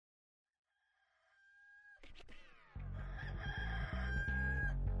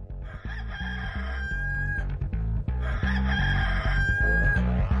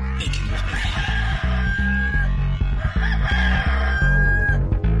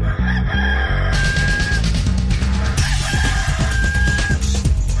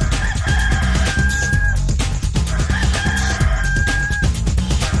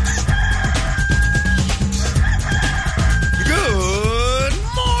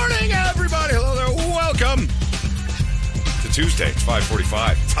a Tuesday. It's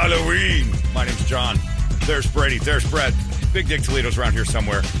 5:45. It's Halloween. My name's John. There's Brady. There's Brett. Big Dick Toledo's around here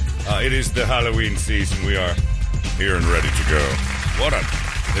somewhere. It is the Halloween season. We are here and ready to go. What an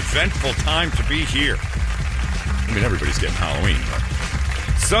eventful time to be here. I mean, everybody's getting Halloween, but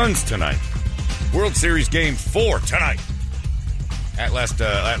Suns tonight. World Series Game 4 tonight. At last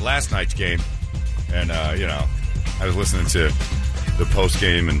night's game. And, I was listening to the post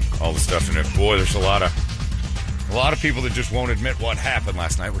game and all the stuff, and boy, there's a lot of people that just won't admit what happened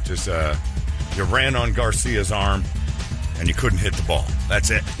last night, which is you ran on Garcia's arm and you couldn't hit the ball.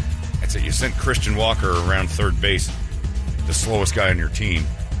 That's it. You sent Christian Walker around third base, the slowest guy on your team.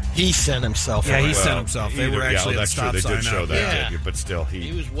 He sent himself. Yeah, he sent himself. They were actually at the stop sign. They did show that, yeah. But still,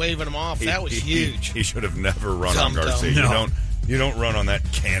 he was waving him off. That was huge. He should have never run on Garcia. No. You don't run on that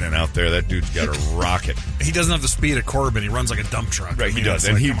cannon out there. That dude's got a rocket. He doesn't have the speed of Corbin. He runs like a dump truck. Right, he does.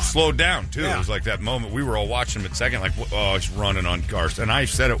 And he slowed down, too. Yeah. It was like that moment. We were all watching him at second, like, oh, he's running on Garcia. And I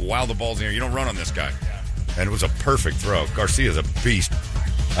said it while the ball's in the air. You don't run on this guy. Yeah. And it was a perfect throw. Garcia's a beast.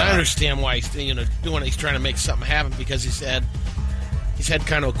 I understand why he's doing it. He's trying to make something happen because he's had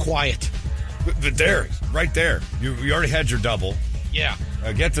kind of a quiet. But there, right there. You already had your double. Yeah.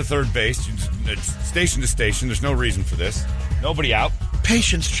 Get to third base. It's station to station. There's no reason for this. Nobody out.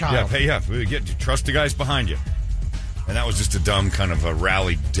 Patience, child. Trust the guys behind you. And that was just a dumb kind of a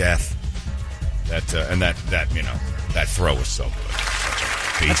rally death. That throw was so good. Such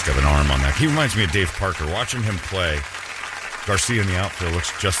a beast of an arm on that. He reminds me of Dave Parker. Watching him play, Garcia in the outfield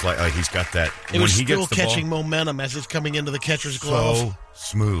looks just like he's got that. It was still catching momentum as it's coming into the catcher's glove. So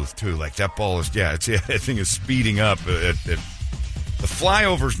smooth, too. Like that ball is, that thing is speeding up. The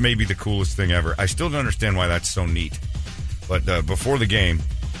flyovers may be the coolest thing ever. I still don't understand why that's so neat. But before the game,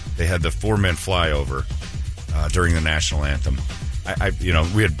 they had the 4-man flyover during the national anthem.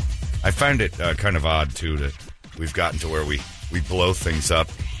 I find it kind of odd too that we've gotten to where we blow things up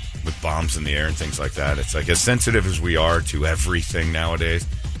with bombs in the air and things like that. It's like as sensitive as we are to everything nowadays.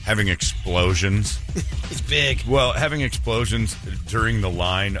 Having explosions, it's big. Well, having explosions during the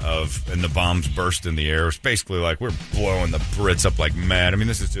line and the bombs burst in the air. It's basically like we're blowing the Brits up like mad. I mean,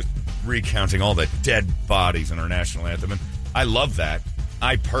 this is just recounting all the dead bodies in our national anthem. And I love that.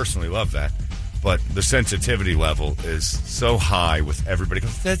 I personally love that. But the sensitivity level is so high with everybody.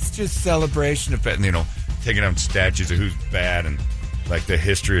 That's just celebration of, taking down statues of who's bad and like the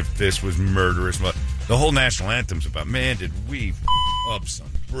history of this was murderous. The whole national anthem's about, man, did we up some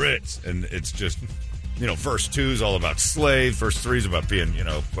Brits? And it's just, verse 2 is all about slaves. Verse 3 is about being,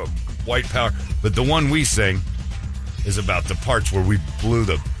 white power. But the one we sing is about the parts where we blew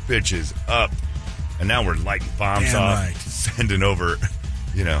the bitches up. And now we're lighting bombs off, sending over,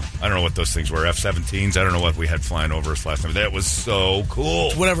 I don't know what those things were, F-17s. I don't know what we had flying over us last time. That was so cool.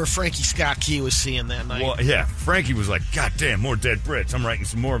 It's whatever Frankie Scott Key was seeing that night. Well, yeah, Frankie was like, God damn, more dead Brits. I'm writing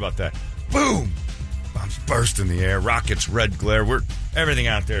some more about that. Boom! Bombs burst in the air, rockets, red glare. Everything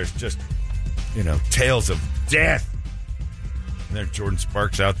out there is just, tales of death. And there's Jordan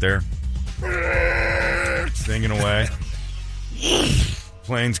Sparks out there singing away.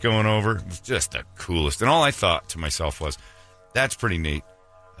 Planes going over. It was just the coolest. And all I thought to myself was, that's pretty neat.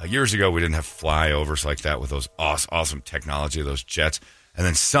 Years ago, we didn't have flyovers like that with those awesome technology, those jets. And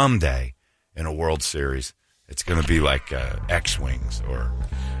then someday in a World Series, it's going to be like X-Wings or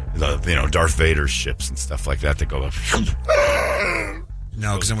Darth Vader's ships and stuff like that go up.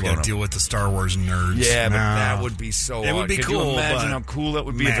 No, because then we got to deal with the Star Wars nerds. Yeah, but that would be so. It would be cool. Could you imagine how cool that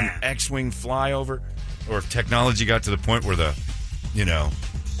would be if an X-Wing flyover, or if technology got to the point where the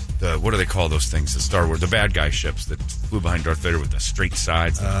what do they call those things? The Star Wars, the bad guy ships that flew behind Darth Vader with the straight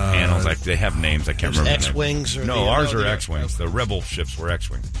sides, the panels. They have names. I can't remember. X-Wings? No, ours are X-Wings. The Rebel ships were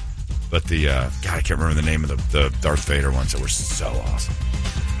X-Wings. But I can't remember the name of the Darth Vader ones that were so awesome.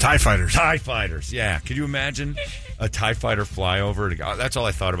 TIE Fighters. TIE Fighters, yeah. Could you imagine a TIE Fighter flyover? That's all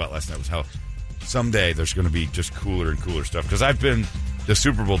I thought about last night was how someday there's going to be just cooler and cooler stuff. Because the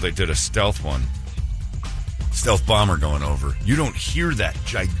Super Bowl, they did a stealth bomber going over. You don't hear that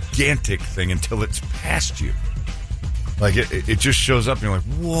gigantic thing until it's past you. Like, it just shows up and you're like,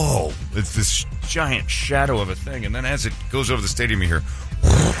 whoa. It's this giant shadow of a thing. And then as it goes over the stadium, you hear,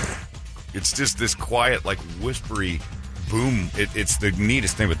 it's just this quiet, like, whispery boom. It's the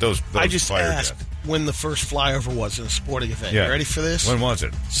neatest thing with those I just fire asked jets. when the first flyover was in a sporting event. Yeah. You ready for this? When was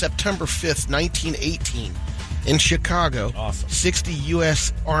it? September 5th, 1918. In Chicago, Awesome. 60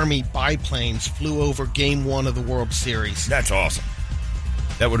 U.S. Army biplanes flew over Game 1 of the World Series. That's awesome.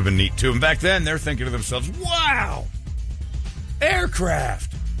 That would have been neat, too. And back then, they're thinking to themselves, wow,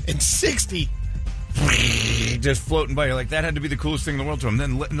 aircraft. And 60. Just floating by. You're like, that had to be the coolest thing in the world to them.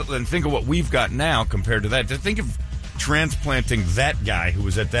 Then think of what we've got now compared to that. Think of transplanting that guy who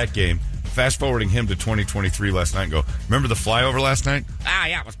was at that game, fast-forwarding him to 2023 last night and go, remember the flyover last night? Ah,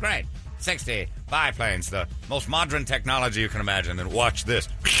 yeah, it was great. 60 biplanes, the most modern technology you can imagine. And watch this.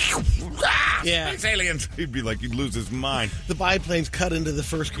 Yeah. Space aliens. He'd be like, he'd lose his mind. The biplanes cut into the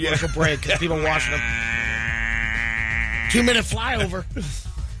first commercial break because people watching them. 2-minute flyover.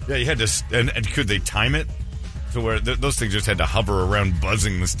 Yeah, you had to, and could they time it to where those things just had to hover around,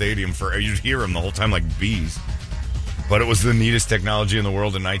 buzzing the stadium for? You'd hear them the whole time like bees. But it was the neatest technology in the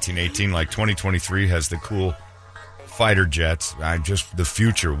world in 1918. Like 2023 has the cool fighter jets. Just the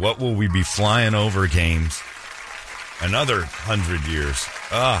future. What will we be flying over games? Another 100 years.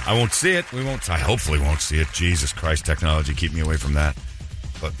 I won't see it. I hopefully won't see it. Jesus Christ, technology, keep me away from that.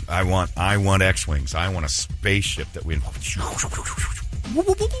 But I want X-Wings. I want a spaceship that we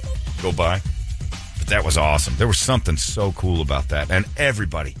go by. But that was awesome. There was something so cool about that. And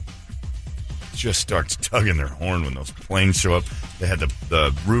everybody just starts tugging their horn when those planes show up. They had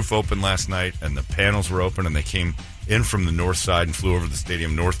the roof open last night, and the panels were open, and they came in from the north side and flew over the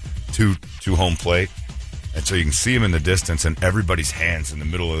stadium north to home plate. And so you can see them in the distance, and everybody's hands in the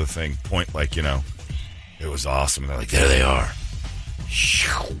middle of the thing point like, it was awesome. And they're like, there they are.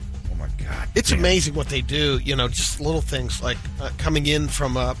 Oh, my God. It's amazing what they do, just little things like coming in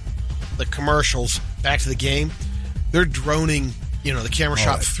from the commercials back to the game. They're droning, the camera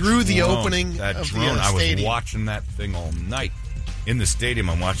shot through the opening that of drone. the stadium. I was watching that thing all night. In the stadium,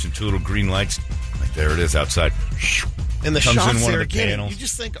 I'm watching two little green lights. Like, there it is outside. And the Comes shots in one there of the again, panels. you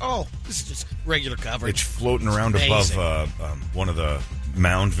just think, this is just regular coverage. It's floating around amazing. above one of the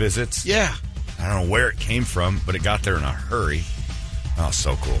mound visits. Yeah. I don't know where it came from, but it got there in a hurry. Oh,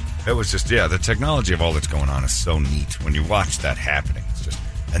 so cool. It was just, the technology of all that's going on is so neat when you watch that happening. It's just,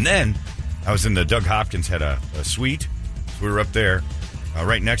 and then I was in Doug Hopkins had a suite. So we were up there.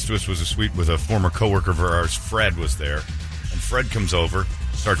 Right next to us was a suite with a former coworker of ours. Fred was there. And Fred comes over,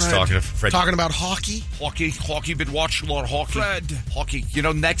 starts talking to Fred. Talking about hockey? Hockey, been watching a lot of hockey. Fred. Hockey.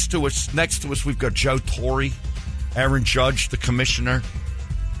 Next to us, we've got Joe Torre, Aaron Judge, the commissioner,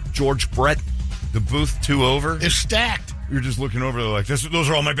 George Brett, the booth 2 over. They're stacked. You're just looking over there like, those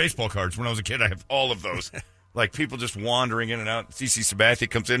are all my baseball cards. When I was a kid, I have all of those. Like, people just wandering in and out. CC Sabathia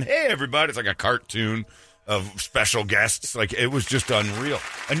comes in. Hey, everybody. It's like a cartoon of special guests. Like, it was just unreal.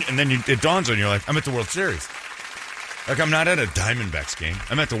 And then it dawns on you, like, I'm at the World Series. Like, I'm not at a Diamondbacks game.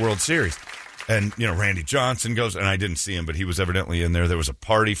 I'm at the World Series. And, Randy Johnson goes, and I didn't see him, but he was evidently in there. There was a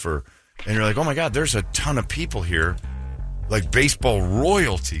party and you're like, oh, my God, there's a ton of people here. Like, baseball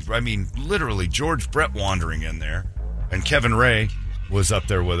royalty. I mean, literally, George Brett wandering in there. And Kevin Ray was up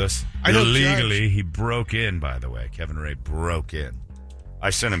there with us. I know Illegally, he broke in, by the way. Kevin Ray broke in. I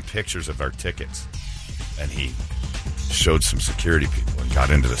sent him pictures of our tickets, and he showed some security people and got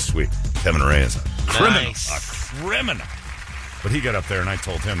into the suite. Kevin Ray is a criminal. Nice. A criminal. But he got up there, and I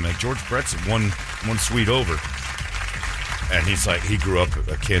told him, man, George Brett's one suite over. And he's like, he grew up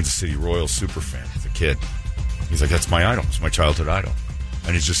a Kansas City Royals super fan as a kid. He's like, that's my idol. It's my childhood idol.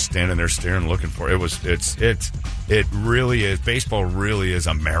 And he's just standing there staring, looking for it. It really is. Baseball really is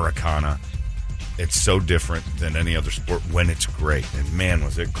Americana. It's so different than any other sport when it's great. And man,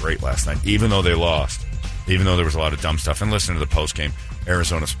 was it great last night. Even though they lost, even though there was a lot of dumb stuff. And listen to the post-game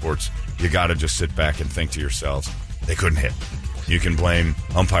Arizona sports. You got to just sit back and think to yourselves, they couldn't hit. You can blame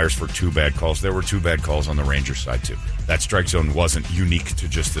umpires for 2 bad calls. There were 2 bad calls on the Rangers side too. That strike zone wasn't unique to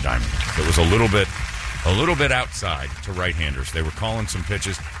just the Diamondbacks. It was a little bit outside to right-handers. They were calling some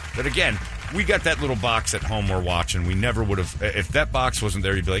pitches that, again, we got that little box at home we're watching. We never would have, if that box wasn't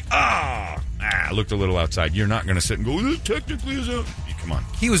there, you'd be like, it looked a little outside. You're not going to sit and go, this technically is out. Come on.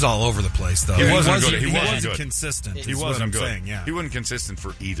 He was all over the place, though. He wasn't good. He wasn't good. Consistent. He wasn't good. Saying, yeah. He wasn't consistent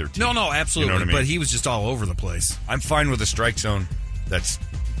for either team. No, absolutely. You know what I mean? But he was just all over the place. I'm fine with a strike zone that's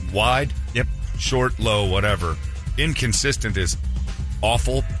wide, yep, short, low, whatever. Inconsistent is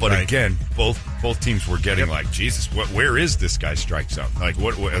awful, but again, both teams were getting like, Jesus, where is this guy's strike zone? Like,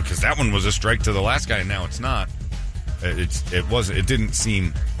 what? Because that one was a strike to the last guy, and now it's not. It didn't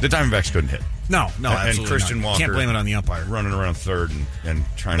seem the Diamondbacks couldn't hit. No, absolutely and Christian not. Walker Can't blame it on the umpire running around third and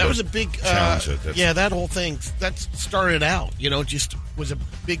trying that to. Was a big challenge it. That whole thing that started out, just was a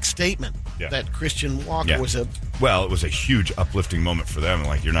big statement that Christian Walker was a. Well, it was a huge uplifting moment for them.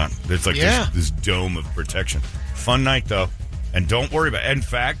 Like you're not. It's like this dome of protection. Fun night though, and don't worry about it. In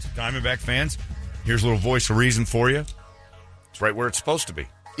fact, Diamondback fans, here's a little voice of reason for you. It's right where it's supposed to be.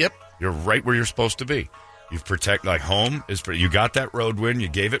 Yep, you're right where you're supposed to be. You've protect like home is. You got that road win. You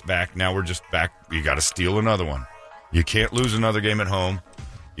gave it back. Now we're just back. You got to steal another one. You can't lose another game at home.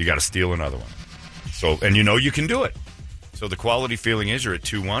 You got to steal another one. So and you can do it. So the quality feeling is you're at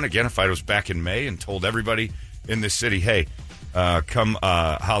 2-1 again. If I was back in May and told everybody in this city, hey, come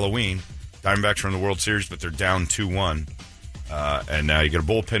Halloween, Diamondbacks are in the World Series, but they're down 2-1. And now you get a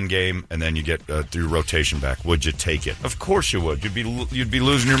bullpen game, and then you get through rotation back. Would you take it? Of course you would. You'd be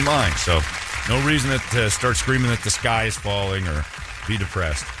losing your mind. So no reason to start screaming that the sky is falling or be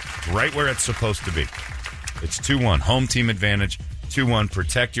depressed. It's right where it's supposed to be. It's 2-1. Home team advantage. 2-1.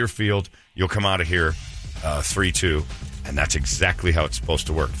 Protect your field. You'll come out of here 3-2. And that's exactly how it's supposed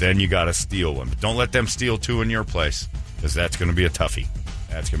to work. Then you got to steal one. But don't let them steal 2 in your place, because that's going to be a toughie.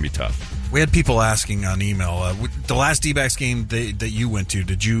 That's going to be tough. We had people asking on email, the last D-backs game that you went to,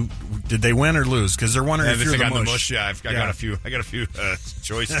 did they win or lose? Because they're wondering if you're the mush. Yeah, I got a few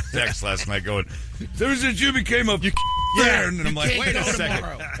choice texts last night going, "There was you became a and I'm like, wait a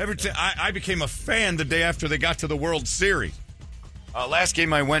second. I became a fan the day after they got to the World Series. Last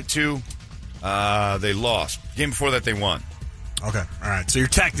game I went to, they lost. Game before that, they won. Okay, all right. So you're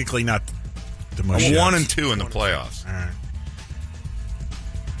technically not the mush. 1-2 in the playoffs. All right.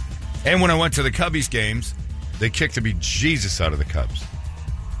 And when I went to the Cubbies games, they kicked the bejesus out of the Cubs.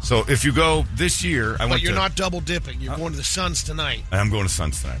 So if you go this year, But you're not double dipping. You're going to the Suns tonight. I'm going to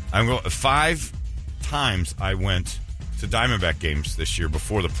Suns tonight. I'm going 5 times I went to Diamondback games this year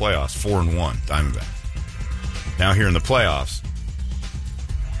before the playoffs. 4-1 Diamondbacks. Now here in the playoffs,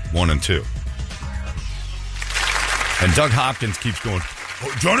 1-2. And Doug Hopkins keeps going,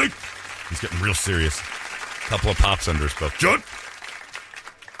 "Oh, Johnny!" He's getting real serious. Couple of pops under his belt. John!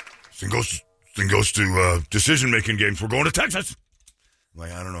 Thing goes to decision-making games. We're going to Texas. I'm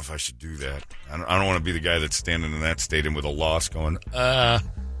like, I don't know if I should do that. I don't want to be the guy that's standing in that stadium with a loss going,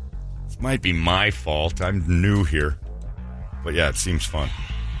 this might be my fault. I'm new here. But, yeah, it seems fun.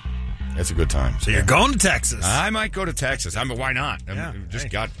 It's a good time. So you're going to Texas. I might go to Texas. Why not?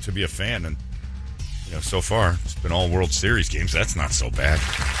 Got to be a fan. And, so far, it's been all World Series games. That's not so bad.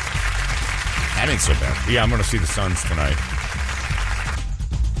 That ain't so bad. Yeah, I'm going to see the Suns tonight.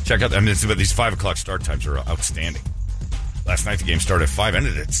 Check out, but these 5 o'clock start times are outstanding. Last night the game started at 5,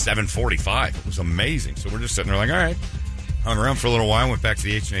 ended at 7:45. It was amazing. So we're just sitting there like, all right. Hung around for a little while, went back to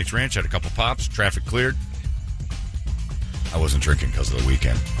the H&H Ranch, had a couple pops, traffic cleared. I wasn't drinking because of the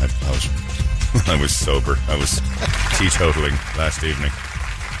weekend. I was sober. I was teetotaling last evening.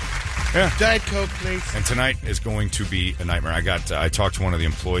 Yeah. Diet Coke, please. And tonight is going to be a nightmare. I talked to one of the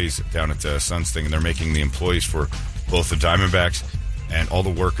employees down at Suns thing, and they're making the employees for both the Diamondbacks and all the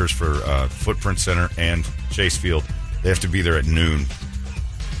workers for Footprint Center and Chase Field, they have to be there at noon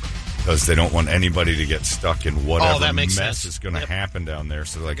because they don't want anybody to get stuck in whatever mess is going to happen down there.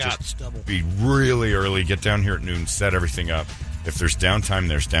 So just be really early, get down here at noon, set everything up. If there's downtime,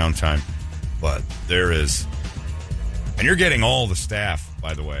 there's downtime. But there is... And you're getting all the staff,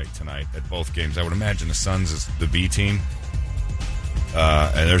 by the way, tonight at both games. I would imagine the Suns is the B team.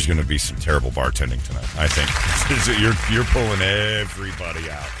 And there's going to be some terrible bartending tonight, I think. You're pulling everybody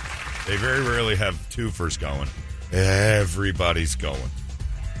out. They very rarely have twofers going. Everybody's going.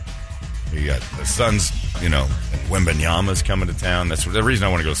 You got the Suns, Wembanyama's coming to town. That's the reason I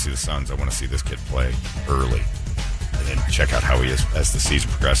want to go see the Suns. I want to see this kid play early. And then check out how he is as the season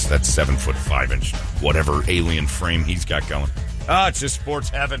progresses. That 7'5" whatever alien frame he's got going. It's just sports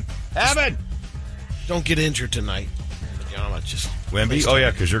heaven. Heaven! Don't get injured tonight. Just Wemby? Oh,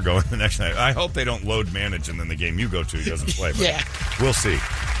 yeah, because you're going the next night. I hope they don't load manage and then the game you go to he doesn't play. But yeah. We'll see.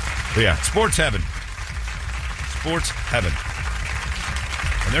 But yeah, sports heaven. Sports heaven.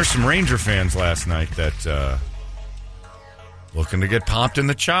 And there's some Ranger fans last night that looking to get popped in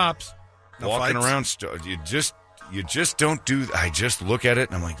the chops. No walking fights? Around. You just don't do... I just look at it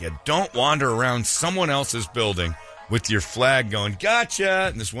and I'm like, don't wander around someone else's building with your flag going, gotcha!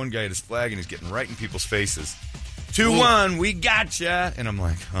 And this one guy had his flag and he's getting right in people's faces. 2-1, we gotcha. And I'm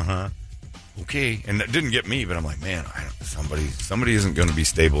like, okay. And that didn't get me, but I'm like, man, somebody isn't going to be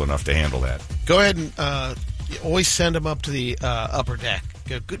stable enough to handle that. Go ahead and always send them up to the upper deck.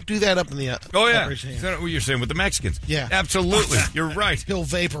 Do that up in the upper deck. Is that what you're saying with the Mexicans? Yeah. Absolutely. You're right. He'll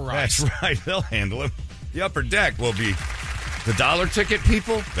vaporize. That's right. They'll handle him. The upper deck will be the dollar ticket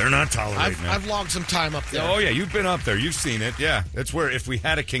people. They're not tolerating it. I've logged some time up there. Oh, yeah. You've been up there. You've seen it. Yeah. That's where if we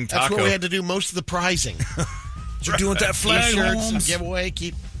had a King Taco. That's where we had to do most of the prizing. What you doing with that flag, T-shirts and Holmes? giveaway,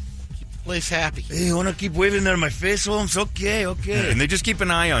 keep the place happy. Hey, you want to keep waving that in my face, Holmes? Okay. And they just keep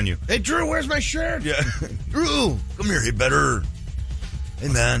an eye on you. Hey, Drew, where's my shirt? Yeah. Drew, come here. Hey, better. Hey,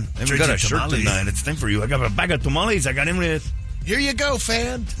 man. I haven't got a shirt tonight. It's time for you. I got a bag of tamales. I got him with. Here you go,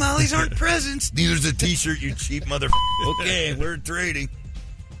 fan. Tamales aren't presents. Neither's a T-shirt, you cheap motherfucker. Okay, we're trading.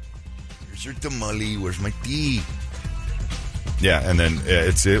 Here's your tamale. Where's my tea? Yeah, and then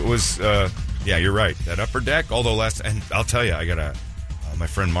it was... yeah, you're right. That upper deck, although and I'll tell you, I got my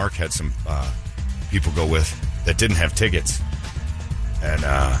friend Mark had some people go with. that didn't have tickets and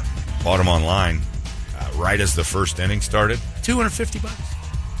bought them online right as the first inning started. $250.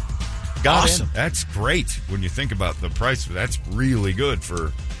 Got awesome. in. That's great when you think about the price. That's really good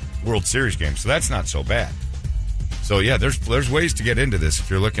for World Series games. So that's not so bad. So yeah, there's ways to get into this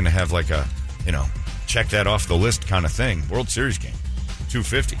if you're looking to have like a, check that off the list kind of thing. World Series game,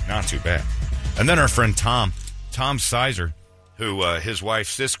 $250, not too bad. And then our friend Tom Sizer, who his wife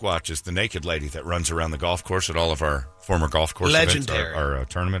Sisquatch is the naked lady that runs around the golf course at all of our former golf course legendary events, our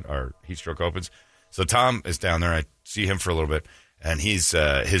tournament, our Heat Stroke Opens. So Tom is down there. I see him for a little bit. And he's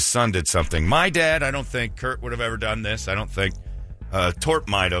his son did something. My dad, I don't think Kurt would have ever done this. I don't think Torp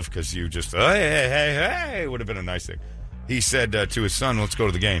might have, because you just, hey, would have been a nice thing. He said to his son, let's go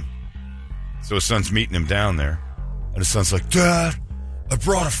to the game. So his son's meeting him down there. And his son's like, Dad, I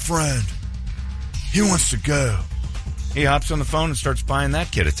brought a friend. He wants to go. He hops on the phone and starts buying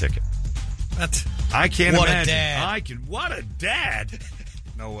that kid a ticket. What? I can't what imagine. A dad. What a dad.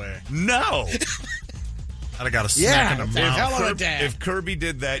 No way. No. I'd have got a smack in the mouth. If Kirby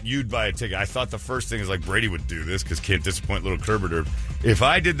did that, you'd buy a ticket. I thought the first thing is like Brady would do this because can't disappoint little Kerber. If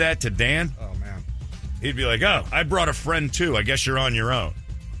I did that to Dan, oh man, he'd be like, "Oh, I brought a friend too. I guess you're on your own."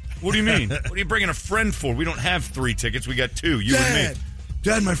 What do you mean? What are you bringing a friend for? We don't have 3 tickets. We got 2. You and me.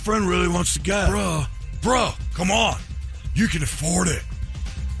 Dad, my friend really wants to go. Bro, come on. You can afford it.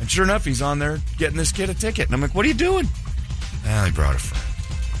 And sure enough, he's on there getting this kid a ticket. And I'm like, what are you doing? Well, he brought a friend.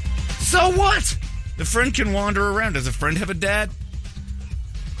 So what? The friend can wander around. Does a friend have a dad?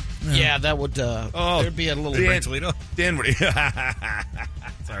 Yeah, that would, there'd be a little Dan, Toledo. Dan would.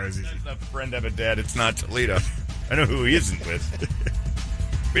 Sorry, does a friend have a dad? It's not Toledo. I know who he isn't with.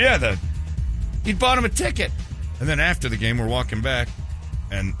 But yeah, he bought him a ticket. And then after the game, we're walking back,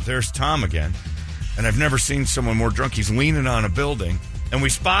 and there's Tom again. And I've never seen someone more drunk. He's leaning on a building, and we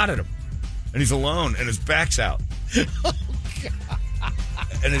spotted him. And he's alone, and his back's out. Oh, God.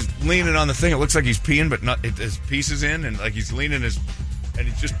 And he's leaning on the thing. It looks like he's peeing, but not. His piece is in, and like he's leaning and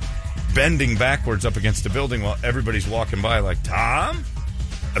he's just bending backwards up against the building while everybody's walking by. Like, Tom,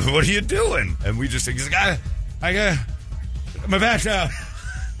 what are you doing? And we just, he's like, I got my back's out.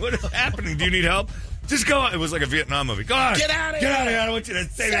 What is happening? Do you need help? Just go on. It was like a Vietnam movie. Go on. Get out of here. Get out of here. I don't want you to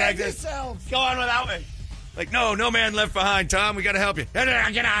say me like this. Yourself. Go on without me. Like, no man left behind, Tom. We got to help you. Get out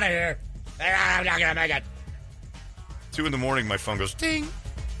of here. I'm not going to make it. 2 a.m, my phone goes, ding.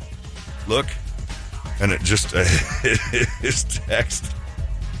 Look. And it just, his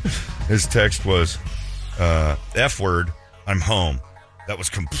text was, F word, I'm home. That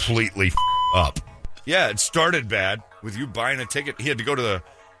was completely up. Yeah, it started bad with you buying a ticket. He had to go to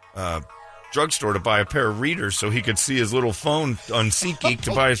the drugstore to buy a pair of readers so he could see his little phone on SeatGeek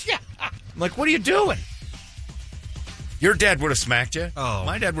to buy his... I'm like, what are you doing? Your dad would have smacked you. Oh,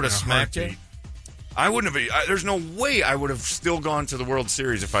 my dad would have smacked you. I wouldn't have... there's no way I would have still gone to the World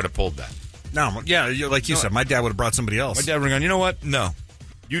Series if I'd have pulled that. No, yeah, like you said, my dad would have brought somebody else. My dad would have gone, you know what? No.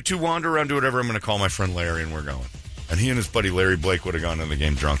 You two wander around, do whatever. I'm going to call my friend Larry, and we're going. And he and his buddy Larry Blake would have gone to the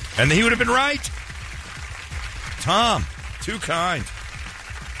game drunk. And he would have been right. Tom, too kind.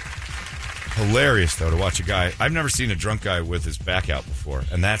 Hilarious, though, to watch a guy. I've never seen a drunk guy with his back out before,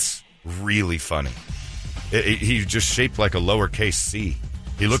 and that's really funny. He just shaped like a lowercase C.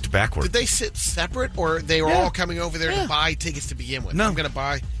 He looked backward. Did they sit separate, or they were all coming over there to buy tickets to begin with? No. I'm going to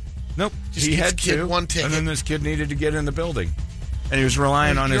buy... Nope. Just he had kid one ticket. And then this kid needed to get in the building. And he was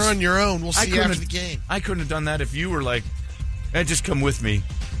relying on his... You're on your own. We'll see you after the game. I couldn't have done that if you were like, hey, just come with me.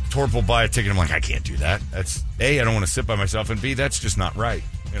 Torp will buy a ticket. I'm like, I can't do that. That's, A, I don't want to sit by myself, and B, that's just not right.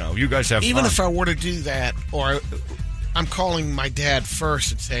 You know, you guys have Even fun. if I were to do that, or I'm calling my dad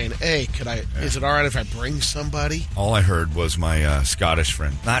first and saying, hey, is it all right if I bring somebody? All I heard was my Scottish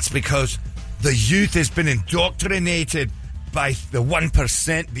friend. That's because the youth has been indoctrinated by the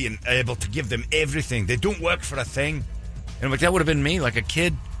 1% being able to give them everything. They don't work for a thing. And I'm like, that would have been me, like a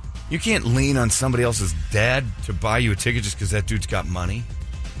kid. You can't lean on somebody else's dad to buy you a ticket just because that dude's got money.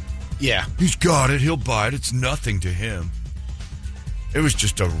 Yeah. He's got it. He'll buy it. It's nothing to him. It was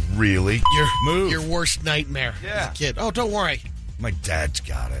just a really move. Your worst nightmare as a kid. Oh, don't worry. My dad's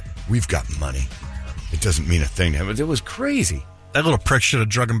got it. We've got money. It doesn't mean a thing to him. It was crazy. That little prick should have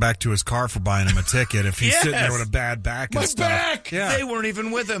drug him back to his car for buying him a ticket if he's sitting there with a bad back and my stuff. Back! Yeah. They weren't even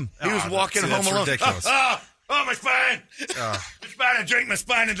with him. He was walking home alone. Ridiculous. Oh, my spine. My spine. I drank my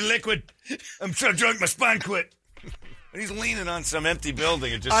spine into liquid. I'm so drunk my spine quit. And he's leaning on some empty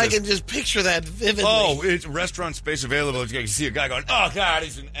building. It just I can just picture that vividly. Oh, it's restaurant space available. You can see a guy going, oh, God,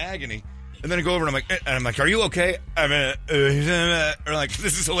 he's in agony. And then I go over and I'm like, are you okay? I mean, or like,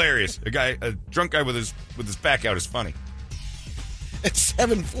 this is hilarious. A drunk guy with his back out is funny. At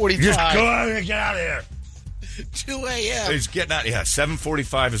 7:45. Just go out and get out of here. 2 a.m. He's getting out. Yeah,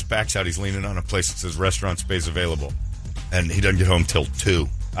 7:45. His back's out. He's leaning on a place that says restaurant space available, and he doesn't get home till 2.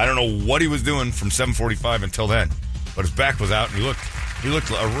 I don't know what he was doing from 7:45 until then, but his back was out, and he looked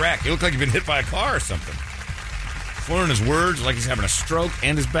a wreck. He looked like he'd been hit by a car or something. Slurring his words like he's having a stroke,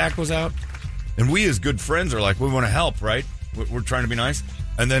 and his back was out. And we, as good friends, are like, we want to help, right? We're trying to be nice.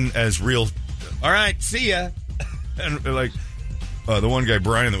 And then, as real, all right, see ya. And like, the one guy,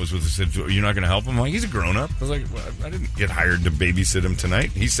 Brian, that was with us said, "You're not going to help him?" I'm like, he's a grown up. I was like, well, I didn't get hired to babysit him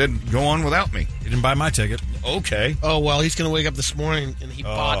tonight. He said, go on without me. He didn't buy my ticket. Okay. Oh, well, he's going to wake up this morning and he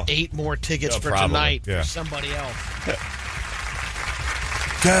bought 8 more tickets for probably. tonight Yeah. for somebody else.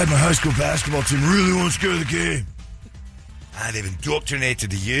 Dad, my high school basketball team really wants to go to the game. They've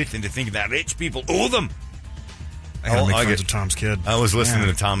indoctrinated the youth into thinking that rich people owe them. I gotta make friends with Tom's kid. I was listening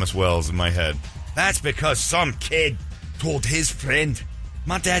to Thomas Wells in my head. That's because some kid told his friend,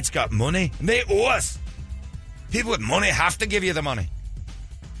 my dad's got money, and they owe us. People with money have to give you the money.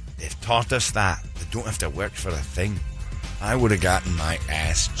 They've taught us that. They don't have to work for a thing. I would have gotten my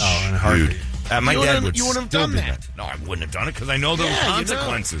ass in a heartbeat. My dad would you wouldn't have still done do that. No, I wouldn't have done it because I know those Yeah,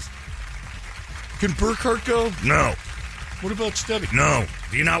 consequences. Can Burkhart go? No. What about Stubby? No.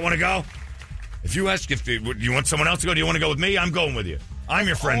 Do you not want to go? If you ask if you want someone else to go, do you want to go with me? I'm going with you. I'm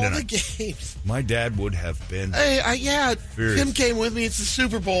your friend All tonight. the games. My dad would have been. Hey, Furious. Tim came with me. It's the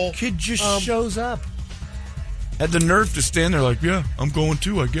Super Bowl. Kid just shows up. Had the nerve to stand there like, yeah, I'm going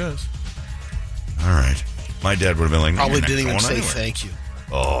too, I guess. All right. My dad would have been like, Probably "You're not didn't even going say anywhere." thank you.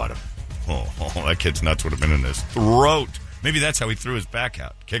 Oh, that kid's nuts would have been in his throat. Maybe that's how he threw his back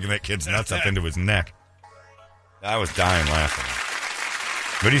out, kicking that kid's nuts up into his neck. I was dying laughing.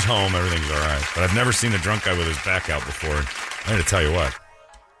 But he's home. Everything's all right. But I've never seen a drunk guy with his back out before. I got to tell you what.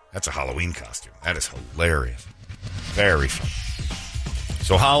 That's a Halloween costume. That is hilarious. Very fun.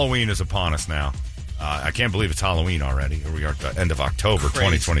 So Halloween is upon us now. I can't believe it's Halloween already. Here we are at the end of October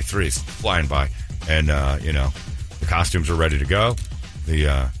 2023. It's flying by. And, the costumes are ready to go.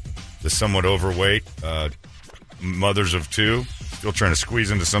 The somewhat overweight mothers of 2 still trying to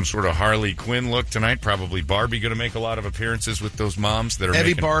squeeze into some sort of Harley Quinn look tonight. Probably Barbie going to make a lot of appearances with those moms that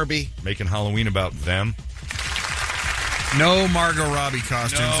are Barbie making Halloween about them. No Margot Robbie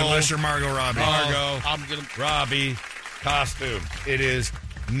costumes unless you're Margot Robbie. Robbie costume. It is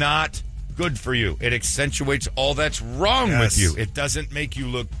not good for you. It accentuates all that's wrong with you. It doesn't make you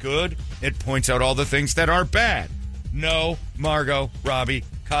look good. It points out all the things that are bad. No Margot Robbie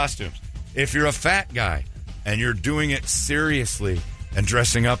costumes. If you're a fat guy and you're doing it seriously and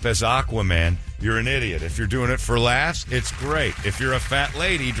dressing up as Aquaman, you're an idiot. If you're doing it for laughs, it's great. If you're a fat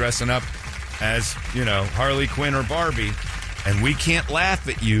lady dressing up as, Harley Quinn or Barbie, and we can't laugh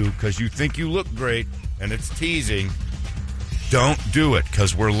at you because you think you look great and it's teasing, don't do it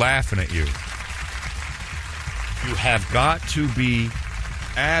because we're laughing at you. You have got to be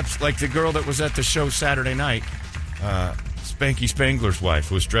like the girl that was at the show Saturday night, Spanky Spangler's wife,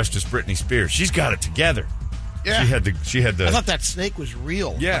 who was dressed as Britney Spears. She's got it together. Yeah. She had the. I thought that snake was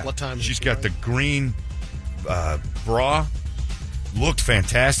real. Yeah. A couple of times. She's got the green bra. Looked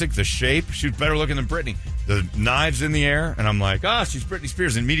fantastic. The shape. She was better looking than Britney. The knives in the air, and I'm like, she's Britney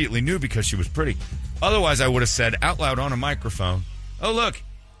Spears. Immediately knew because she was pretty. Otherwise, I would have said out loud on a microphone, "Oh, look,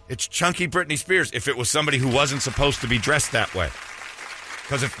 it's chunky Britney Spears." If it was somebody who wasn't supposed to be dressed that way.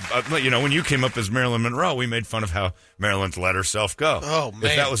 Because if when you came up as Marilyn Monroe, we made fun of how Marilyn's let herself go. Oh, man.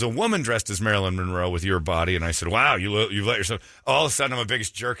 If that was a woman dressed as Marilyn Monroe with your body, and I said, "Wow, you've let yourself," all of a sudden I'm the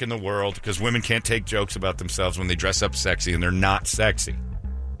biggest jerk in the world because women can't take jokes about themselves when they dress up sexy and they're not sexy.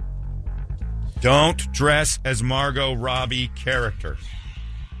 Don't dress as Margot Robbie characters.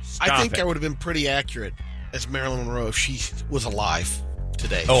 I think I would have been pretty accurate as Marilyn Monroe if she was alive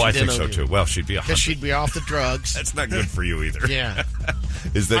today. Oh, I think so too. Well, she'd be 100. Because she'd be off the drugs. That's not good for you either. Yeah. I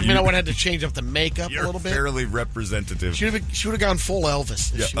would have had to change up the makeup a little bit. Fairly representative. She would have gone full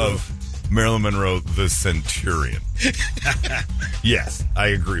Elvis. Of Marilyn Monroe, the Centurion. Yes, I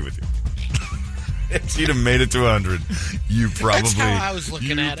agree with you. If she'd have made it to 100, you probably. That's how I was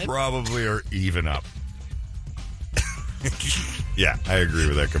looking at it. You probably are even up. Yeah, I agree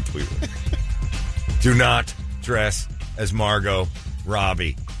with that completely. Do not dress as Margot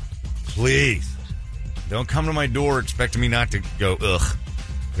Robbie. Please. Don't come to my door expecting me not to go, ugh,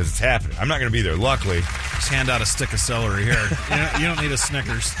 because it's happening. I'm not going to be there. Luckily. Just hand out a stick of celery here. You don't need a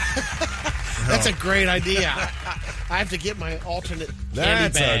Snickers. That's a great idea. I have to get my alternate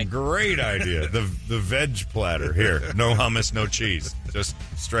candy bag. That's a great idea. The veg platter here. No hummus, no cheese. Just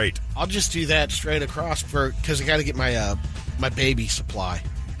straight. I'll just do that straight across because I got to get my my baby supply.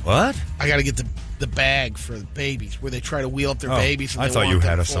 What? I got to get the the bag for babies, where they try to wheel up their babies. And I they thought want you them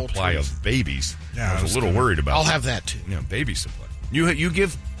had a full supply trees. of babies. Yeah, I was a little worried about I'll that. have that, too. Yeah, baby supply. You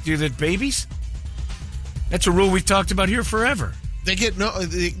give the babies? That's a rule we've talked about here forever. They get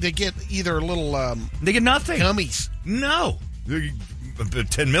they get either a little They get nothing. gummies. No.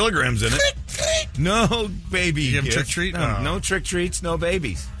 10 milligrams in it. No baby. You give them gift. trick treat? No trick treats, no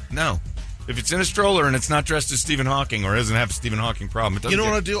babies. No. If it's in a stroller and it's not dressed as Stephen Hawking or doesn't have a Stephen Hawking problem, it doesn't. You know get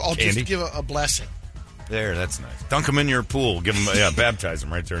what I'll do? I'll candy. just give a blessing. There, that's nice. Dunk them in your pool. Give them, baptize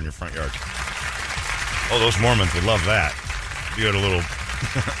them right there in your front yard. Oh, those Mormons would love that. You had a little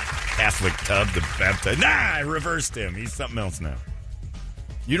Catholic tub to baptize. Nah, I reversed him. He's something else now.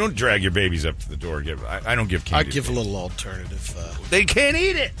 You don't drag your babies up to the door. I don't give candy. I'd give a little alternative. They can't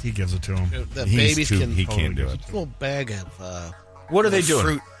eat it. He gives it to him. The He's babies too- can. he can't do it. A little bag of. What are they doing?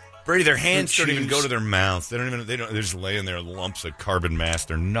 Fruit. Brady, their hands Fruit don't even chews. go to their mouth. They're just laying there lumps of carbon mass.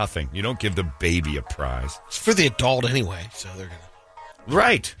 They're nothing. You don't give the baby a prize. It's for the adult anyway, so they're gonna.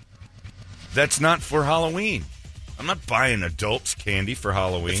 Right. That's not for Halloween. I'm not buying adults candy for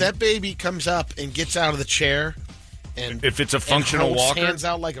Halloween. If that baby comes up and gets out of the chair, and If it's a functional and holds walker hands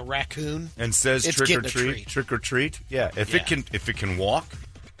out like a raccoon, and says it's trick or getting a treat, treat. trick or treat, yeah. If Yeah. it can walk,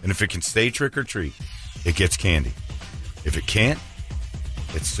 and if it can say trick or treat, it gets candy. If it can't,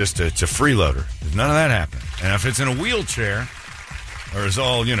 it's just it's a freeloader. There's none of that happening. And if it's in a wheelchair, or is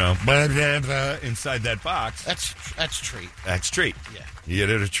all blah, blah, blah, inside that box, that's treat. that's treat. Yeah. You get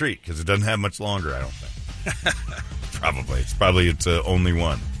it a treat because it doesn't have much longer. I don't think. Probably it's only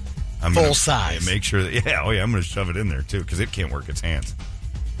one. I'm Full gonna, size. Make sure that I'm going to shove it in there too because it can't work its hands.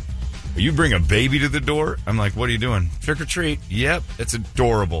 You bring a baby to the door. I'm like, what are you doing? Trick or treat? Yep, it's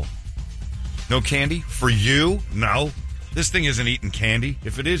adorable. No candy for you? No. This thing isn't eating candy.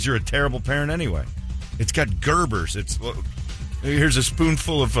 If it is, you're a terrible parent anyway. It's got Gerbers. Here's a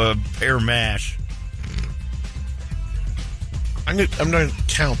spoonful of pear mash. I'm going to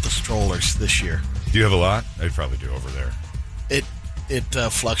count the strollers this year. Do you have a lot? I probably do over there. It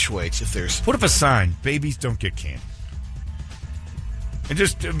fluctuates. If there's Put up a sign: babies don't get candy, and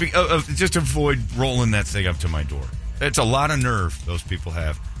just avoid rolling that thing up to my door. It's a lot of nerve those people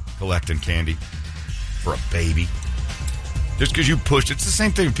have collecting candy for a baby. Just because you push, it's the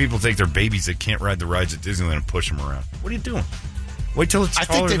same thing. People take their babies that can't ride the rides at Disneyland and push them around. What are you doing? Wait till it's I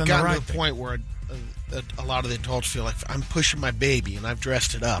taller think they've than gotten the to ride the thing. point where a lot of the adults feel like I'm pushing my baby and I've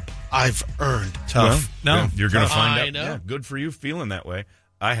dressed it up. I've earned. Tough. Well, you're going to find I out. know. Yeah, good for you feeling that way.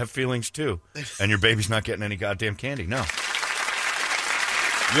 I have feelings too, and your baby's not getting any goddamn candy. No,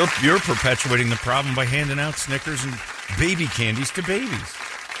 you're perpetuating the problem by handing out Snickers and baby candies to babies.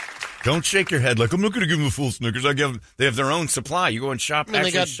 Don't shake your head like I'm not going to give them a full Snickers. They have their own supply. You go and shop. I mean,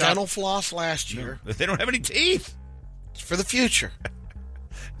 they got shop. dental floss last year. They don't have any teeth. It's for the future.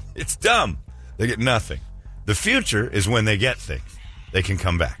 It's dumb. They get nothing. The future is when they get things. They can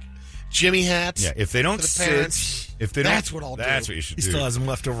come back. Jimmy hats. Yeah, if they don't for the sit, parents. if they That's don't, what I'll do. That's what you should He do. still has them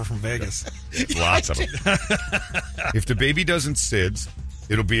left over from Vegas. Lots of them. If the baby doesn't SIDS,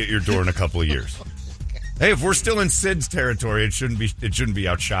 it'll be at your door in a couple of years. Hey, if we're still in SIDS territory, it shouldn't be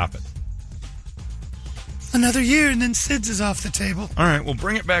out shopping. Another year and then SIDS is off the table. All right, well,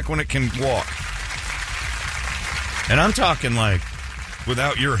 bring it back when it can walk. And I'm talking like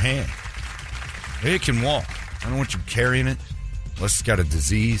without your hand. It can walk. I don't want you carrying it unless it's got a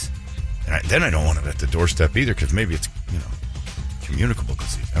disease. And then I don't want it at the doorstep either because maybe it's, communicable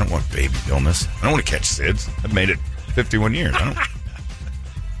disease. I don't want baby illness. I don't want to catch SIDS. I've made it 51 years. I don't.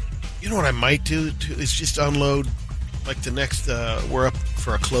 You know what I might do is just unload, like the next, we're up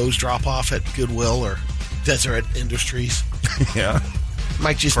for a clothes drop-off at Goodwill or Deseret Industries. Yeah.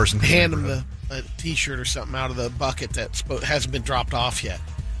 Might just Person in the hand them neighborhood. a T-shirt or something out of the bucket that hasn't been dropped off yet.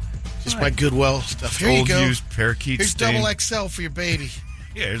 Just my Goodwill stuff. Here you Old go. used parakeet Here's stain. double XL for your baby.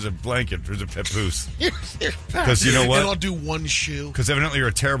 Yeah, here's a blanket. Here's a papoose. Because Because you know what? And I'll do one shoe. Because evidently you're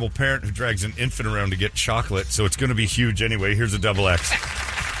a terrible parent who drags an infant around to get chocolate, so it's going to be huge anyway. Here's a double X.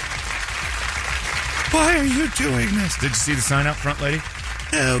 Why are you doing this? Did you see the sign out front, lady?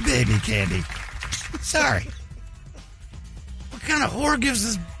 No baby candy. Sorry. What kind of whore gives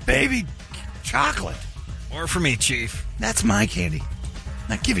this baby chocolate? Or for me, Chief. That's my candy.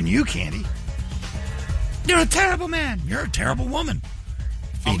 Not giving you candy. You're a terrible man. You're a terrible woman.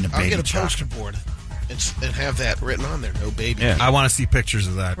 Feeding a I'll baby get a chocolate. poster board and have that written on there. No baby. Yeah. I want to see pictures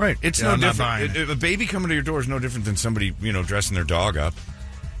of that. Right. It's Yeah, no I'm not different. buying it. A baby coming to your door is no different than somebody, dressing their dog up.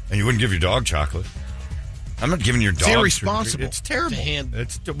 And you wouldn't give your dog chocolate. I'm not giving your dog. It's irresponsible. It's terrible. To hand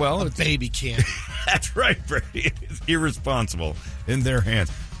It's a it's baby candy. That's right, Brady. It's irresponsible in their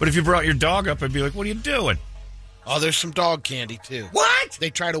hands. But if you brought your dog up, I'd be like, what are you doing? Oh, there's some dog candy, too. What? They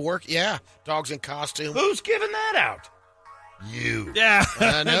try to work. Yeah, dogs in costume. Who's giving that out? You. Yeah.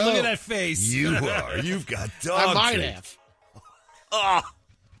 I know. Look at that face. You are. You've got dog I might treats. have. Oh,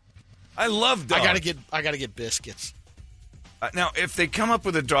 I love dogs. I gotta get biscuits. Now, if they come up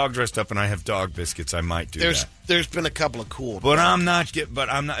with a dog dressed up and I have dog biscuits, I might do that. There's been a couple of cool. But I'm not.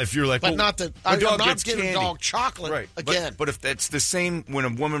 If you're like, But well, not that my I'm dog not gets getting candy. dog chocolate Right. again. But if that's the same when a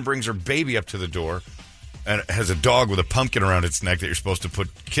woman brings her baby up to the door and it has a dog with a pumpkin around its neck that you're supposed to put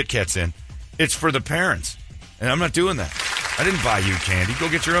Kit Kats in, it's for the parents. And I'm not doing that. I didn't buy you candy. Go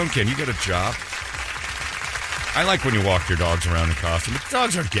get your own candy. You got a job. I like when you walk your dogs around in costume, but the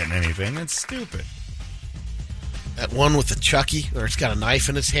dogs aren't getting anything. That's stupid. That one with the Chucky, where it's got a knife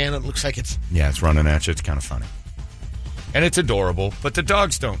in its hand. It looks like it's... Yeah, it's running at you. It's kind of funny. And it's adorable, but the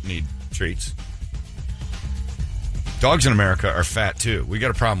dogs don't need treats. Dogs in America are fat, too. We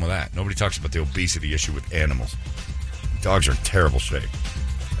got a problem with that. Nobody talks about the obesity issue with animals. Dogs are in terrible shape.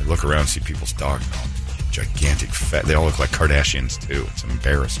 I look around and see people's dogs and all gigantic fat. They all look like Kardashians, too. It's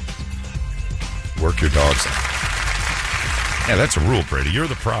embarrassing. Work your dogs out. Yeah, that's a rule, Brady. You're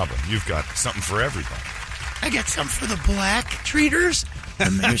the problem. You've got something for everybody. I got some for the black treaters.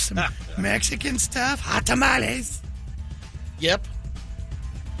 And there's some Mexican stuff. Hot tamales. Yep.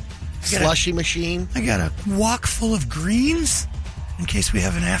 I got a- Slushy machine. I got a wok full of greens in case we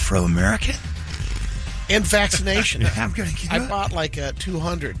have an Afro-American. And vaccination. I'm going to give I you bought like a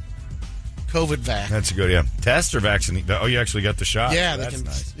 200 COVID vac. That's a good, yeah. Test or vaccinate? Oh, you actually got the shot. Yeah, That's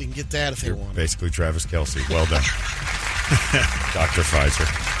nice. they can get that if they You're want. basically Travis Kelce. Well done. Dr.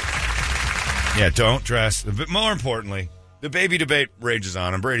 Pfizer. Yeah, don't dress. But more importantly, the baby debate rages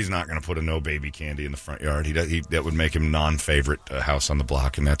on, and Brady's not going to put a no baby candy in the front yard. That would make him non-favorite house on the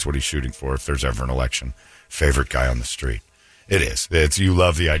block, and that's what he's shooting for if there's ever an election. Favorite guy on the street. It is. You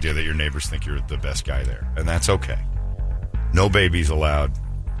love the idea that your neighbors think you're the best guy there, and that's okay. No babies allowed.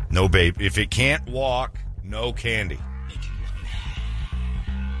 No baby. If it can't walk, no candy.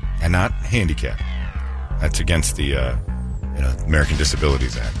 And not handicapped. That's against the American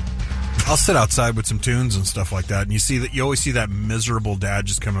Disabilities Act. I'll sit outside with some tunes and stuff like that, and you always see that miserable dad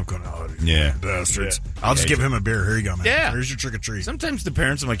just coming up going, "Oh, Yeah. bastards!" Yeah. I'll just give him a beer. Here you go, man. Yeah. Here's your trick or treat. Sometimes the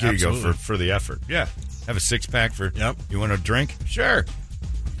parents are like, here you go Absolutely. for the effort. Yeah. Have a 6-pack for, Yep. You want a drink? Sure.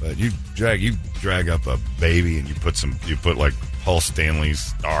 But you drag up a baby and you put like Paul Stanley's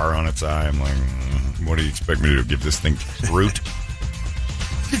star on its eye. I'm like, what do you expect me to do? Give this thing fruit?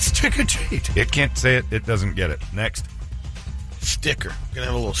 It's trick or treat. It can't say it. It doesn't get it. Next. Sticker. We're going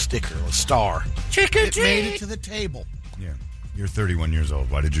to have a little sticker, a little star. Trick or It made it treat. to the table. Yeah. You're 31 years old.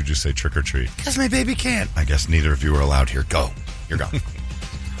 Why did you just say trick or treat? Because my baby can't. I guess neither of you are allowed here. Go. You're gone.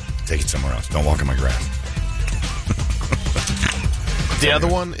 Take it somewhere else. Don't walk in my grass. The other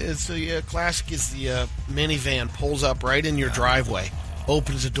one is the classic is the minivan pulls up right in your driveway,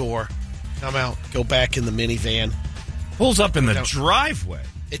 opens the door, come out, go back in the minivan. Pulls up in the Down. driveway.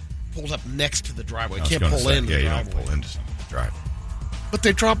 It pulls up next to the driveway. I was Can't gonna pull say, in yeah, the you driveway. don't pull into somebody's driveway. But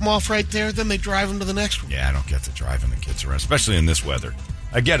they drop them off right there, then they drive them to the next one. Yeah, I don't get to driving the kids around, especially in this weather.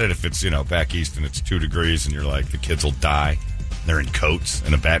 I get it if it's, back east and it's 2 degrees and you're like, the kids will die. They're in coats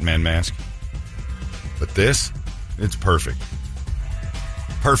and a Batman mask. But this, it's perfect.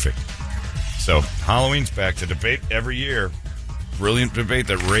 Perfect. So, Halloween's back to debate every year. Brilliant debate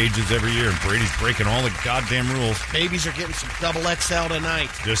that rages every year, and Brady's breaking all the goddamn rules Babies are getting some double XL tonight.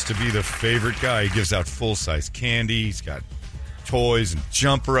 just to be the favorite guy. He gives out full-size candy. He's got toys and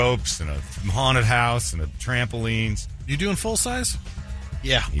jump ropes and a haunted house and a trampolines. You doing full size?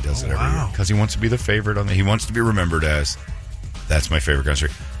 Yeah. He does Oh, it every wow. year because he wants to be the favorite on the. He wants to be remembered as. That's my favorite guy on the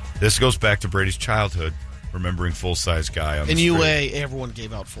street. This goes back to Brady's childhood, remembering full-size guy on the In street. UA, everyone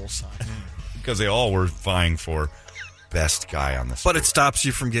gave out full size. Because they all were vying for best guy on the street. But it stops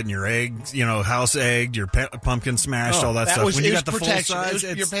you from getting your eggs, house egged, your pumpkin smashed, Oh, all that that stuff. was- when you it got the was full protection. It size, was-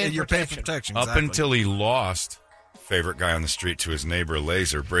 you're paying for protection. protection. Up exactly. until he lost favorite guy on the street to his neighbor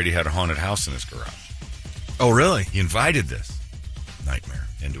Laser, Brady had a haunted house in his garage. Oh, really? He invited this nightmare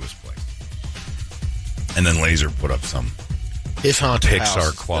into his place. And then Laser put up some His haunted house is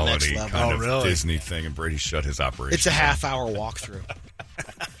Pixar the quality next level. kind Oh, of really? Disney thing, and Brady shut his operation. It's a half-hour walkthrough.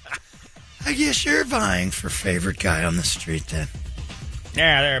 I guess you're vying for favorite guy on the street then.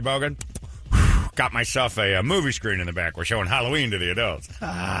 Yeah, there, Bogan. Got myself a movie screen in the back. We're showing Halloween to the adults.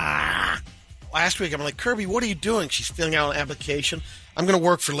 Last week, I'm like, Kirby, what are you doing? She's filling out an application. I'm going to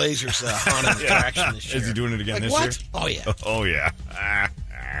work for Laser's haunted attraction this year. Is he doing it again Like, this what? year? Oh, yeah. Oh, yeah.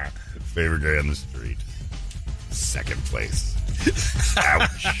 Favorite guy on the street. Second place.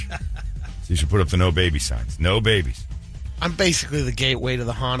 Ouch. So you should put up the no baby signs. No babies. I'm basically the gateway to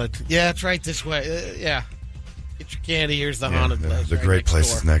the haunted. Yeah, it's right this way. Yeah. Get your candy. Here's the haunted place. The great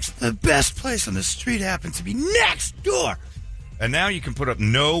place is next. The best place on the street happens to be next door. And now you can put up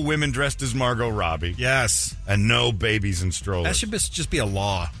no women dressed as Margot Robbie. Yes. And no babies in strollers. That should just be a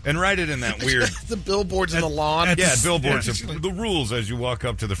law. And write it in that weird... the billboards in the lawn. Yeah, billboards. The rules as you walk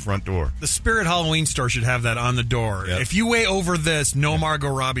up to the front door. The Spirit Halloween store should have that on the door. Yep. If you weigh over this, no Margot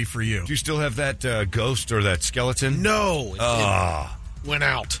Robbie for you. Do you still have that ghost or that skeleton? No. Oh. It went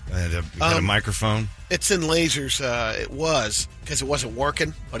out. Got a microphone? It's in Lasers. It was, because it wasn't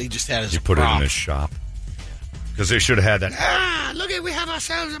working, but he just had his You put prop. it in his shop. Because they should have had that. Look at, we have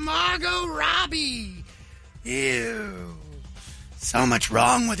ourselves a Margot Robbie. Ew. So much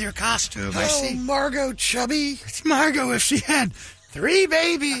wrong with your costume, I see. Margot Chubby. It's Margot if she had 3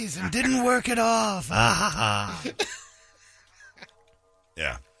 babies and didn't work it off. Ah.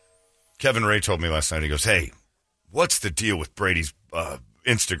 Yeah. Kevin Ray told me last night, he goes, hey, what's the deal with Brady's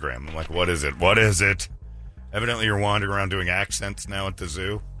Instagram? I'm like, what is it? What is it? Evidently you're wandering around doing accents now at the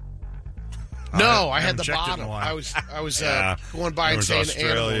zoo. No, I had haven't the checked it in bottom. a while. I was Yeah. going by and There saying was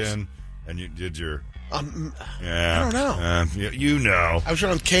Australian, animals. and you did your... I don't know. You know. I was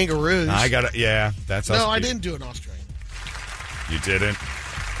around kangaroos. I got it. Yeah, that's us. No, I didn't do an Australian. You didn't?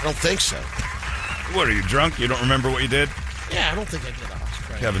 I don't think so. What, are you drunk? You don't remember what you did? Yeah, I don't think I did an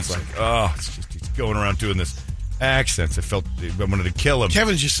Australian. Kevin's like, oh, it's just he's going around doing this accents. I wanted to kill him.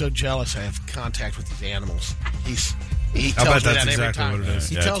 Kevin's just so jealous I have contact with these animals. He I'll tells bet me that's that every exactly time. what it is.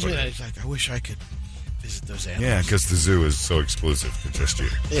 He Yeah, tells that's me what that. it He's like, I wish I could visit those animals. Yeah, because the zoo is so exclusive to just you.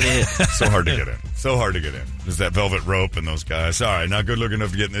 It is. So hard to get in. So hard to get in. There's that velvet rope and those guys. Sorry, not good looking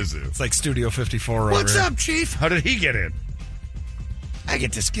enough to get in this zoo. It's like Studio 54 over What's here. up, Chief? How did he get in? I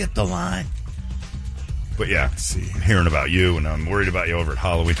get to skip the line. But yeah, I'm hearing about you, and I'm worried about you over at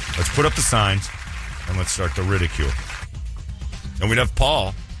Halloween. Let's put up the signs, and let's start the ridicule. And we'd have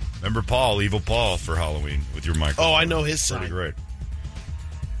Paul. Remember Paul, Evil Paul, for Halloween with your microphone. Oh, I know his Pretty sign. great.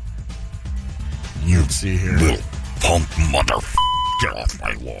 Let's see here. Little punk mother, get off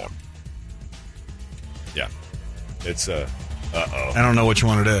my lawn. Yeah, it's uh-oh. I don't know which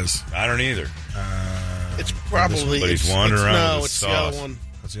one it is. I don't either. It's probably. But he's it's- wandering it's- around No, with it's the the other sauce. one.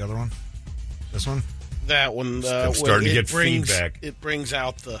 What's the other one? This one? That one. I'm when starting to it get brings, feedback. It brings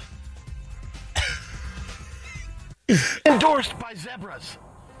out the. Endorsed by zebras.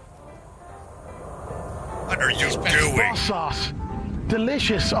 What are you doing? Boss sauce.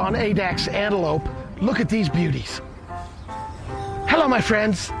 Delicious on Adax antelope. Look at these beauties. Hello, my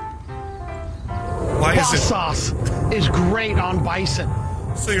friends. Why Boss is it sauce is great on bison.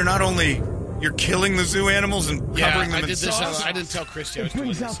 so? You're not only you're killing the zoo animals and covering them I in did this. sauce? I didn't tell Christy I was It doing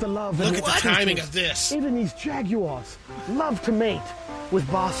brings this. out the love. Look and at the timing of this. Even these jaguars love to mate with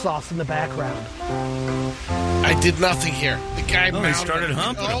boss sauce in the background. I did nothing here. The guy Oh, he mounted started him.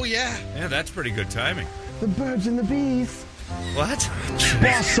 humping Oh him. yeah. Yeah, that's pretty good timing. The birds and the bees. What?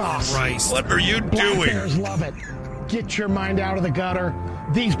 Boss sauce. Christ. What are you Black doing? bears love it. Get your mind out of the gutter.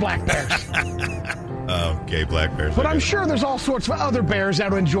 These black bears. Oh, gay black bears. But I'm sure there's all sorts of other bears out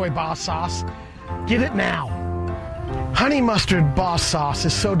to enjoy boss sauce. Get it now. Honey mustard boss sauce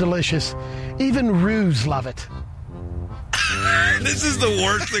is so delicious. Even roos love it. This is the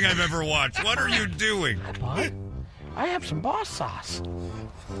worst thing I've ever watched. What are you doing? What? I have some boss sauce.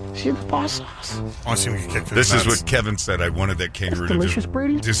 See the boss sauce? I want to see if we can kick through This the is nuts. what Kevin said. I wanted that kangaroo to delicious,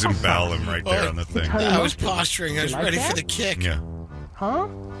 Brady. disembowel him right there on the thing. honey I was mustard. posturing. I was You like ready for that? the kick. Yeah. Huh?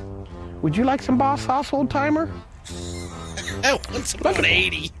 Would you like some boss sauce, old timer? I want some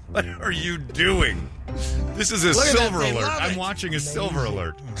 180. What are you doing? This is a Look at that, silver they alert. love I'm it. watching a silver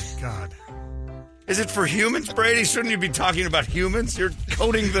alert. Oh, my God. Is it for humans, Brady? Shouldn't you be talking about humans? You're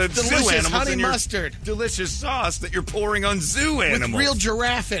coating the zoo Delicious animals honey in your mustard. delicious sauce that you're pouring on zoo animals. With real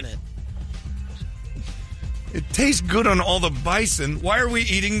giraffe in it. It tastes good on all the bison. Why are we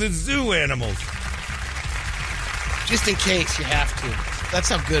eating the zoo animals? Just in case you have to. That's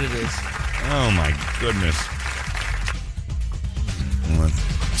how good it is. Oh my goodness. Well,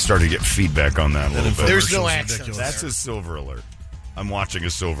 I'm starting to get feedback on that a little bit. There's no Commercial's accents. ridiculous. That's a silver alert. I'm watching a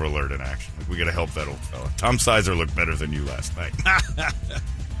silver alert in action. We got to help that old fella. Tom Sizer looked better than you last night.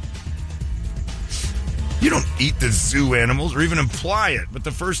 You don't eat the zoo animals or even imply it, but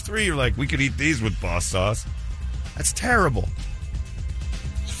the first three you're like, we could eat these with boss sauce. That's terrible.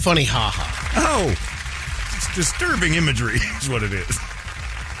 Funny haha. Oh, it's disturbing imagery is what it is.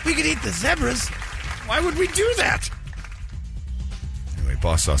 We could eat the zebras. Why would we do that? Anyway,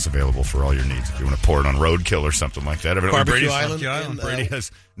 boss sauce available for all your needs. If you want to pour it on roadkill or something like that. Evidently, Barbecue Brady's- Island. Barbecue and, Brady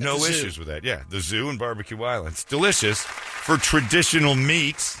has no the zoo. issues with that. Yeah, the zoo and Barbecue Island. It's delicious for traditional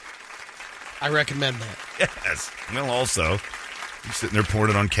meats. I recommend that. Yes. Well, also, you're sitting there pouring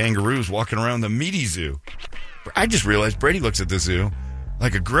it on kangaroos walking around the meaty zoo. I just realized Brady looks at the zoo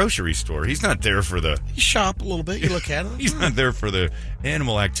like a grocery store. He's not there for the... You shop a little bit. You look at it. He's not there for the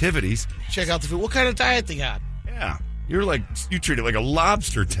animal activities. Check out the food. What kind of diet they got? Yeah. You treat it like a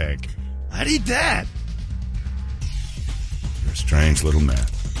lobster tank. I'd eat that. You're a strange little man.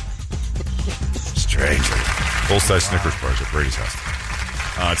 Strange little man. Full-size Snickers bars at Brady's house.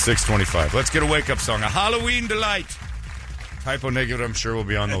 It's 6:25. Let's get a wake-up song. A Halloween delight. Typo Negative, I'm sure, will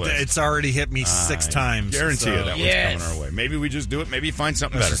be on the list. It's already hit me 6 times. Guarantee you that Yes. one's coming our way. Maybe we just do it. Maybe you find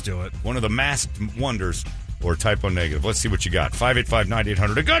something Let's better. just do it. One of the masked wonders or Typo Negative. Let's see what you got.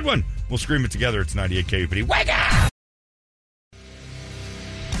 585-9800. A good one. We'll scream it together. It's 98 KUPD. Wake up!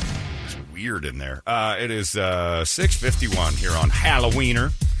 It's weird in there. It is 6:51 here on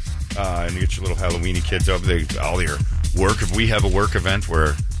Halloweener. And you get your little Halloweeny kids over there. All your work. If we have a work event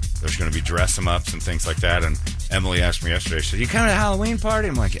where there's going to be dress-em-ups and things like that. And Emily asked me yesterday, she said, you coming to a Halloween party?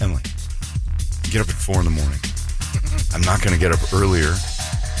 I'm like, Emily, get up at 4 in the morning. I'm not going to get up earlier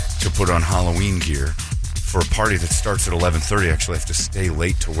to put on Halloween gear for a party that starts at 11:30. Actually, I have to stay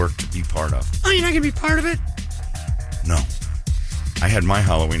late to work to be part of. Oh, you're not going to be part of it? No. I had my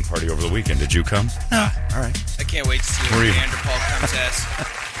Halloween party over the weekend. Did you come? No. All right. I can't wait to see Where are when you? Neanderthal comes as.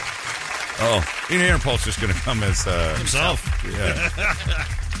 Oh, Neanderthal's just going to come as Himself. Yeah,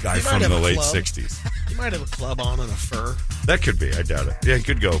 guy He might from have the a late club. 60s. You might have a club on and a fur. That could be. I doubt it. Yeah, he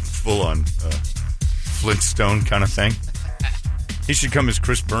could go full on Flintstone kind of thing. He should come as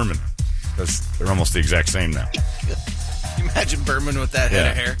Chris Berman because they're almost the exact same now. Can you imagine Berman with that head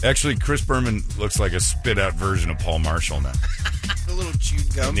of hair? Actually, Chris Berman looks like a spit out version of Paul Marshall now. The little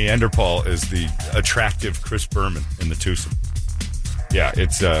chewed gum. Neanderthal is the attractive Chris Berman in the twosome. Yeah,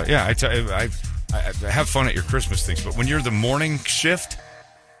 it's I have fun at your Christmas things, but when you're the morning shift,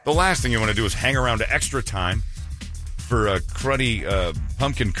 the last thing you want to do is hang around to extra time for cruddy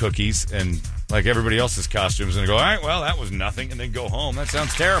pumpkin cookies and like everybody else's costumes and go, all right, well, that was nothing, and then go home. That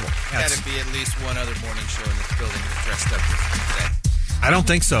sounds terrible. Got to be at least one other morning show in this building that's dressed up today. I don't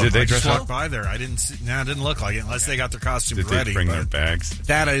think so. Did they I just dress walked up? by there. I didn't see, it didn't look like it unless they got their costumes Did they ready. bring their but bags?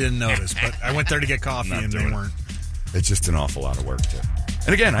 that I didn't notice, but I went there to get coffee Not and they doing it. weren't. It's just an awful lot of work, too.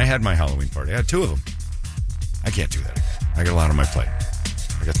 And again, I had my Halloween party. I had 2 of them. I can't do that again. I got a lot on my plate.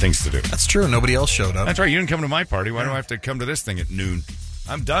 I got things to do. That's true. Nobody else showed up. That's right. You didn't come to my party. Why do I have to come to this thing at noon?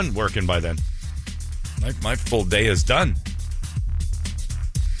 I'm done working by then. My full day is done.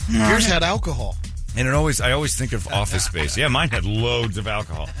 Yours had alcohol. And I always think of Office Space. Yeah, mine had loads of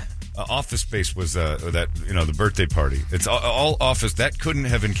alcohol. Office Space was that the birthday party. It's all Office. That couldn't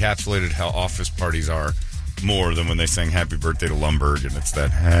have encapsulated how office parties are more than when they sang Happy Birthday to Lumberg, and it's that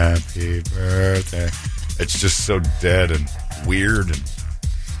Happy Birthday. It's just so dead and weird, and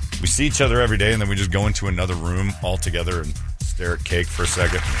we see each other every day, and then we just go into another room all together and stare at cake for a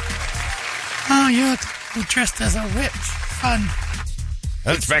second. Oh, you're dressed as a witch. Fun.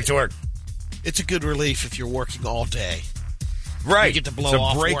 Let's back to work. It's a good relief if you're working all day. Right. You get to blow it's a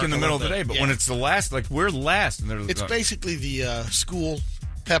off break work in the a middle of little the day, bit. but Yeah. when it's the last, like we're last, and there's It's basically the school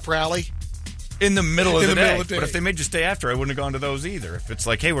pep rally. in the middle of In the the day. middle of the But day. if they made you stay after, I wouldn't have gone to those either. If it's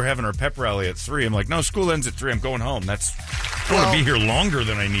like, hey, we're having our pep rally at 3, I'm like, no, school ends at 3. I'm going home. I don't want to be here longer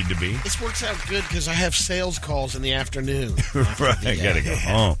than I need to be. This works out good because I have sales calls in the afternoon. Right, I gotta go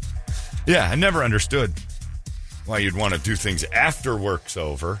home. Yeah, I never understood why you'd want to do things after work's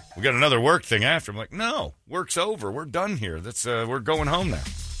over. We got another work thing after. I'm like, no, work's over. We're done here. That's we're going home now.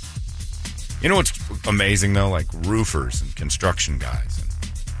 You know what's amazing though? Like roofers and construction guys.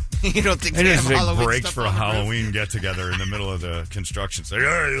 And You don't think they they just have take Halloween breaks stuff for a on the roof? Halloween get together in the middle of the construction. Say,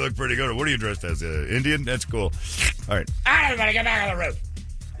 oh, you look pretty good. What are you dressed as? Indian? That's cool. All right. Everybody get back on the roof.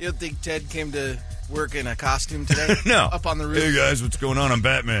 You don't think Ted came to work in a costume today? No. Up on the roof? Hey, guys, what's going on? I'm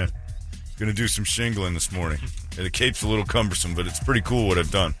Batman. Going to do some shingling this morning. The cape's a little cumbersome, but it's pretty cool what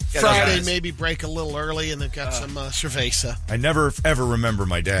I've done. Yeah, Friday, guys. maybe break a little early, and they've got some cerveza. I never, ever remember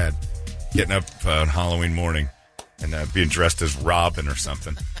my dad getting up on Halloween morning and being dressed as Robin or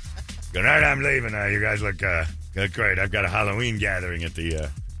something. Good night, I'm leaving. You guys look great. I've got a Halloween gathering at the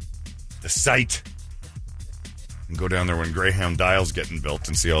site. And go down there when Greyhound Dial's getting built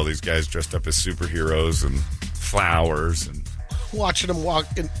and see all these guys dressed up as superheroes and flowers and Watching them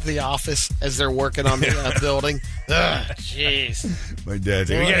walk into the office as they're working on the building. Ugh, jeez. my dad's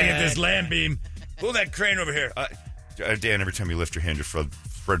like, we gotta get this land beam. Pull that crane over here. Dan, every time you lift your hand, your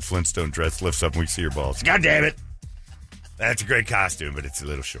Fred Flintstone dress lifts up and we see your balls. God damn it. That's a great costume, but it's a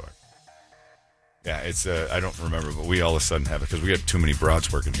little short. Yeah, it's, I don't remember, but we all of a sudden have it because we got too many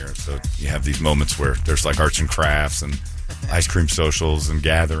broads working here. So you have these moments where there's like arts and crafts and ice cream socials and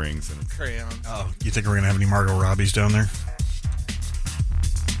gatherings. And Crayons. Oh, you think we're going to have any Margot Robbies down there?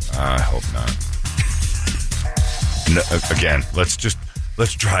 I hope not. No, again, let's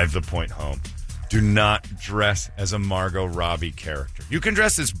drive the point home. Do not dress as a Margot Robbie character. You can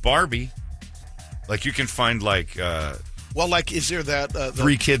dress as Barbie. Like, you can find, like... is there that...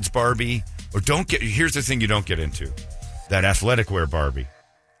 3 Kids Barbie? Or here's the thing you don't get into. That athletic wear Barbie.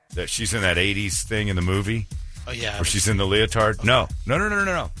 That she's in that 80s thing in the movie. Oh, yeah. Where she's in the leotard. Okay. No.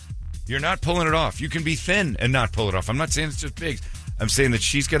 You're not pulling it off. You can be thin and not pull it off. I'm not saying it's just big. I'm saying that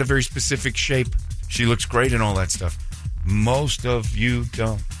she's got a very specific shape. She looks great and all that stuff. Most of you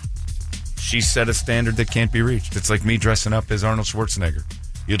don't. She set a standard that can't be reached. It's like me dressing up as Arnold Schwarzenegger.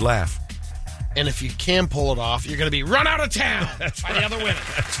 You'd laugh. And if you can pull it off, you're going to be run out of town by the other women.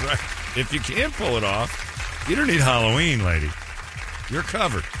 That's right. If you can't pull it off, you don't need Halloween, lady. You're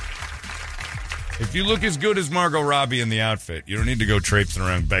covered. If you look as good as Margot Robbie in the outfit, you don't need to go traipsing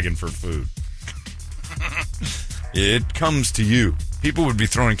around begging for food. It comes to you. People would be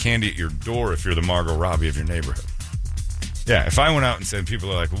throwing candy at your door if you're the Margot Robbie of your neighborhood. Yeah, if I went out and said,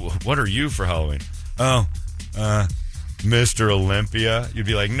 people are like, what are you for Halloween? Oh, Mr. Olympia. You'd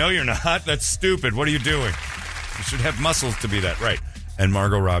be like, no, you're not. That's stupid. What are you doing? You should have muscles to be that. Right. And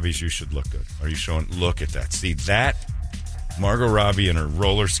Margot Robbie's, you should look good. Are you showing? Look at that. See that? Margot Robbie and her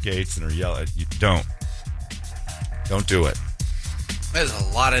roller skates and her yellow. You don't do it. There's a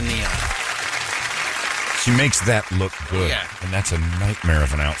lot of neon. She makes that look good. Yeah. And that's a nightmare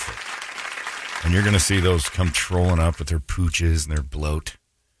of an outfit. And you're going to see those come trolling up with their pooches and their bloat.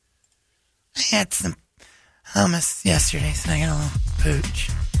 I had some hummus yesterday, so I got a little pooch.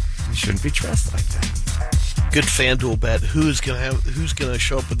 You shouldn't be dressed like that. Good FanDuel bet. Who's gonna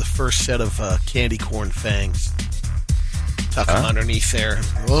show up with the first set of candy corn fangs? Tuck them underneath there.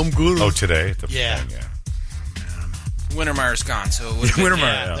 I'm good. Oh, today? Yeah. Wintermeyer's gone, so it would have been,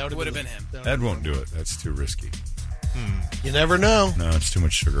 Wintermeyer, that would have been him. Ed won't do it. That's too risky. You never know. No, it's too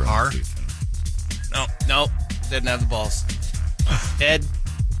much sugar on the teeth. No, didn't have the balls. Ed?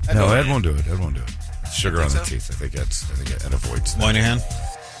 No, Ed won't do it. Ed won't do it. Sugar on the teeth. I think Ed avoids that. Moynihan.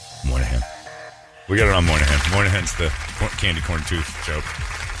 We got it on Moynihan. Moynihan's the candy corn tooth joke.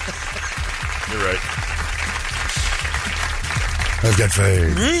 You're right. I've got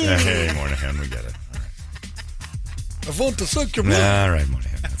faith. Hey, Moynihan, we get it. All right. I want to suck your blood. All right,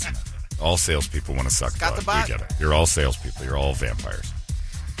 Moynihan. That's enough. All salespeople want to suck blood. the Bot. We get it. You're all salespeople. You're all vampires.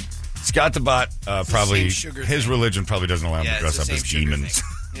 Scott the Bot, probably, his religion probably doesn't allow him to dress up as demons.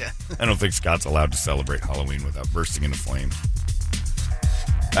 Yeah. I don't think Scott's allowed to celebrate Halloween without bursting into flames.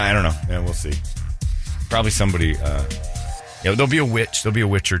 I don't know. Yeah, we'll see. Probably somebody, there'll be a witch. There'll be a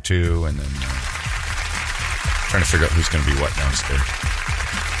witch or two, and then trying to figure out who's going to be what downstairs.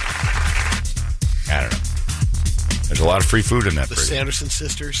 I don't know. There's a lot of free food in that. The Sanderson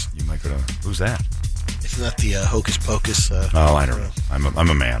sisters. You might go to, who's that? Isn't that the Hocus Pocus? I don't know. I'm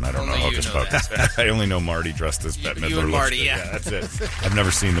a man. I don't know Only Hocus you know Pocus. I only know Marty dressed as Bette Midler. You and Marty, yeah. That's it. I've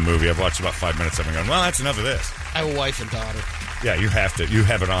never seen the movie. I've watched about 5 minutes of it and gone, well, that's enough of this. I have a wife and daughter. Yeah, you have to. You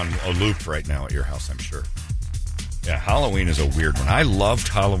have it on a loop right now at your house, I'm sure. Yeah, Halloween is a weird one. I loved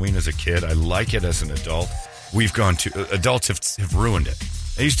Halloween as a kid. I like it as an adult. We've gone to... adults have ruined it.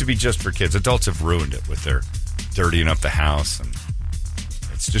 It used to be just for kids. Adults have ruined it with their dirtying up the house, and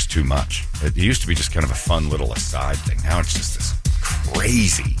it's just too much. It used to be just kind of a fun little aside thing. Now it's just this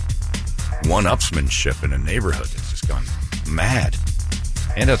crazy one-upsmanship in a neighborhood that's just gone mad.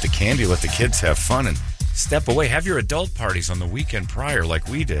 Hand out the candy, let the kids have fun, and step away. Have your adult parties on the weekend prior like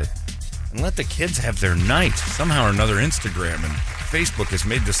we did, and let the kids have their night. Somehow or another, Instagram and Facebook has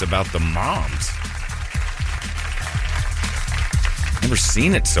made this about the moms. Never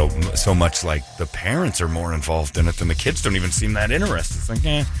seen it so much like the parents are more involved in it than the kids. Don't even seem that interested. It's like,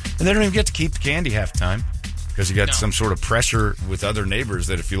 and they don't even get to keep the candy half the time because you got some sort of pressure with other neighbors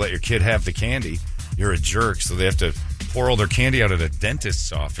that if you let your kid have the candy, you're a jerk. So they have to pour all their candy out at a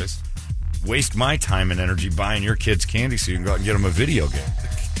dentist's office, waste my time and energy buying your kids candy so you can go out and get them a video game.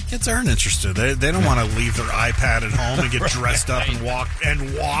 Kids aren't interested. They don't want to leave their iPad at home and get dressed up and walk.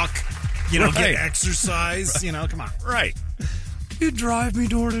 Get exercise. Come on. Right. You drive me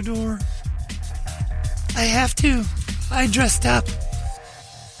door to door. I have to. I dressed up.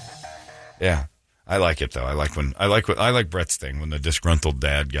 Yeah. I like it though. I like Brett's thing when the disgruntled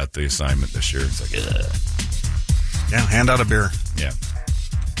dad got the assignment this year. It's like, ugh. Yeah, hand out a beer. Yeah.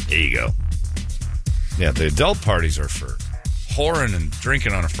 There you go. Yeah, the adult parties are for whoring and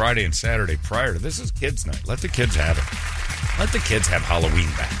drinking on a Friday and Saturday prior to this. Is kids' night. Let the kids have it. Let the kids have Halloween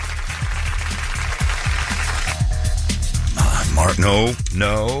back.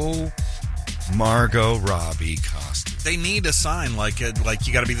 No. Margot Robbie costume. They need a sign like you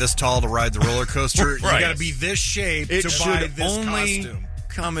got to be this tall to ride the roller coaster. Right. You got to be this shape to buy this costume.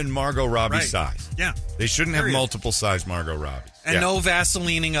 come in Margot Robbie Right. size. Yeah. They shouldn't have Period. multiple size Margot Robbies. And no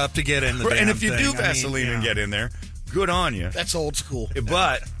Vaselining up to get in the And damn if you do thing. Vaseline and get in there, good on you. That's old school.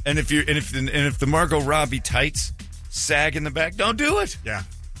 But if the Margot Robbie tights sag in the back, don't do it. Yeah.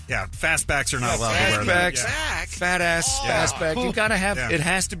 Yeah. Fastbacks are not allowed to wear that. Fastbacks, Yeah. fat ass, fastback. You gotta have. Yeah. It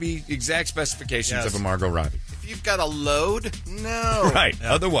has to be exact specifications Yes. of a Margot Robbie. If you've got a load, no. Right.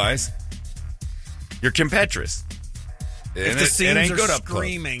 Otherwise, you're Kim Petras. If the scenes are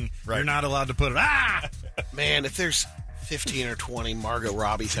screaming, Right. you're not allowed to put it. Ah! Man, if there's 15 or 20 Margot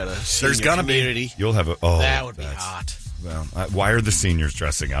Robbies at a senior There's gonna be. community, You'll have that would be that's- hot. Well, why are the seniors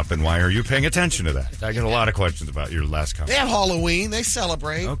dressing up, and why are you paying attention to that? I get a lot of questions about your last comment. They have Halloween. They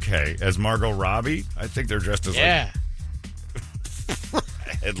celebrate. Okay, as Margot Robbie, I think they're dressed as Yeah. like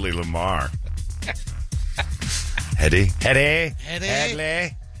Hedley Lamar. Heddy. Heddy.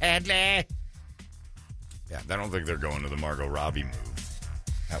 Hedley. Yeah, I don't think they're going to the Margot Robbie move.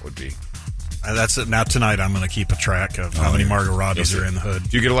 That would be. That's it. Now tonight, I'm going to keep a track of how many Margot Robbies are in the hood.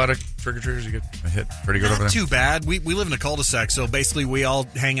 Do you get a lot of trick-or-treaters? You get a hit pretty good over there? Not too bad. We live in a cul-de-sac, so basically we all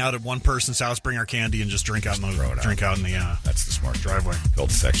hang out at one person's house, bring our candy, and just drink out in the That's the smart driveway.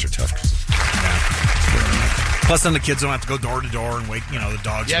 Cul-de-sacs are tough. Plus, then the kids don't have to go door to door and wait. The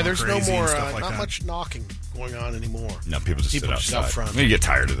dogs. Yeah, go there's no crazy more, and stuff like not that. much knocking going on anymore. No, people just sit just outside. out front. You get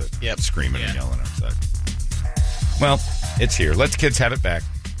tired of it. Yep. Screaming and Yeah. yelling outside. Well, it's here. Let the kids have it back.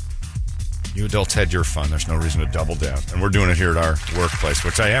 You adults had your fun. There's no reason to double down. And we're doing it here at our workplace,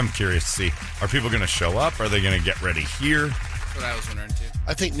 which I am curious to see. Are people going to show up? Are they going to get ready here? That's what I was wondering, too.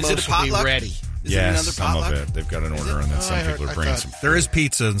 I think Is it most a will be potluck? ready. Is it yes, another some potluck? of it. They've got an order, and then some I people heard- are bringing I some There is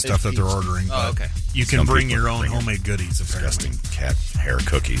pizza and stuff that they're pizza. ordering. Oh, but okay. You can Some bring people your are own bringing homemade goodies. disgusting cat hair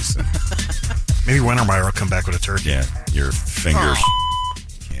cookies. And, Maybe Wintermeyer will come back with a turkey. yeah, your fingers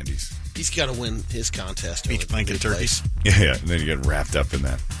candies. He's got to win his contest. Beach over the blanket big turkeys. place. Yeah, and then you get wrapped up in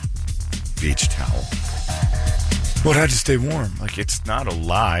that beach towel. Well, it had to stay warm. Like, it's not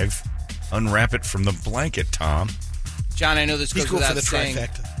alive. Unwrap it from the blanket, Tom. John, I know this He's goes going for without the saying.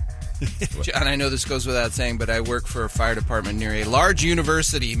 trifecta. John, I know this goes without saying, but I work for a fire department near a large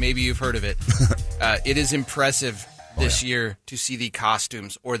university. Maybe you've heard of it. It is impressive this year to see the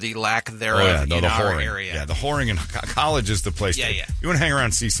costumes or the lack thereof in our whoring. area. Yeah, the whoring in college is the place. Yeah, to, yeah. You want to hang around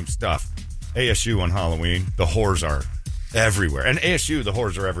and see some stuff. ASU on Halloween, the whores are everywhere. And ASU, the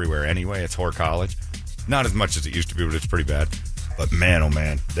whores are everywhere anyway. It's whore college. Not as much as it used to be, but it's pretty bad. But man, oh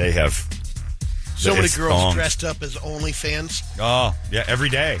man, they have So many it's girls thongs. dressed up as OnlyFans. Oh, yeah, every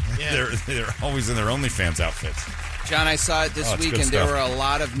day. Yeah. They're always in their OnlyFans outfits. John, I saw it this Oh, it's week, good and there stuff. were a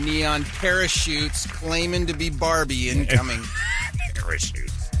lot of neon parachutes claiming to be Barbie incoming.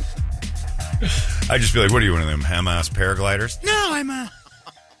 Parachutes. I'd just be like, what are you, one of them ham-ass paragliders? No, I'm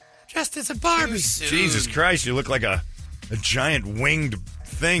dressed as a Barbie. Jesus Christ, you look like a giant winged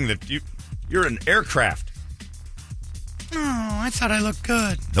thing that you're an aircraft. Oh, I thought I looked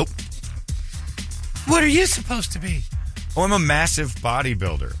good. Nope. What are you supposed to be? Oh, I'm a massive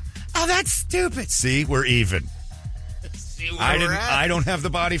bodybuilder. Oh, that's stupid. See, we're even. I don't have the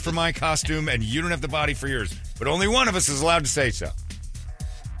body for my costume, and you don't have the body for yours. But only one of us is allowed to say so.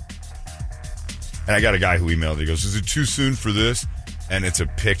 And I got a guy who emailed. He goes, "Is it too soon for this?" And it's a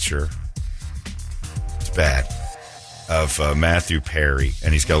picture. It's bad. Of Matthew Perry,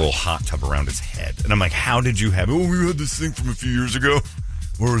 and he's got a little hot tub around his head. And I'm like, "How did you have it?" "Oh, we had this thing from a few years ago.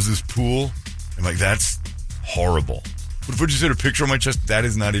 Where was this pool?" I'm like, "That's horrible." What if I just had a picture on my chest? That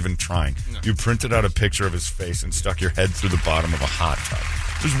is not even trying. No. You printed out a picture of his face and stuck your head through the bottom of a hot tub.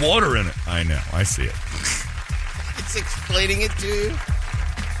 There's water in it. I know. I see it. It's explaining it to you.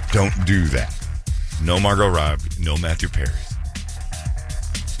 Don't do that. No Margot Robbie. No Matthew Perry's.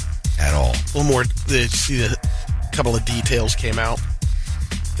 At all. One more. See, a couple of details came out.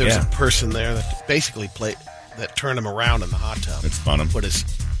 There's a person there that basically that turned him around in the hot tub. It spun him. Put his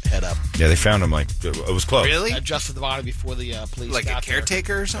head up. Yeah, they found him like it was close. Really? Adjusted the body before the police Like got a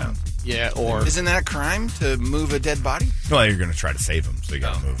caretaker or something? there. Yeah, or Isn't that a crime to move a dead body? Well, you're going to try to save him, so you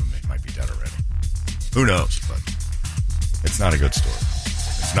got to move him. He might be dead already. Who knows? But it's not a good story.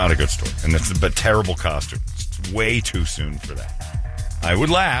 It's not a good story, and it's a terrible costume. It's way too soon for that. I would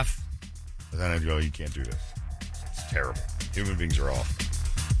laugh, but then I'd go, "You can't do this. It's terrible. Human beings are awful."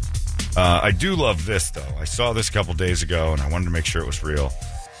 I do love this, though. I saw this a couple days ago, and I wanted to make sure it was real.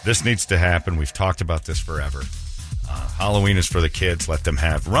 This needs to happen. We've talked about this forever. Halloween is for the kids. Let them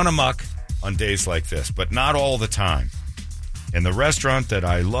run amok on days like this, but not all the time. And the restaurant that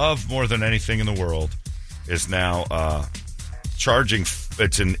I love more than anything in the world is now charging,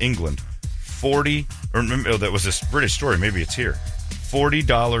 it's in England, that was a British story, maybe it's here,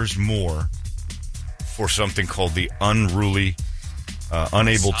 $40 more for something called the unruly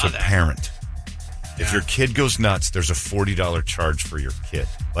unable to parent. If your kid goes nuts, there's a $40 charge for your kid,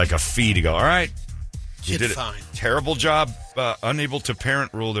 like a fee to go. All right, you did fine. Terrible job, unable to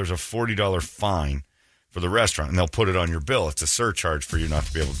parent rule. There's a $40 fine for the restaurant, and they'll put it on your bill. It's a surcharge for you not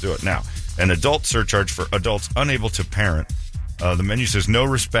to be able to do it. Now, an adult surcharge for adults unable to parent. The menu says no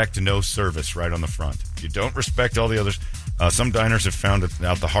respect and no service right on the front. If you don't respect all the others, some diners have found it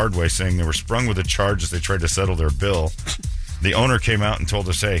out the hard way, saying they were sprung with a charge as they tried to settle their bill. The owner came out and told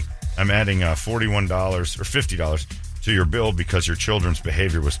us, hey, I'm adding $41 or $50 to your bill because your children's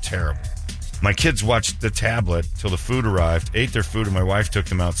behavior was terrible. My kids watched the tablet till the food arrived, ate their food, and my wife took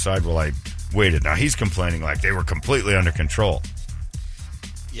them outside while I waited. Now, he's complaining like they were completely under control.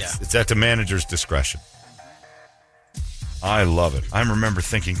 Yeah. It's at the manager's discretion. I love it. I remember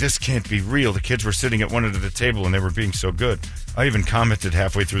thinking, this can't be real. The kids were sitting at one end of the table, and they were being so good. I even commented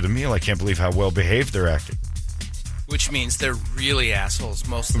halfway through the meal, I can't believe how well behaved they're acting. Which means they're really assholes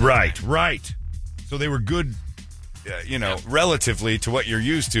most of the Right, time. right. So they were good, relatively to what you're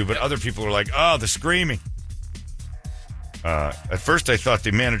used to, but other people were like, oh, the screaming. At first I thought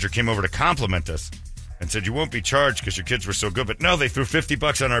the manager came over to compliment us and said, you won't be charged because your kids were so good. But no, they threw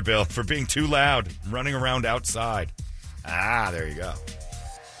 $50 on our bill for being too loud, running around outside. There you go.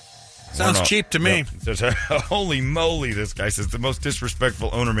 Sounds cheap to me. Yep. Says, holy moly, this guy says the most disrespectful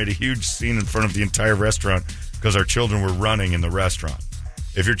owner made a huge scene in front of the entire restaurant because our children were running in the restaurant.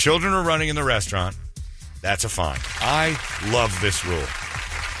 If your children are running in the restaurant, that's a fine. I love this rule.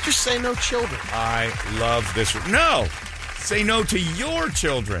 Just say no children. I love this rule. No! Say no to your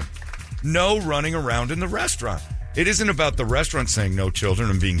children. No running around in the restaurant. It isn't about the restaurant saying no children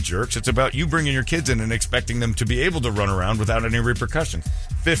and being jerks. It's about you bringing your kids in and expecting them to be able to run around without any repercussions.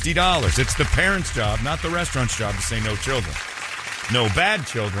 $50. It's the parent's job, not the restaurant's job, to say no children. No bad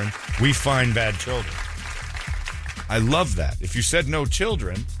children. We find bad children. I love that. If you said no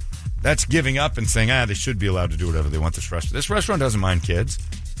children, that's giving up and saying, they should be allowed to do whatever they want. This restaurant doesn't mind kids,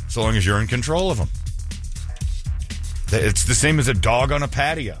 so long as you're in control of them. It's the same as a dog on a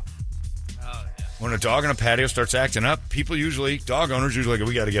patio. When a dog on a patio starts acting up, dog owners usually go,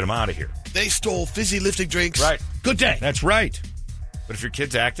 we got to get him out of here. They stole fizzy lifting drinks. Right. Good day. That's right. But if your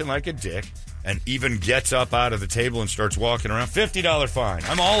kid's acting like a dick and even gets up out of the table and starts walking around, $50 fine.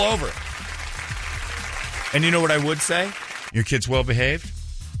 I'm all over it. And you know what I would say? Your kid's well behaved,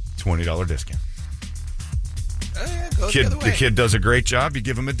 $20 discount. The kid does a great job, you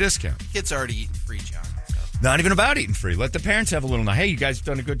give him a discount. Kid's already eating free, John. Not even about eating free. Let the parents have a little. Now, hey, you guys have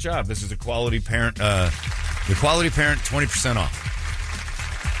done a good job. This is a quality parent. The quality parent, 20% off.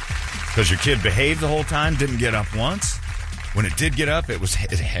 Because your kid behaved the whole time, didn't get up once. When it did get up, it was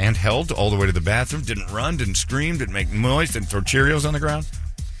handheld all the way to the bathroom. Didn't run, didn't scream, didn't make noise, didn't throw Cheerios on the ground.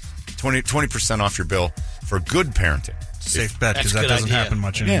 20% off your bill for good parenting. Safe bet, because that doesn't happen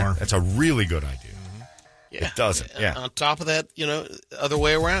much anymore. Yeah, that's a really good idea. Yeah. It doesn't. Yeah. On top of that, other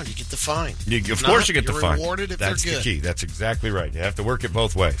way around, you get the fine. Of course you get the fine. Rewarded if That's they're good. the key. That's exactly right. You have to work it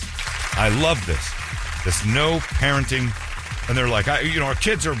both ways. I love this. This no parenting, and they're like, our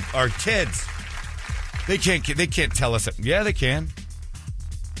kids are our kids. They can't tell us that. Yeah, they can.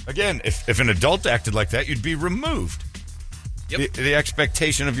 Again, if an adult acted like that, you'd be removed. Yep. The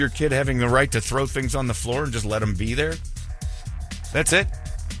expectation of your kid having the right to throw things on the floor and just let them be there. That's it.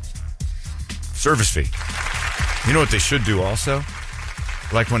 Service fee. You know what they should do also?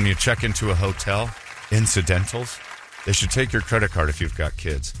 Like when you check into a hotel, incidentals. They should take your credit card if you've got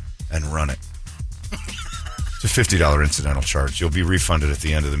kids and run it. It's a $50 incidental charge. You'll be refunded at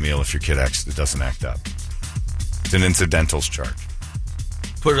the end of the meal if your kid doesn't act up. It's an incidentals charge.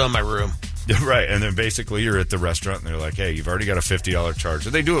 Put it on my room. Right, and then basically you're at the restaurant and they're like, hey, you've already got a $50 charge.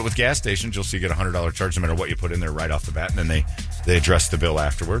 And they do it with gas stations. You'll see you get a $100 charge no matter what you put in there right off the bat. And then they address the bill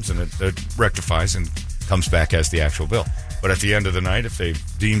afterwards, and it rectifies and comes back as the actual bill. But at the end of the night, if they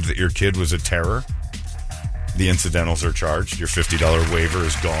deemed that your kid was a terror, the incidentals are charged. Your $50 waiver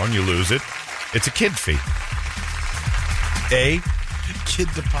is gone. You lose it. It's a kid fee. Kid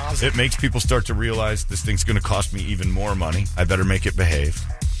deposit. It makes people start to realize this thing's going to cost me even more money. I better make it behave.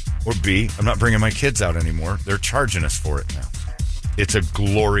 Or B, I'm not bringing my kids out anymore. They're charging us for it now. It's a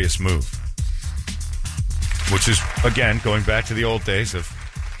glorious move. Which is, again, going back to the old days of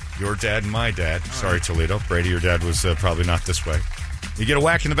your dad and my dad. Sorry, Toledo. Brady, your dad was probably not this way. You get a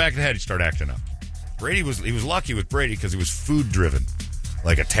whack in the back of the head, you start acting up. He was lucky with Brady because he was food-driven,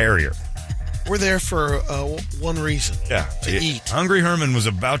 like a terrier. We're there for one reason. Yeah. To eat. Hungry Herman was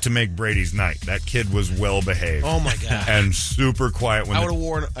about to make Brady's night. That kid was well behaved. Oh, my God. And super quiet. When I would have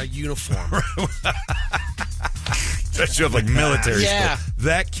worn a uniform. That showed like military Yeah. school.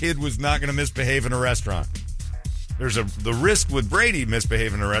 That kid was not going to misbehave in a restaurant. the risk with Brady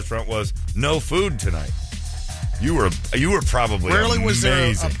misbehaving in a restaurant was no food tonight. You were probably Rarely was there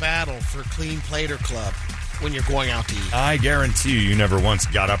amazing. a battle for Clean Plater Club when you're going out to eat. I guarantee you never once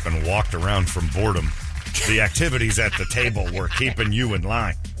got up and walked around from boredom. The activities at the table were keeping you in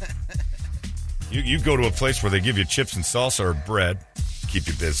line. You go to a place where they give you chips and salsa or bread, keep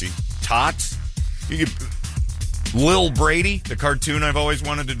you busy. Tots. You get Lil Brady, the cartoon I've always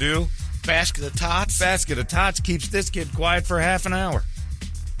wanted to do. Basket of Tots. Basket of Tots keeps this kid quiet for half an hour.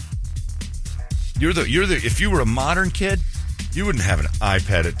 If you were a modern kid, you wouldn't have an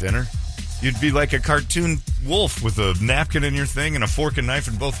iPad at dinner. You'd be like a cartoon wolf with a napkin in your thing and a fork and knife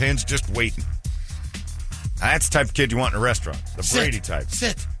in both hands just waiting. That's the type of kid you want in a restaurant. The Brady type.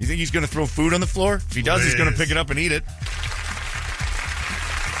 Sit. You think he's going to throw food on the floor? If he does, he's going to pick it up and eat it.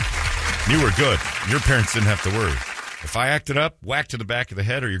 You were good. Your parents didn't have to worry. If I acted up, whack to the back of the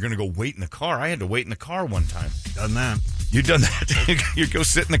head, or you're going to go wait in the car. I had to wait in the car one time. Done that. You've done that. You go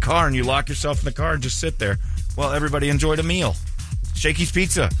sit in the car and you lock yourself in the car and just sit there while everybody enjoyed a meal. Shakey's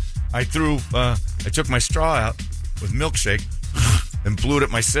Pizza. I took my straw out with milkshake and blew it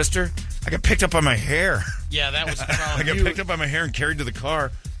at my sister. I got picked up by my hair. Yeah, that was the problem. I got picked up by my hair and carried to the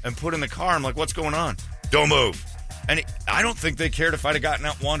car and put in the car. I'm like, what's going on? Don't move. And I don't think they cared if I'd have gotten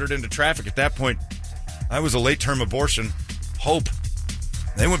out and wandered into traffic. At that point, I was a late-term abortion. Hope.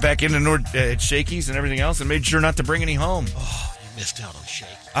 They went back into at Shakey's and everything else and made sure not to bring any home. Oh, you missed out on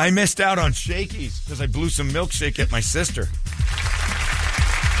Shakey's. I missed out on Shakey's because I blew some milkshake at my sister.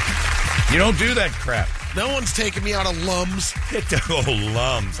 You don't do that crap. No one's taking me out of Lums. Oh,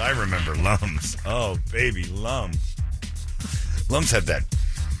 Lums. I remember Lums. Oh, baby, Lums. Lums had that.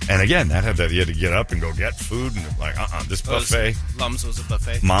 And again, that had that. You had to get up and go get food. And like, this buffet. Lums was a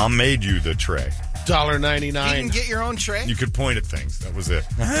buffet. Mom made you the tray. $1.99. You can get your own tray? You could point at things. That was it.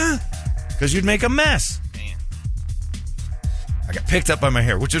 Because you'd make a mess. Man. I got picked up by my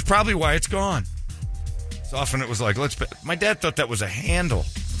hair, which is probably why it's gone. So often it was like, my dad thought that was a handle.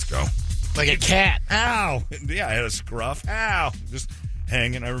 Let's go. Like a cat. Ow. Yeah, I had a scruff. Ow. Just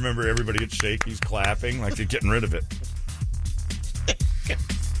hanging. I remember everybody at Shakey's clapping like they're getting rid of it.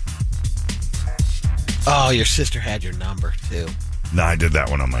 Oh, your sister had your number, too. No, I did that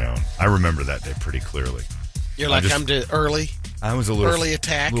one on my own. I remember that day pretty clearly. You're like, I'm early. I was a little early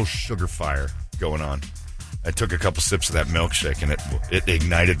attack. A little sugar fire going on. I took a couple sips of that milkshake, and it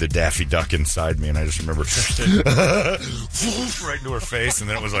ignited the Daffy Duck inside me, and I just remember right into her face, and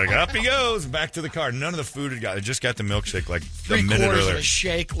then it was like, up he goes, back to the car. None of the food had got. I just got the milkshake like a minute earlier. 3/4 of a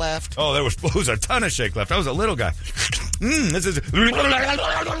shake left. Oh, there was a ton of shake left. I was a little guy. This is blew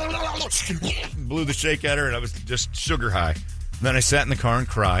the shake at her, and I was just sugar high. And then I sat in the car and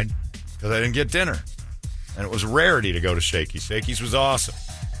cried because I didn't get dinner, and it was a rarity to go to Shakey's. Shakey's was awesome.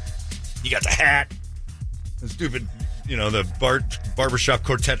 You got the hat. The stupid, the barbershop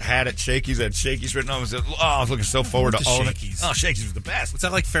quartet hat at Shakey's. Had Shakey's written on it. I was looking so forward to all of it. Oh, Shakey's was the best. Was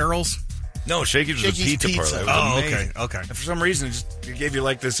that like Farrell's? No, Shakey's was a pizza parlor. It was amazing. Okay. And for some reason, it gave you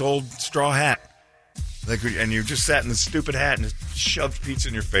like this old straw hat. And you just sat in this stupid hat and just shoved pizza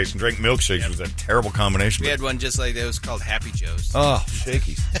in your face and drank milkshakes. It was a terrible combination. We had one just like that. It was called Happy Joe's. Oh,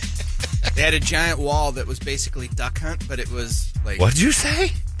 Shakey's. They had a giant wall that was basically Duck Hunt, but it was like... What'd you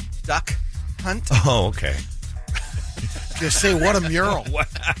say? Duck Hunt. Oh, okay. Just say, what a mural.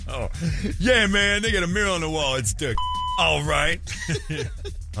 Wow. Yeah, man, they got a mural on the wall. It's Duck. All right.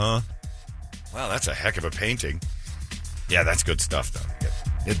 Huh? Wow, that's a heck of a painting. Yeah, that's good stuff, though.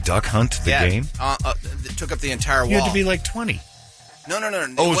 You had Duck Hunt, the game? It took up the entire wall. You had to be like 20. No. Oh,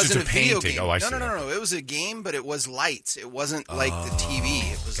 it was wasn't just a video painting. game. Oh, I see. No. It was a game, but it was lights. It wasn't like the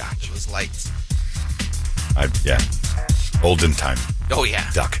TV. It was lights. Olden time. Oh, yeah.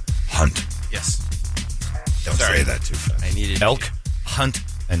 Duck Hunt. Yes. Don't say that too fast. I needed Elk Hunt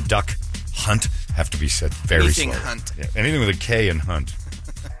and Duck Hunt have to be said very Anything slowly. Hunt. Yeah, anything with a K in Hunt.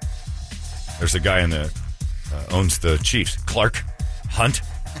 There's a guy in the owns the Chiefs, Clark Hunt.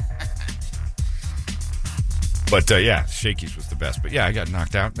 But Shakey's was the best. But yeah, I got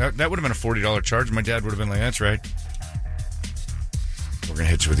knocked out. That would have been a $40 charge. My dad would have been like, "That's right. We're gonna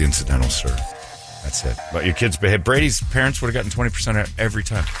hit you with the incidental, sir." That's it. But your kids behave. Brady's parents would have gotten 20% every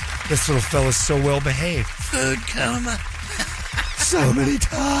time. This little fella's so well behaved. Food coma. So many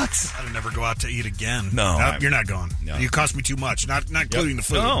tots. I'd never go out to eat again. No, you're not going. No. You cost me too much. Not including the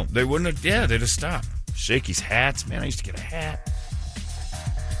food. No, they wouldn't have. Yeah, they just stopped. Shakey's hats, man. I used to get a hat.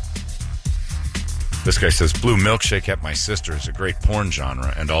 This guy says Blue Milkshake at My Sister is a great porn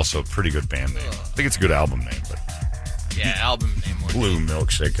genre and also a pretty good band name. I think it's a good album name, but Yeah, album name. Blue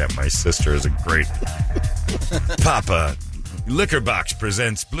Milkshake at My Sister is a great. Papa Liquor Box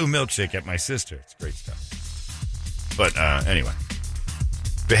presents Blue Milkshake at My Sister. It's great stuff. But anyway,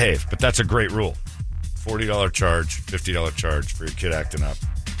 behave. But that's a great rule. $40 charge, $50 charge for your kid acting up.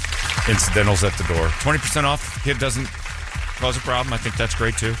 Incidentals at the door. 20% off. The kid doesn't cause a problem. I think that's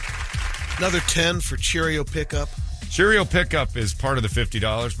great, too. Another 10 for Cheerio pickup. Cheerio pickup is part of the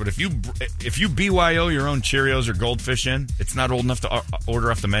 $50, but if you BYO your own Cheerios or Goldfish in, it's not old enough to order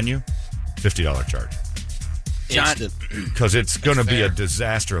off the menu, $50 charge. Instant. Because it's going to be a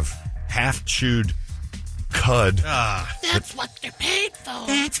disaster of half-chewed cud. That's what they're paid for.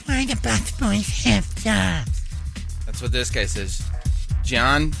 That's why the bus boys have jobs. That's what this guy says.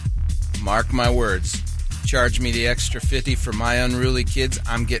 John, mark my words. Charge me the extra 50 for my unruly kids.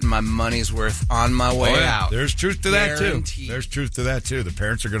 I'm getting my money's worth on my way out. There's truth to that, too. Guaranteed. There's truth to that, too. The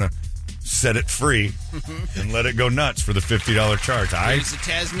parents are going to set it free and let it go nuts for the $50 charge. Here's the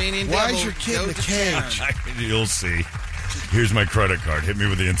Tasmanian Why devil. is your kid Go in the to cage? town. You'll see. Here's my credit card. Hit me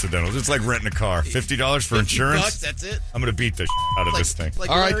with the incidentals. It's like renting a car. $50 for insurance. $50, that's it. I'm going to beat the out of this thing. Like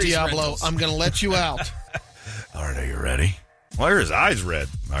All right, Larry's Diablo, rentals. I'm going to let you out. All right, are you ready? Why are his eyes red?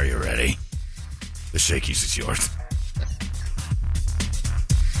 Are you ready? The Shakey's is yours.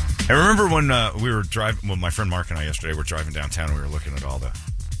 I remember when we were driving, well, my friend Mark and I yesterday were driving downtown and we were looking at all the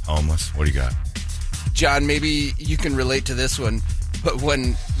homeless. What do you got? John, maybe you can relate to this one, but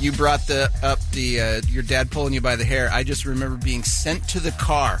when you brought up your dad pulling you by the hair, I just remember being sent to the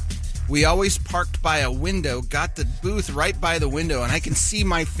car. We always parked by a window, got the booth right by the window, and I can see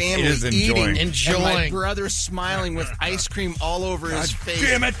my family He is eating. enjoying. And my brother smiling with ice cream all over his face.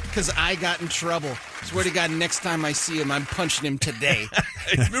 damn it. Because I got in trouble. Swear to God, next time I see him, I'm punching him today.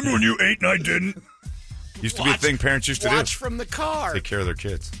 Remember when you ate and I didn't? Used to be a thing parents used to do. Watch from the car. Take care of their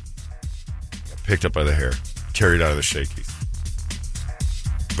kids. Got picked up by the hair, carried out of the Shakey's.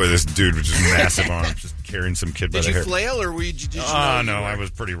 By this dude with just massive arms, just carrying some kid by Did the you hair. flail or were you just Oh, no, I was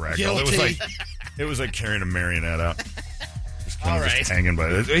pretty ragdoll. Guilty. It was like carrying a marionette out. Just kind of just hanging by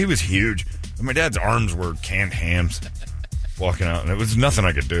it. He was huge. And my dad's arms were canned hams walking out, and it was nothing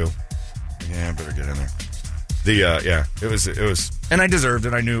I could do. Yeah, I better get in there. It was, and I deserved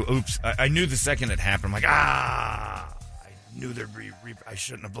it. I knew, I knew the second it happened. I'm like, I knew there'd be, I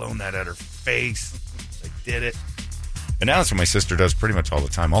shouldn't have blown that at her face. I did it. And now that's what my sister does pretty much all the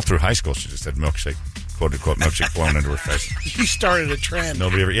time. All through high school, she just had milkshake, quote unquote, milkshake blown into her face. You started a trend.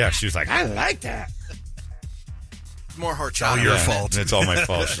 Nobody ever, she was like, I like that. More horchata. your fault. It's all my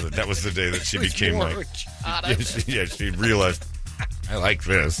fault. That was the day that she became more like, horchata. she realized, I like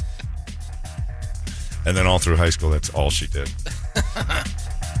this. And then all through high school, that's all she did.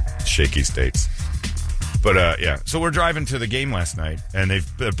 Shaky states. But, so we're driving to the game last night, and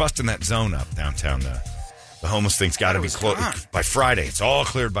they're busting that zone up downtown. The homeless thing's got to be closed by Friday. It's all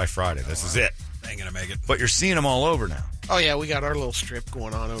cleared by Friday. This is it. Ain't gonna make it. But you're seeing them all over now. Oh, yeah, we got our little strip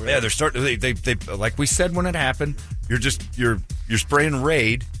going on over there. Yeah, they're starting. They like we said when it happened. You're spraying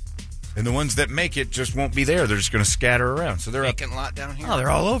Raid, and the ones that make it just won't be there. They're just going to scatter around. So they're Vacant lot down here. Oh,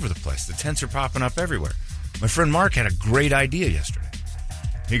 they're all over the place. The tents are popping up everywhere. My friend Mark had a great idea yesterday.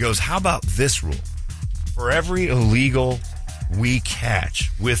 He goes, "How about this rule? For every illegal we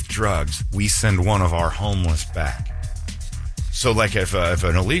catch with drugs, we send one of our homeless back." So, like, if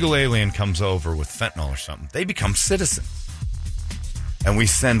an illegal alien comes over with fentanyl or something, they become citizens. And we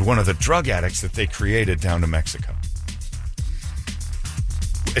send one of the drug addicts that they created down to Mexico.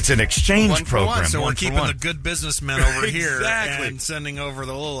 It's an exchange One for program. one. So we're one for keeping one. the good businessmen over here Exactly. and sending over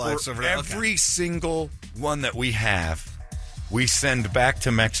the lowlifes For over there. every single one that we have, we send back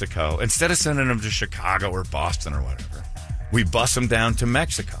to Mexico. Instead of sending them to Chicago or Boston or whatever, we bus them down to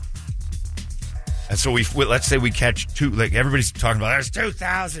Mexico. And so let's say we catch two, like everybody's talking about, there's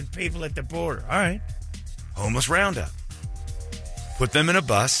 2,000 people at the border. All right. Homeless roundup. Put them in a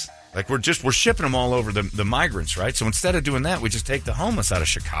bus. Like we're shipping them all over the migrants, right? So instead of doing that, we just take the homeless out of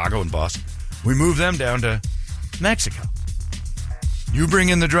Chicago and Boston. We move them down to Mexico. You bring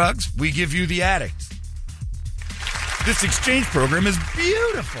in the drugs, we give you the addicts. This exchange program is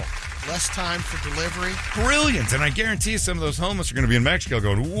beautiful. Less time for delivery. Brilliant. And I guarantee you some of those homeless are going to be in Mexico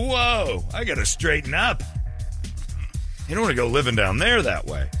going, whoa, I got to straighten up. You don't want to go living down there that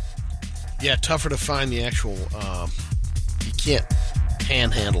way. Yeah, tougher to find the actual, you can't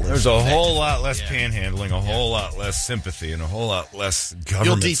panhandle it. There's a whole lot less panhandling, a whole lot less sympathy, and a whole lot less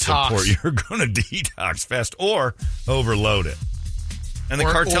government detox. support. You're going to detox fast or overload it. And the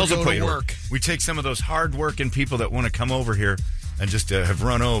Or cartels go will put to you to work. We take some of those hard-working people that want to come over here and just have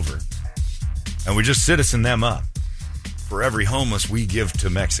run over, and we just citizen them up for every homeless we give to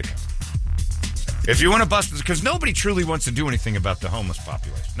Mexico. If you want to bust, because nobody truly wants to do anything about the homeless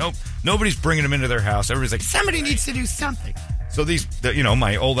population. Nobody's bringing them into their house. Everybody's like, somebody needs to do something. So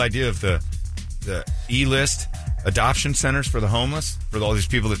my old idea of the E-list, adoption centers for the homeless, for all these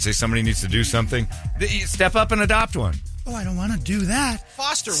people that say somebody needs to do something. Step up and adopt one. Oh, I don't want to do that.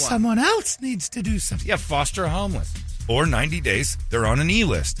 Foster one. Someone else needs to do something. Yeah, foster a homeless. Or 90 days, they're on an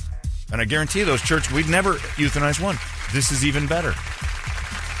E-list. And I guarantee you, those churches, we'd never euthanize one. This is even better.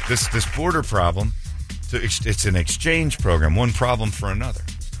 This border problem, it's an exchange program, one problem for another.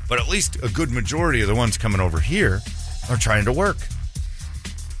 But at least a good majority of the ones coming over here are trying to work.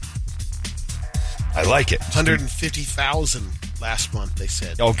 I like it. 150,000 last month, they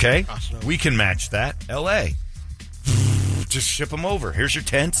said. Okay, we can match that. L.A. Just ship them over. Here's your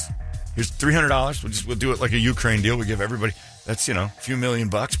tents. Here's $300. We'll do it like a Ukraine deal. We give everybody, that's, a few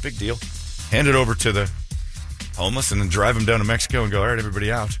 $1,000,000. Big deal. Hand it over to the homeless and then drive them down to Mexico and go, all right,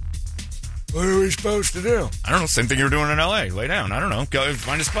 everybody out. What are we supposed to do? I don't know. Same thing you were doing in L.A. Lay down. I don't know. Go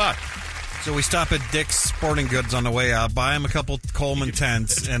find a spot. So we stop at Dick's Sporting Goods on the way out, buy them a couple Coleman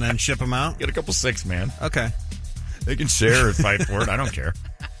tents, and then ship them out? Get a couple 6-man. Okay. They can share or fight for it. I don't care.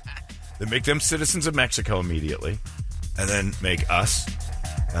 They make them citizens of Mexico immediately, and then make us,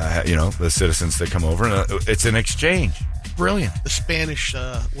 the citizens that come over. And it's an exchange. Brilliant. The Spanish,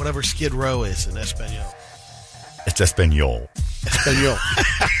 whatever Skid Row is in Espanol. It's Espanol. Espanol.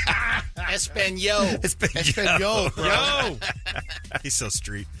 Espanol. Espanol, bro. Yo! He's so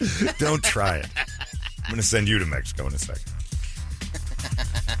street. Don't try it. I'm going to send you to Mexico in a second.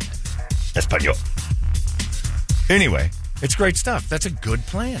 Espanol. Anyway, it's great stuff. That's a good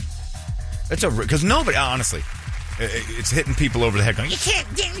plan. Because nobody, honestly, it's hitting people over the head going, you can't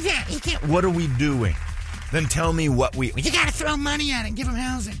do that. You can't. What are we doing? Then tell me what you got to throw money at it and give them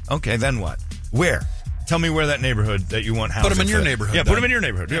housing. Okay, then what? Where? Tell me where that neighborhood that you want housing. Put them in your neighborhood. Yeah, put them in your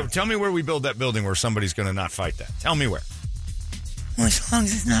neighborhood. Yeah. Tell me where we build that building where somebody's going to not fight that. Tell me where. Well, as long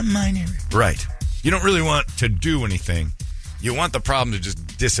as it's not my neighborhood. Right. You don't really want to do anything. You want the problem to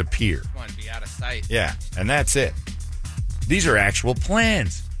just disappear. You want to be out of sight. Yeah, and that's it. These are actual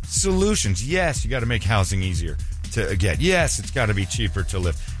plans, solutions. Yes, you got to make housing easier to get. Yes, it's got to be cheaper to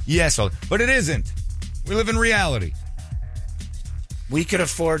live. Yes, but it isn't. We live in reality. We could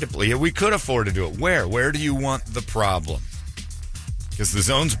afford to do it. Where do you want the problem? Because the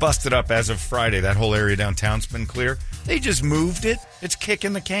zone's busted up as of Friday. That whole area downtown's been clear. They just moved it. It's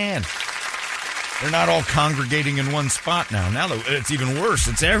kicking the can. They're not all congregating in one spot now. Now it's even worse.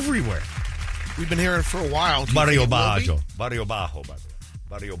 It's everywhere. We've been hearing for a while. Barrio Bajo, by the way.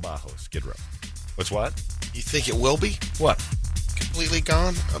 Barrio Bajo, Skid Row. What's what? You think it will be? What? Completely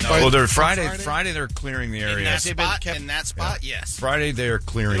gone? Well, they're Friday they're clearing the area. In that spot, yes. Friday they are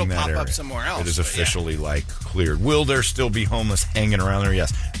clearing that area. It'll pop up somewhere else. It is officially cleared. Will there still be homeless hanging around there?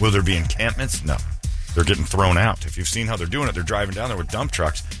 Yes. Will there be encampments? No. They're getting thrown out. If you've seen how they're doing it, they're driving down there with dump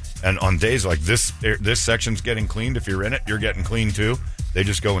trucks. And on days like this section's getting cleaned. If you're in it, you're getting cleaned too. They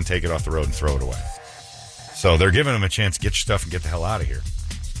just go and take it off the road and throw it away. So they're giving them a chance to get your stuff and get the hell out of here.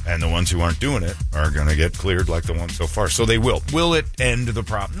 And the ones who aren't doing it are going to get cleared like the ones so far. So they will. Will it end the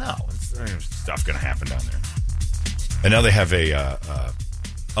problem? No. There's stuff going to happen down there. And now they have a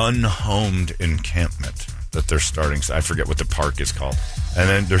unhomed encampment that they're starting. I forget what the park is called. And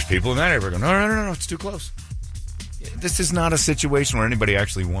then there's people in that area going, no, it's too close. This is not a situation where anybody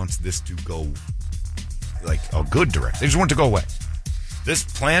actually wants this to go like a good direction. They just want it to go away. This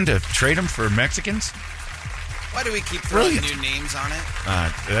plan to trade them for Mexicans? Why do we keep throwing new names on it?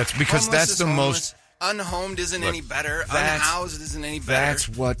 That's because Homeless that's the homeless. most... Unhomed isn't any better. Unhoused isn't any better.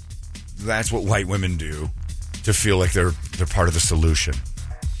 That's what white women do to feel like they're part of the solution.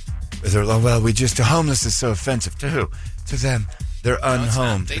 They're like, well, the homeless is so offensive. To who? To them. They're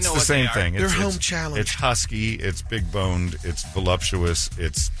unhomed. It's the same thing. They're home challenged. It's husky. It's big boned. It's voluptuous.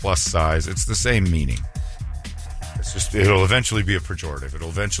 It's plus size. It's the same meaning. It's just it'll eventually be a pejorative. It'll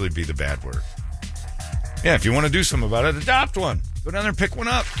eventually be the bad word. Yeah, if you want to do something about it, adopt one. Go down there and pick one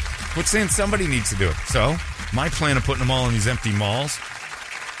up. Quit saying somebody needs to do it. So, my plan of putting them all in these empty malls,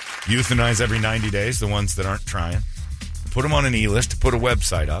 euthanize every 90 days, the ones that aren't trying, put them on an E-list, put a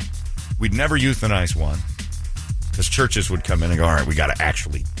website up. We'd never euthanize one because churches would come in and go, all right, we got to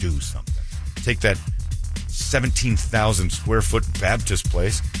actually do something. Take that 17,000 square foot Baptist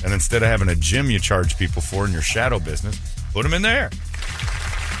place, and instead of having a gym you charge people for in your shadow business, put them in there.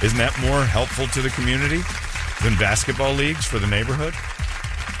 Isn't that more helpful to the community than basketball leagues for the neighborhood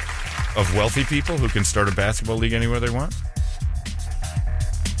of wealthy people who can start a basketball league anywhere they want?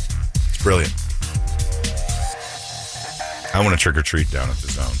 It's brilliant. I want to trick or treat down at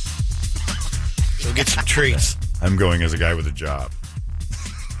the Zone. Go get some treats. I'm going as a guy with a job.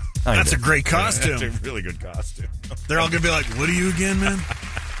 That's a great costume. That's a really good costume. They're all going to be like, what are you again, man?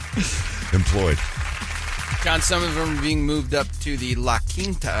 Employed. John, some of them are being moved up to the La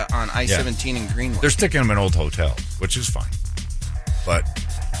Quinta on I-17 in Greenwood. They're sticking them in old hotels, which is fine. But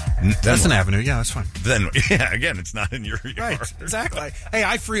that's an avenue. Yeah, that's fine. Then, again, it's not in your yard. Right, exactly. Hey,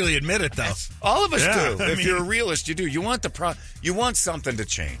 I freely admit it, though. All of us do. I If mean, you're a realist, you do. You want you want something to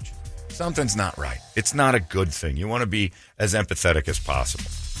change. Something's not right. It's not a good thing. You want to be as empathetic as possible.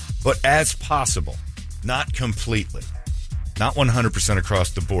 But as possible, not completely. Not 100%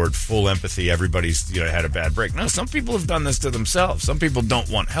 across the board, full empathy, everybody's had a bad break. No, some people have done this to themselves. Some people don't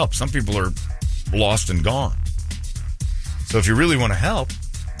want help. Some people are lost and gone. So if you really want to help,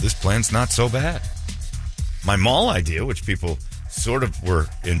 this plan's not so bad. My mall idea, which people sort of were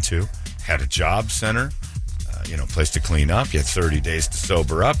into, had a job center, place to clean up. You had 30 days to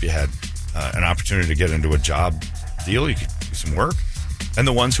sober up. You had an opportunity to get into a job deal. You could do some work. And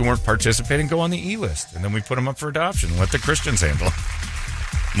the ones who weren't participating go on the E-list. And then we put them up for adoption and let the Christians handle it.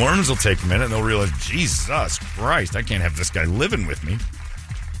 Mormons will take a minute and they'll realize, Jesus Christ, I can't have this guy living with me.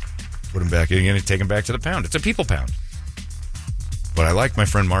 Put him back in and take him back to the pound. It's a people pound. But I like my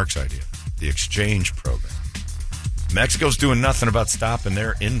friend Mark's idea, the exchange program. Mexico's doing nothing about stopping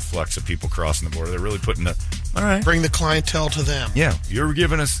their influx of people crossing the border. They're really putting all right. Bring the clientele to them. Yeah, you're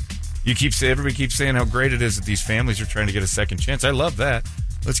giving us... everybody keeps saying how great it is that these families are trying to get a second chance. I love that.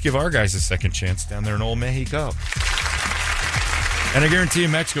 Let's give our guys a second chance down there in old Mexico. And I guarantee you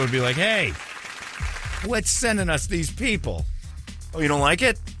Mexico would be like, hey, what's sending us these people? Oh, you don't like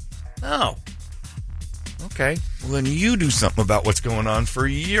it? No. Okay. Well, then you do something about what's going on for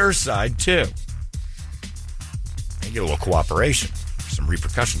your side, too. And get a little cooperation. Some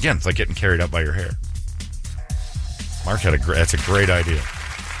repercussion. Again, it's like getting carried up by your hair. Mark that's a great idea.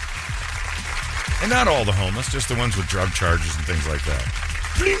 And not all the homeless, just the ones with drug charges and things like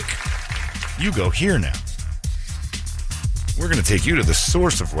that. Blink. You go here now. We're going to take you to the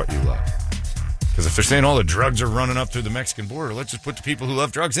source of what you love. Because if they're saying all the drugs are running up through the Mexican border, let's just put the people who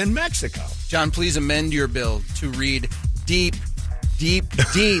love drugs in Mexico. John, please amend your bill to read deep, deep,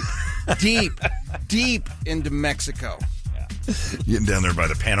 deep, deep, deep into Mexico. Yeah. Getting down there by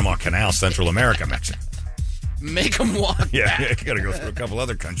the Panama Canal, Central America, Mexico. Make them walk back. Yeah, you got to go through a couple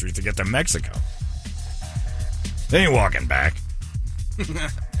other countries to get to Mexico. They ain't walking back.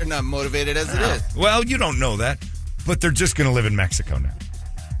 They're not motivated as it is. Well, you don't know that, but they're just going to live in Mexico now.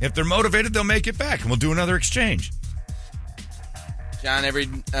 If they're motivated, they'll make it back, and we'll do another exchange. John, every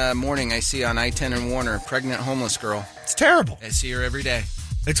morning I see on I-10 and Warner, pregnant homeless girl. It's terrible. I see her every day.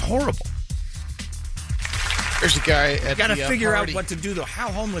 It's horrible. There's a guy at Got to figure party. out what to do, though. How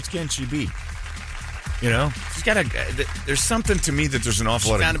homeless can she be? She's got to. There's something to me that there's an awful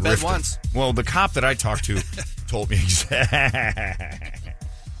lot of found a bed grifting. once. Well, the cop that I talked to told me.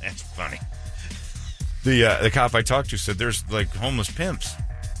 That's funny. The cop I talked to said there's like homeless pimps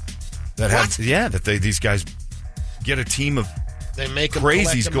that these guys get a team of They make them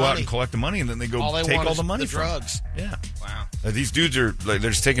crazies go out money. and collect the money, and then they go All they take want all is the money the from drugs. them. Yeah. Wow. These dudes are like they're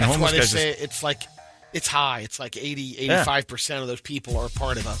just taking That's homeless why they guys. say it's like it's high. It's like 85% of those people are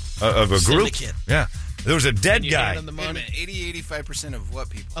part of Of a group. syndicate. Yeah. There was a dead You guy. hand them the Wait a money minute, 80-85% of what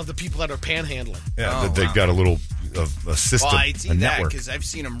people? of the people that are panhandling. Yeah, Oh, they've wow. got a little a system, Well, I see a that network. because I've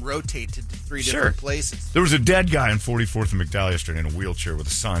seen them rotate to three Sure. different places. There was a dead guy on 44th and McDowell yesterday in a wheelchair with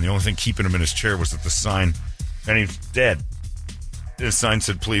a sign. The only thing keeping him in his chair was that the sign, and he's dead. The sign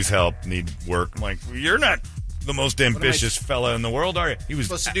said, "Please help, need work." I'm like, well, you're not the most ambitious fella in the world, are you? He was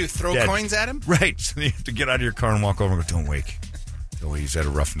Supposed to do throw dead. coins at him? Right. So you have to get out of your car and walk over and go, "Don't wake. Don't wake. He's had a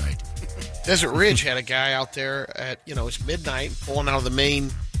rough night." Desert Ridge had a guy out there at it's midnight pulling out of the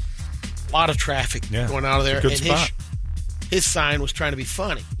main. Lot of traffic going out of there, Good and spot. his sign was trying to be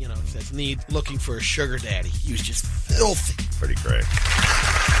funny. It says looking for a sugar daddy. He was just filthy. Pretty great.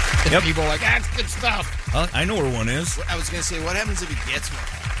 And people are like, that's good stuff. I know where one is. I was going to say, what happens if he gets one?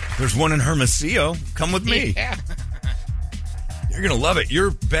 There's one in Hermosillo. Come with me. Yeah. You're going to love it.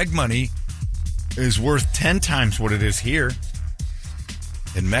 Your beg money is worth 10 times what it is here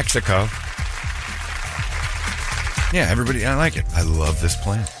in Mexico. Yeah, everybody, I like it. I love this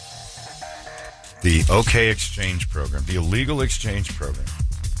plan. The OK Exchange Program, the illegal exchange program.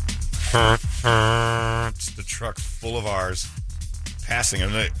 It's the truck full of ours passing.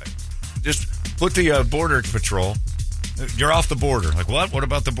 And just put the border patrol. You're off the border. Like, what? What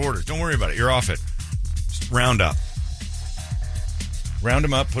about the border? Don't worry about it. You're off it. Just round up. Round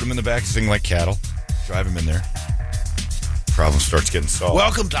them up, put them in the back of this thing like cattle. Drive them in there. Problem starts getting solved.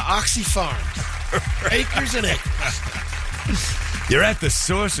 Welcome to Oxy Farms. Acres and acres. You're at the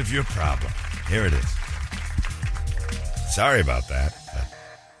source of your problem. Here it is. Sorry about that, but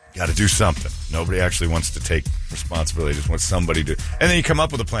got to do something. Nobody actually wants to take responsibility. Just wants somebody to. And then you come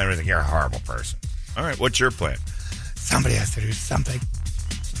up with a plan where you think, you're a horrible person. All right, what's your plan? Somebody has to do something.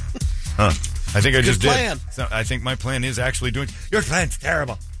 Huh. I think I just plan. did. So I think my plan is actually doing... Your plan's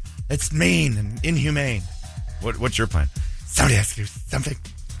terrible. It's mean and inhumane. What's your plan? Somebody has to do something.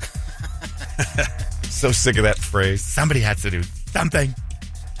 So sick of that phrase. Somebody has to do something.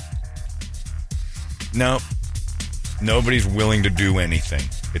 No, nobody's willing to do anything.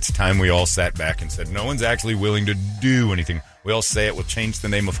 It's time we all sat back and said, no one's actually willing to do anything. We all say it, we'll change the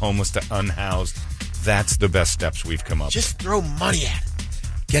name of homeless to unhoused. That's the best steps we've come up with. Just throw money at it.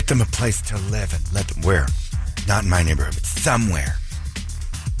 Get them a place to live and let them where? Not in my neighborhood, but somewhere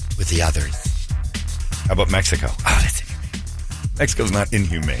with the others. How about Mexico? Oh, that's inhumane. Mexico's not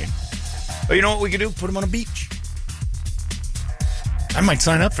inhumane. But you know what we could do? Put them on a beach. I might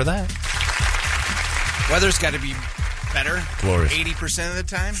sign up for that. Weather's got to be better. Glorious. 80% of the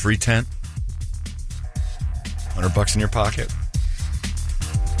time. Free tent. $100 in your pocket.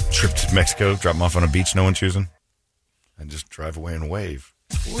 Trip to Mexico, drop them off on a beach no one's choosing. And just drive away and wave.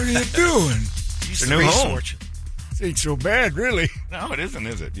 What are you doing? It's a new home. This ain't so bad, really. No, it isn't,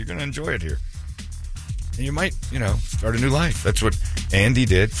 is it? You're going to enjoy it here. And you might, start a new life. That's what Andy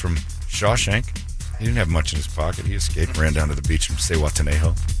did from Shawshank. He didn't have much in his pocket. He escaped, ran down to the beach from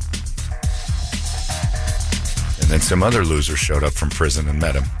Zihuatanejo. And then some other loser showed up from prison and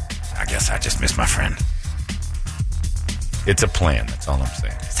met him. I guess I just missed my friend. It's a plan. That's all I'm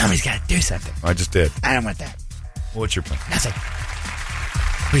saying. Somebody's got to do something. I just did. I don't want that. What's your plan? Nothing.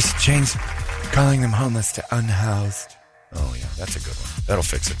 We should change calling them homeless to unhoused. Oh, yeah. That's a good one. That'll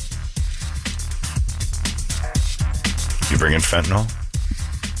fix it. You bring in fentanyl,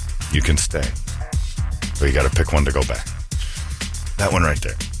 you can stay. But you got to pick one to go back. That one right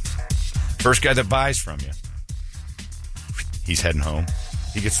there. First guy that buys from you, he's heading home.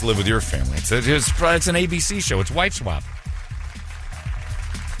 He gets to live with your family. It's an ABC show. It's Wife Swap.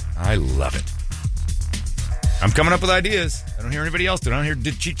 I love it. I'm coming up with ideas. I don't hear anybody else do it. I don't hear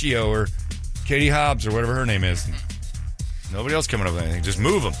DiCiccio or Katie Hobbs or whatever her name is. Nobody else coming up with anything. Just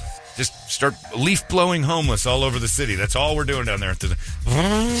move them. Just start leaf-blowing homeless all over the city. That's all we're doing down there.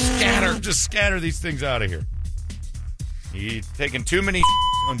 Just scatter these things out of here. You're taking too many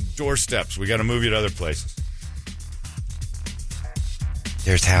on doorsteps. We got to move you to other places.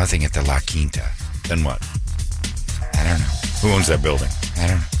 There's housing at the La Quinta. Then what? I don't know. Who owns that building? I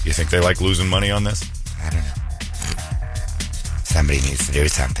don't know. You think they like losing money on this? I don't know. Somebody needs to do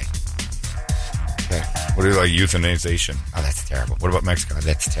something. Okay. What do you like, euthanization? Oh, that's terrible. What about Mexico?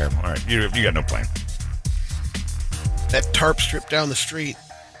 That's terrible. All right, you got no plan. That tarp strip down the street.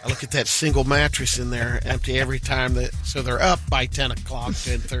 I look at that single mattress in there, empty every time. So they're up by 10 o'clock,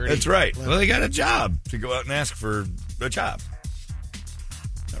 10:30. That's right. Well, they got a job to go out and ask for a job.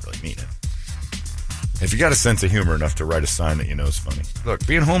 Not really mean it. If you got a sense of humor enough to write a sign that you know is funny. Look,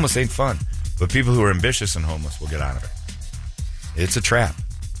 being homeless ain't fun, but people who are ambitious and homeless will get out of it. It's a trap.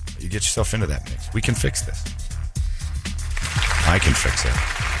 You get yourself into that mix. We can fix this. I can fix it.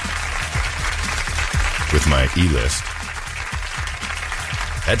 With my E-list.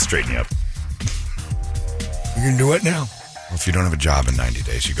 That'd straighten you up. You can do it now. Well, if you don't have a job in 90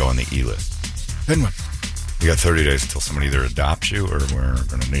 days, you go on the E-list. Then what? You got 30 days until somebody either adopts you or we're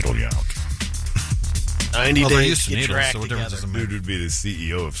going to needle you out. 90 they're days used to to get needles, your so act what difference does together. it make? Dude would be the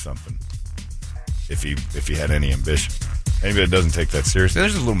CEO of something if he had any ambition. Anybody that doesn't take that seriously,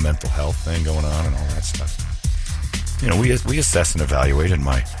 there's a little mental health thing going on and all that stuff. You know, we assess and evaluate in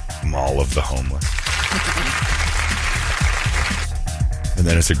my Mall of the Homeless. And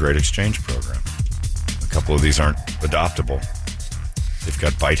then it's a great exchange program. A couple of these aren't adoptable. They've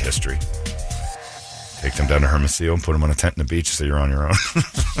got bite history. Take them down to Hermosillo and put them on a tent in the beach so you're on your own.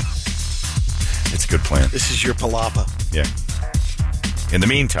 It's a good plan. This is your palapa. Yeah. In the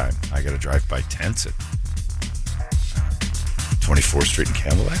meantime, I got to drive by tents at 24th Street in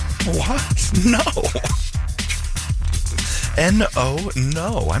Camelback. What? No. N-O,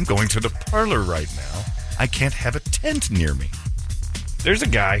 no. I'm going to the parlor right now. I can't have a tent near me. There's a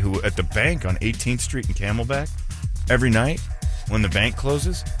guy who, at the bank on 18th Street in Camelback, every night when the bank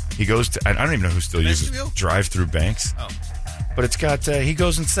closes, he goes to, I don't even know who still uses drive-through banks. Oh. But it's got, he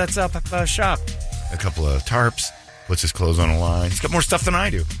goes and sets up a shop. A couple of tarps, puts his clothes on a line. He's got more stuff than I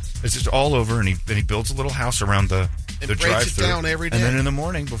do. It's just all over, and he builds a little house around the breaks drive-through. it down every day. And then in the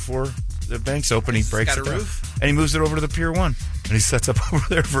morning, before the bank's open, he breaks it down. Roof? And he moves it over to the Pier 1. And he sets up over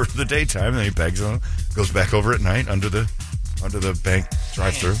there for the daytime, and then he begs on it, goes back over at night under the bank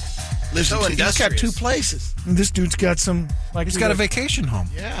drive-through. Listen, So he's got industrious. 2 places. And this dude's got some... He's got a vacation home.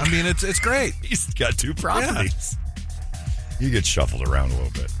 Yeah. I mean, it's great. He's got 2 properties. You get shuffled around a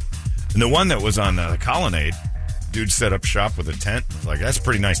little bit. And the one that was on the Colonnade, dude set up shop with a tent. I was like, that's a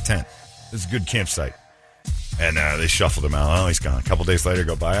pretty nice tent. This is a good campsite. And they shuffled him out. Oh, he's gone. A couple days later,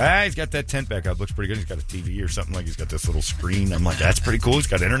 go by. He's got that tent back up. Looks pretty good. He's got a TV or something. Like he's got this little screen. I'm like, that's pretty cool. He's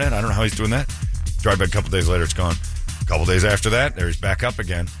got internet. I don't know how he's doing that. Drive back a couple days later, it's gone. A couple days after that, there he's back up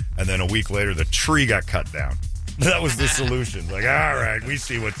again. And then a week later, the tree got cut down. That was the solution. Like, all right, we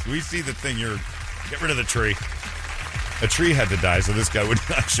see the thing. Get rid of the tree. A tree had to die, so this guy would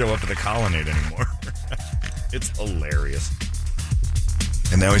not show up at the Colonnade anymore. It's hilarious.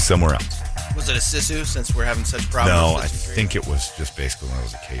 And now he's somewhere else. Was it a sisu, since we're having such problems? No, I think it was just basically one of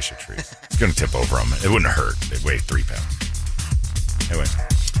those acacia trees. It's going to tip over them. It wouldn't hurt. They'd weigh 3 pounds. Anyway,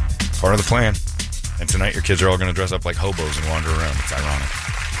 part of the plan. And tonight your kids are all going to dress up like hobos and wander around. It's ironic.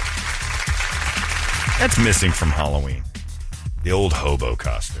 That's missing from Halloween. The old hobo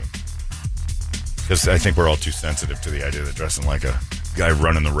costume. Because I think we're all too sensitive to the idea of dressing like a guy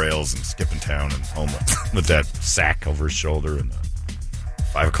running the rails and skipping town and homeless with that sack over his shoulder and the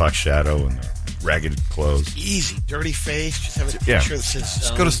 5 o'clock shadow and the ragged clothes. Easy, dirty face. Just have a picture that says.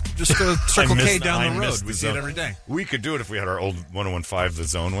 Just go to Circle K down the road. We see it every day. We could do it if we had our old 1015 The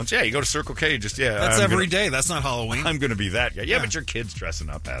Zone ones. Yeah, you go to Circle K. That's every day. That's not Halloween. I'm going to be that guy. Yeah, but your kid's dressing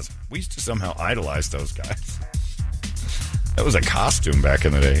up as. We used to somehow idolize those guys. That was a costume back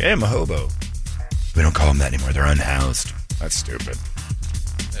in the day. Hey, I'm a hobo. We don't call them that anymore. They're unhoused. That's stupid.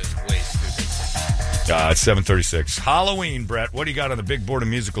 That is way stupid. It's 7:36. Halloween, Brett. What do you got on the big board of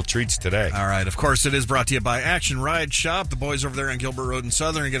musical treats today? All right. Of course, it is brought to you by Action Ride Shop. The boys over there on Gilbert Road in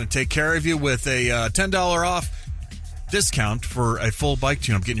Southern are going to take care of you with a $10 off discount for a full bike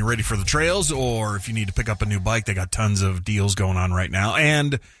tune-up, getting you ready for the trails, or if you need to pick up a new bike, they got tons of deals going on right now.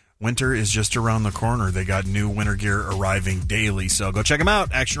 And winter is just around the corner. They got new winter gear arriving daily. So go check them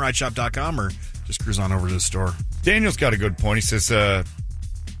out, actionrideshop.com, or just cruise on over to the store. Daniel's got a good point. He says,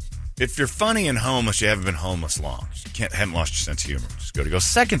 if you're funny and homeless, you haven't been homeless long. You haven't lost your sense of humor. Just go to go.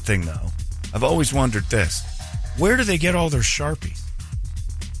 Second thing, though, I've always wondered this. Where do they get all their Sharpies?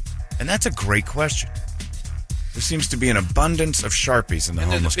 And that's a great question. There seems to be an abundance of Sharpies in the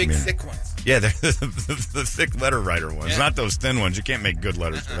homeless community. And they're the big, thick ones. Yeah, they're the thick letter writer ones. Yeah. Not those thin ones. You can't make good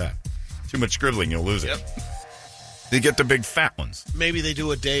letters for that. Too much scribbling, you'll lose it. They get the big fat ones. Maybe they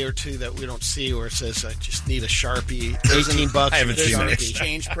do a day or two that we don't see where it says, I just need a Sharpie, $18. I haven't seen an that.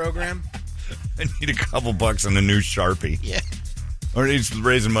 Exchange program. I need a couple bucks on the new Sharpie. Yeah. Or he's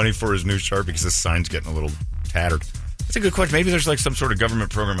raising money for his new Sharpie because his sign's getting a little tattered. That's a good question. Maybe there's like some sort of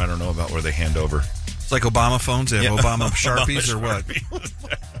government program I don't know about where they hand over. It's like Obama phones. They have Obama Sharpies or what?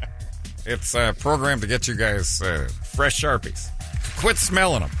 It's a program to get you guys fresh Sharpies. Quit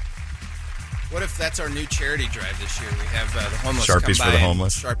smelling them. What if that's our new charity drive this year? We have the homeless Sharpies come for by the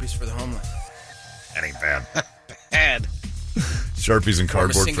homeless. Sharpies for the homeless. That ain't bad. Bad. Sharpies and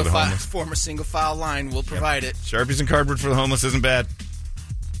cardboard for the homeless. Form a single file line. We'll provide it. Sharpies and cardboard for the homeless isn't bad.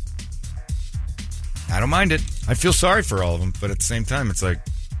 I don't mind it. I feel sorry for all of them, but at the same time, it's like,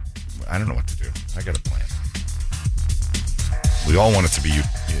 I don't know what to do. I got a plan. We all want it to be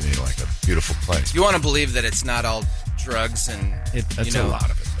like a beautiful place. You want to believe that it's not all drugs and it's a lot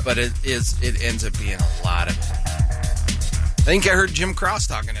of it. But it ends up being a lot of it. I think I heard Jim Cross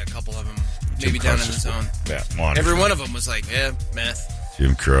talking to a couple of them, maybe down in the zone. Yeah, every one of them was like, meth.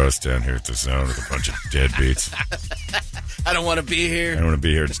 Jim Cross down here at the zone with a bunch of deadbeats. I don't want to be here. I don't want to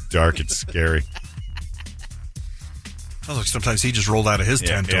be here. It's dark. It's scary. Sounds like sometimes he just rolled out of his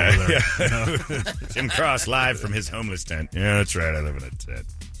tent over there. Yeah. You know? Jim Cross live from his homeless tent. Yeah, that's right. I live in a tent.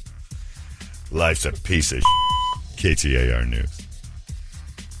 Life's a piece of KTAR News.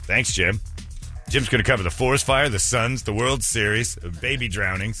 Thanks, Jim. Jim's going to cover the forest fire, the Suns, the World Series, baby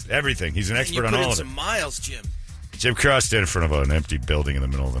drownings, everything. He's an expert on all of it. Some miles, Jim. Jim Cross stood in front of an empty building in the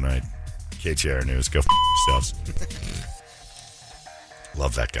middle of the night. KTAR News. Go yourselves.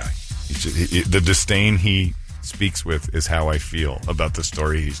 Love that guy. The disdain he speaks with is how I feel about the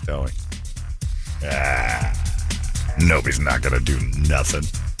story he's telling. Nobody's not going to do nothing.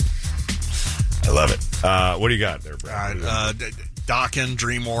 I love it. What do you got there, Brad? Dokken,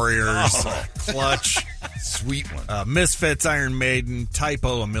 Dream Warriors, Clutch, sweet one. Misfits, Iron Maiden,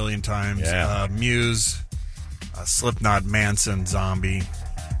 Typo a million times, Muse, Slipknot, Manson, Zombie,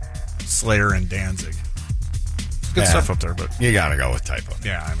 Slayer, and Danzig. Good stuff up there, but you gotta go with Typo.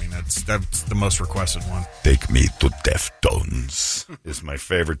 Yeah, I mean that's the most requested one. Take Me to Deftones is my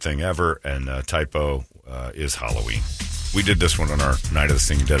favorite thing ever, and Typo is Halloween. We did this one on our Night of the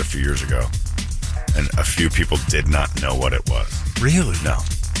Singing Dead a few years ago, and a few people did not know what it was. Really? No.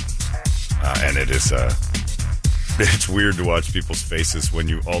 And it is it's weird to watch people's faces when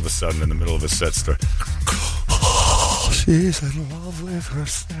you all of a sudden in the middle of a set start, she's in love with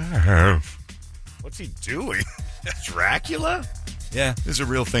herself. What's he doing? Dracula? Yeah, this is a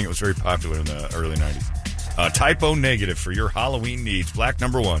real thing. It was very popular in the early 90s. Type O Negative for your Halloween needs. Black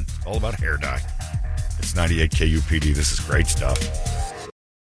number 1. All about hair dye. It's 98 KUPD. This is great stuff.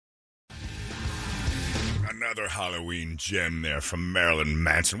 Another Halloween gem there from Marilyn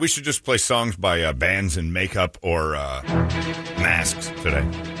Manson. We should just play songs by bands in makeup or masks today.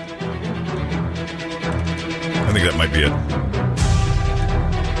 I think that might be it.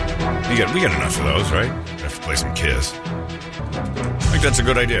 We got enough of those, right? We have to play some Kiss. I think that's a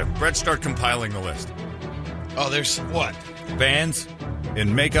good idea. Brett, start compiling the list. Oh, there's what? Bands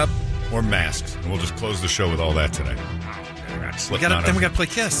in makeup or masks. And we'll just close the show with all that today. We got to play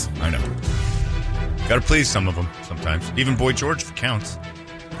Kiss. I know. Got to please some of them sometimes. Even Boy George, if it counts.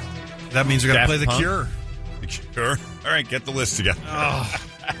 That means we got to play The Punk. Cure. The Cure. All right, get the list together. Oh.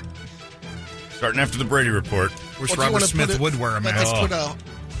 Starting after the Brady Report. Wish Robert Smith would wear a mask. Let's put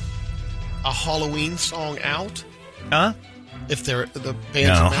a Halloween song out. Huh? If they're the bands.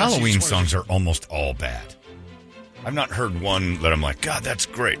 No, and masks, Halloween songs are almost all bad. I've not heard one that I'm like, God, that's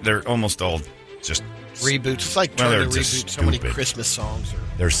great. They're almost all just reboots. It's like Well, trying they're to just reboot so many stupid. Christmas songs.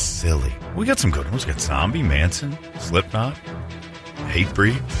 They're silly. We got some good ones. We got Zombie, Manson, Slipknot,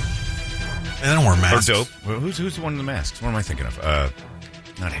 Hatebreed, They don't wear masks. or Dope. Well, who's the one in the masks? What am I thinking of?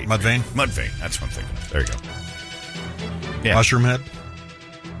 Not Hatebreed. Mudvayne? Mudvayne. That's what I'm thinking of. There you go. Yeah. Mushroom Head.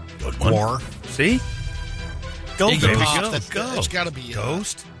 Good one. War. See? Go, Iggy baby, Pop, go. that's- Go. It's got to be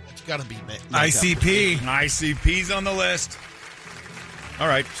Ghost? It's got to be makeup. ICP. ICP's on the list. All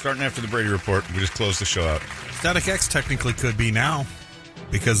right, starting after the Brady Report, we just closed the show out. Static X technically could be now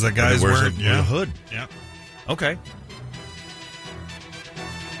because the guy's wears wearing a hood. Yeah. Okay.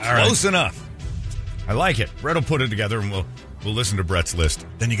 All right. Close enough. I like it. Brett will put it together, and we'll listen to Brett's list.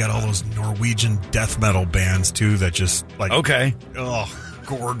 Then you got all those Norwegian death metal bands too that just like Okay.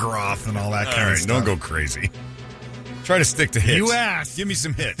 Gorgroth and all that All kind of right, stuff. don't go crazy. Try to stick to hits. You asked. Give me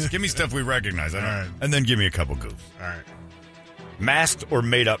some hits. Give me stuff we recognize. All right. And then give me a couple goofs. All right. Masked or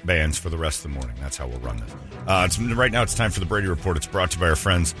made-up bands for the rest of the morning. That's how we'll run this. Right now it's time for the Brady Report. It's brought to you by our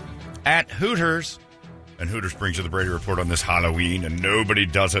friends at Hooters. And Hooters brings you the Brady Report on this Halloween, and nobody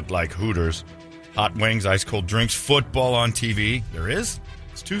does it like Hooters. Hot wings, ice-cold drinks, football on TV. There is?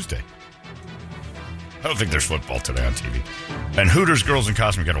 It's Tuesday. I don't think there's football today on TV. And Hooters Girls in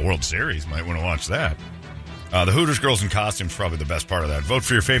Costume got a World Series. Might want to watch that. The Hooters Girls in Costume is probably the best part of that. Vote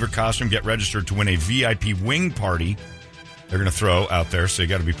for your favorite costume. Get registered to win a VIP wing party they're going to throw out there, so you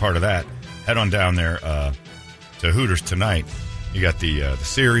got to be part of that. Head on down there to Hooters tonight. You got the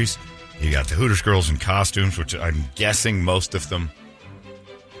series. You got the Hooters Girls in Costumes, which I'm guessing most of them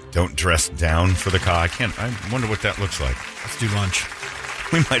don't dress down for the I wonder what that looks like. Let's do lunch.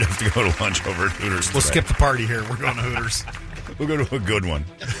 We might have to go to lunch over at Hooters. We'll today. skip the party here. We're going to Hooters. We'll go to a good one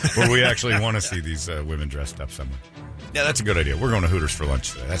where we actually want to see these women dressed up somewhere. Yeah, that's a good idea. We're going to Hooters for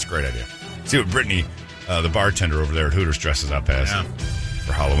lunch today. That's a great idea. See what Brittany, the bartender over there at Hooters, dresses up as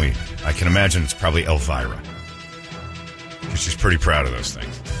for Halloween. I can imagine it's probably Elvira. Because she's pretty proud of those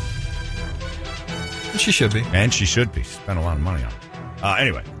things. She should be. And she should be. Spent a lot of money on it.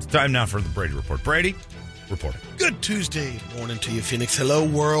 Anyway, it's time now for the Brady Report. Brady, reporting. Good Tuesday morning to you, Phoenix. Hello,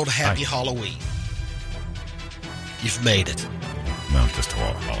 world. Happy Halloween. You've made it. No, just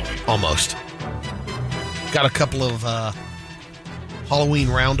Halloween. Almost. Got a couple of Halloween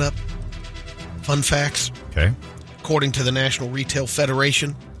roundup fun facts. Okay. According to the National Retail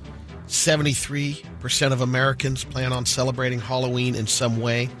Federation, 73% of Americans plan on celebrating Halloween in some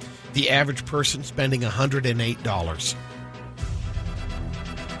way. The average person spending $108.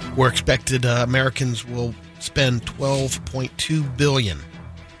 We're expected Americans will spend $12.2 billion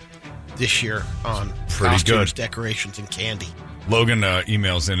this year on Pretty costumes, good. decorations, and candy. Logan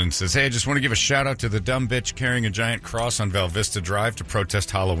emails in and says, hey, I just want to give a shout out to the dumb bitch carrying a giant cross on Val Vista Drive to protest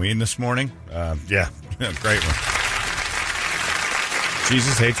Halloween this morning. Yeah, great one.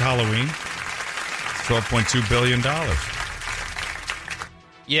 Jesus hates Halloween. $12.2 billion.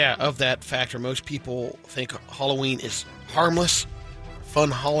 Yeah, of that factor, most people think Halloween is harmless, fun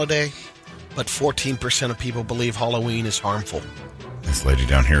holiday, but 14% of people believe Halloween is harmful. This lady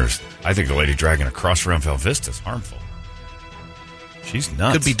down here is, I think the lady dragging a cross around Val Vista is harmful. She's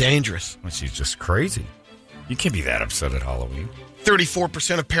nuts. Could be dangerous. Well, she's just crazy. You can't be that upset at Halloween.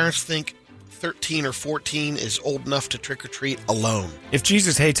 34% of parents think 13 or 14 is old enough to trick-or-treat alone. If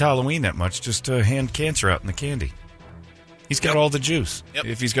Jesus hates Halloween that much, just hand cancer out in the candy. He's got all the juice. Yep.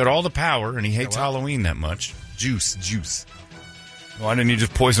 If he's got all the power and he hates Halloween that much, juice. Why didn't he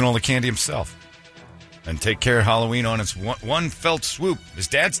just poison all the candy himself? And take care of Halloween on its one felt swoop. His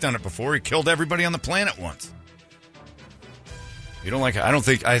dad's done it before. He killed everybody on the planet once. You don't like it?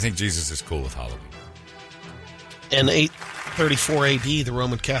 I think Jesus is cool with Halloween. And 34 AD, the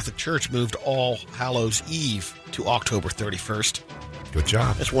Roman Catholic Church moved All Hallows Eve to October 31st. Good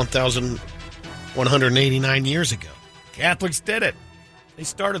job. That's 1,189 years ago. Catholics did it. They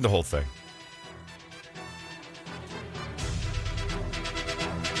started the whole thing.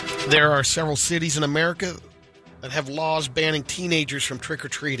 There are several cities in America that have laws banning teenagers from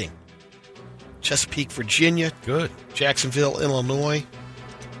trick-or-treating. Chesapeake, Virginia. Good. Jacksonville, Illinois.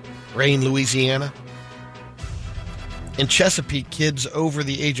 Rayne, Louisiana. In Chesapeake, kids over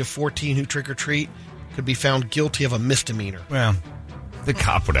the age of 14 who trick-or-treat could be found guilty of a misdemeanor. Well, the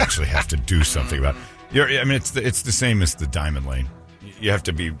cop would actually have to do something about it. It's the same as the Diamond Lane. You have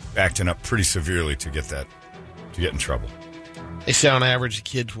to be acting up pretty severely to get in trouble. They say on average the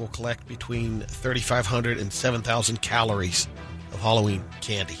kids will collect between 3,500 and 7,000 calories of Halloween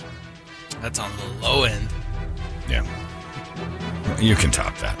candy. That's on the low end. Yeah. You can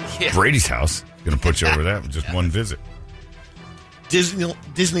top that. Yeah. Brady's house is going to put you over that with just one visit.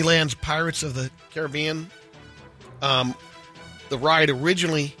 Disneyland's Pirates of the Caribbean, the ride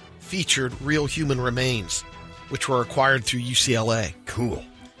originally featured real human remains, which were acquired through UCLA. Cool.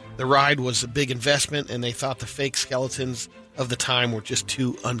 The ride was a big investment, and they thought the fake skeletons of the time were just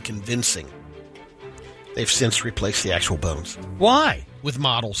too unconvincing. They've since replaced the actual bones. Why? With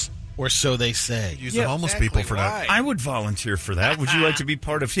models, or so they say. Use the homeless people for that. I would volunteer for that. Would you like to be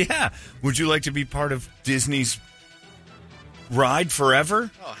part of? Yeah. Would you like to be part of Disney's ride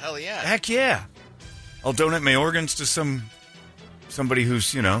forever? Oh, hell yeah. Heck yeah. I'll donate my organs to somebody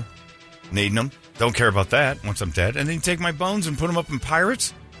who's, needing them. Don't care about that once I'm dead. And then take my bones and put them up in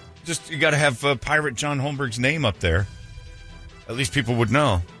Pirates. You got to have Pirate John Holmberg's name up there. At least people would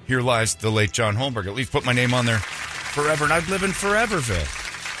know. Here lies the late John Holmberg. At least put my name on there forever, and I'd live in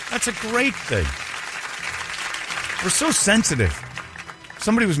Foreverville. That's a great thing. We're so sensitive.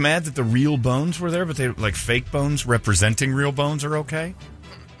 Somebody was mad that the real bones were there, but they like fake bones representing real bones are okay.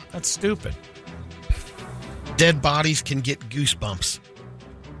 That's stupid. Dead bodies can get goosebumps.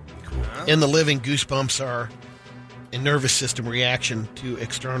 Cool. In the living, goosebumps are a nervous system reaction to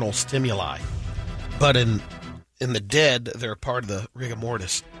external stimuli. But in the dead, they're part of the rigor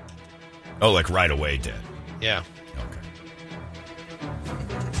mortis. Oh, like right away dead. Yeah. Okay.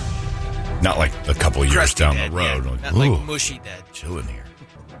 Not like a couple years Crusty down dead, the road. yeah. Like, Not ooh, like mushy dead. chilling here.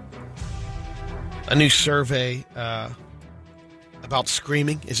 A new survey about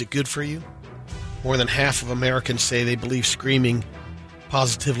screaming. Is it good for you? More than half of Americans say they believe screaming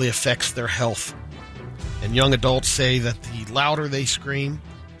positively affects their health. And young adults say that the louder they scream,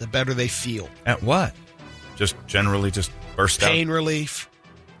 the better they feel. At what? Just generally just burst Pain out? relief.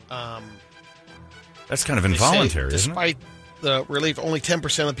 That's kind of They say involuntary, isn't it? despite the relief, only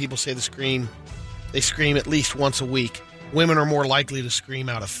 10% of people say they scream at least once a week. Women are more likely to scream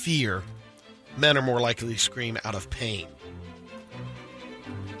out of fear. Men are more likely to scream out of pain.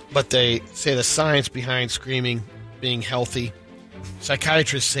 But they say the science behind screaming being healthy.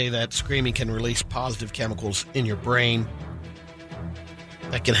 Psychiatrists say that screaming can release positive chemicals in your brain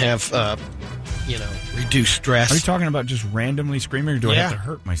that can have, reduce stress. Are you talking about just randomly screaming, or do I Yeah. have to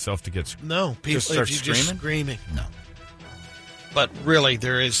hurt myself to get No, people Just start if you just screaming? screaming. No. But really,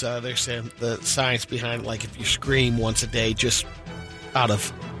 there is, they're saying the science behind it, like if you scream once a day just out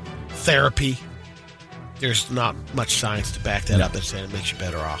of therapy, there's not much science to back that up. They're saying it makes you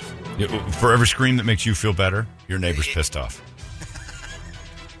better off. For every scream that makes you feel better, your neighbor's pissed off.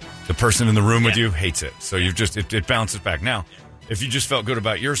 The person in the room with you hates it. So it bounces back. Now, if you just felt good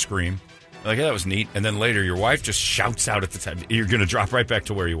about your scream, like, yeah, that was neat, and then later your wife just shouts out at the time, you're going to drop right back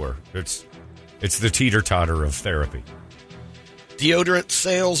to where you were. It's the teeter-totter of therapy. Deodorant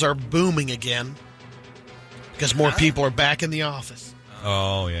sales are booming again because more people are back in the office.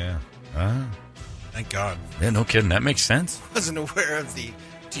 Oh, yeah. Thank God. Yeah, no kidding. That makes sense. Wasn't aware of the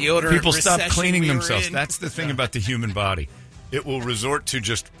deodorant People stop recession cleaning we were themselves. in. That's the thing about the human body. It will resort to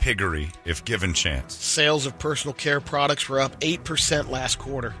just piggery if given chance. Sales of personal care products were up 8% last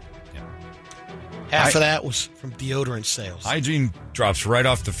quarter. Yeah. Half of that was from deodorant sales. Hygiene drops right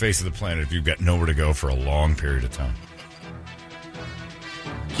off the face of the planet if you've got nowhere to go for a long period of time.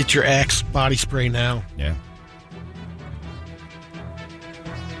 Get your Axe body spray now. Yeah.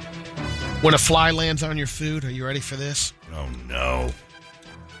 When a fly lands on your food, are you ready for this? Oh, no.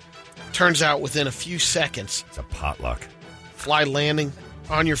 Turns out within a few seconds, It's a potluck. fly landing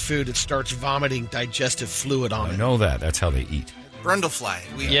on your food, it starts vomiting digestive fluid on I it. know that. That's how they eat. Brundlefly.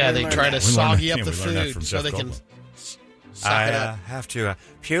 Yeah, they learned try that. to We learned soggy that- up yeah, the we learned that food from so Jeff they can Goldblum. suck it up. have to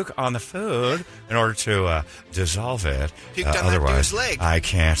puke on the food in order to dissolve it. Puked on that otherwise, dude's leg. I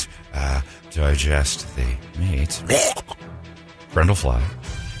can't digest the meat. Brundlefly.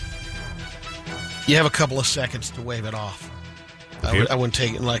 You have a couple of seconds to wave it off. I wouldn't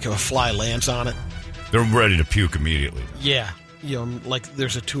take it like if a fly lands on it. They're ready to puke immediately. Yeah. Like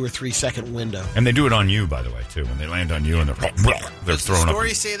there's a 2 or 3 second window. And they do it on you, by the way, too. When they land on you and they're Does the throwing up.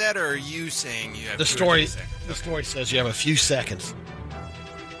 story say that, or are you saying you have The 2 or 3 story, seconds? the story says you have a few seconds.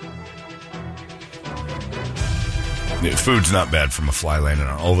 Food's not bad from a fly landing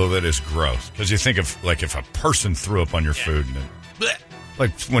on, although that is gross. Because you think of, like, if a person threw up on your food. And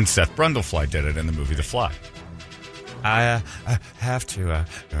like when Seth Brundlefly did it in the movie The Fly. I have to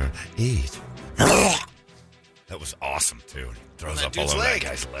eat. That was awesome, too. He throws that up all dude's over leg. that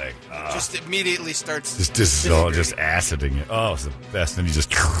guy's leg. Just immediately starts. This is all just aciding it. Oh, it's the best. And he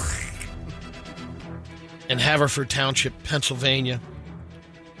just... In Haverford Township, Pennsylvania,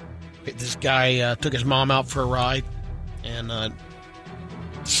 this guy took his mom out for a ride and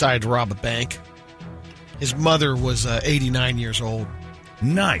decided to rob a bank. His mother was 89 years old.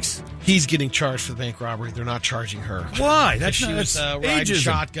 Nice. He's getting charged for the bank robbery. They're not charging her. Why? If she was riding ageism.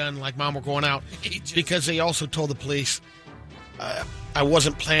 shotgun like Mom were going out. Because they also told the police, I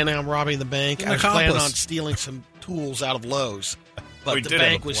wasn't planning on robbing the bank. I was planning on stealing some tools out of Lowe's. But We the did have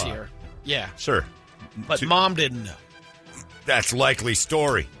bank a was plot. here. Yeah. Sure. But Mom didn't know. That's likely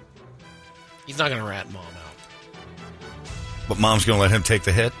story. He's not going to rat Mom out. But Mom's going to let him take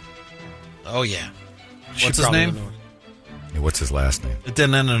the hit? Oh, yeah. What's his name? Yeah, what's his last name? It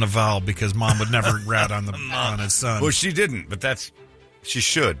didn't end in a vowel because Mom would never rat on his son. Well, she didn't, but she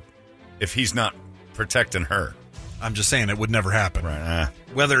should if he's not protecting her. I'm just saying it would never happen. Right.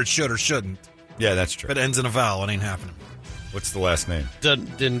 Whether it should or shouldn't. Yeah, that's true. If it ends in a vowel, it ain't happening. What's the last name?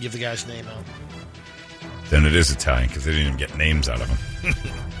 Didn't give the guy's name out. Then it is Italian because they didn't even get names out of him.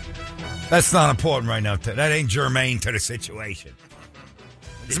 That's not important right now. That ain't germane to the situation.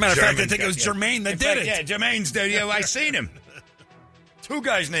 As a matter of fact, I think it was Jermaine that did it. Yeah, Jermaine's there. Yeah, I seen him. 2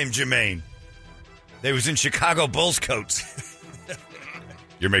 guys named Jermaine. They was in Chicago Bulls coats.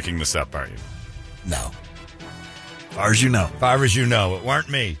 You're making this up, aren't you? No. As far as you know. As far as you know, it weren't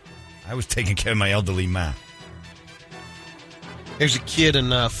me. I was taking care of my elderly ma. There's a kid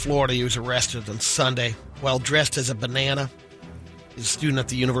in Florida. He was arrested on Sunday while dressed as a banana. He's a student at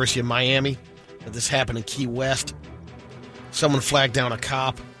the University of Miami. But this happened in Key West. Someone flagged down a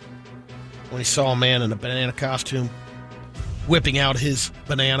cop when he saw a man in a banana costume whipping out his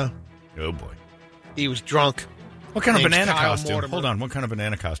banana. Oh, boy. He was drunk. What kind of Name's banana Kyle costume? Mortimer. Hold on. What kind of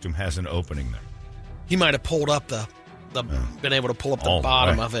banana costume has an opening there? He might have pulled up been able to pull up the All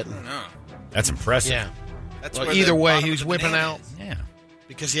bottom right. of it. No. That's impressive. Yeah. That's Well, where either the way, bottom he of was the whipping banana out is. Yeah.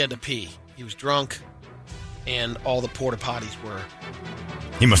 because he had to pee. He was drunk, and all the porta potties were.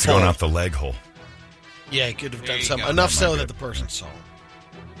 He must have gone Full. out the leg hole. Yeah, he could have There done you something. go. Enough That so might that be the person saw him.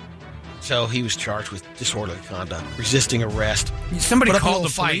 So he was charged with disorderly conduct, resisting arrest. Somebody Put up a called little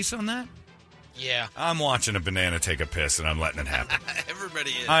the fight. police on that? Yeah. I'm watching a banana take a piss, and I'm letting it happen.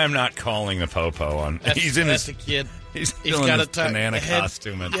 Everybody is. I am not calling the popo on. That's, He's in that's his the kid. He's He's still in got his a tie- banana the head-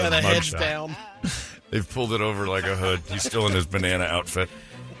 costume at Yeah, the the head's mugshot. down. They've pulled it over like a hood. He's still in his banana outfit.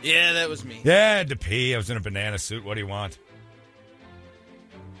 Yeah, that was me. Yeah, I had to pee. I was in a banana suit. What do you want?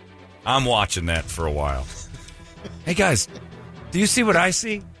 I'm watching that for a while. Hey, guys, do you see what I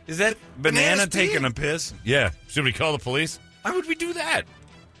see? Is that banana Bananas taking peeing? a piss? Yeah. Should we call the police? Why would we do that?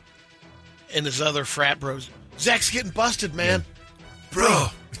 And his other frat bros. Zach's getting busted, man. Bro,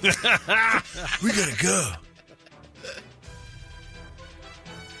 we gotta go.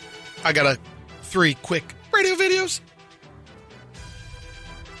 I got 3 quick radio videos.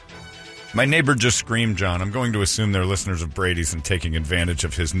 My neighbor just screamed, John. I'm going to assume they're listeners of Brady's and taking advantage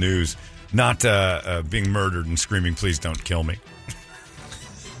of his news, not being murdered and screaming, please don't kill me.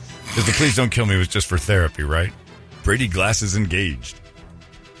 Because the please don't kill me was just for therapy, right? Brady Glass is engaged.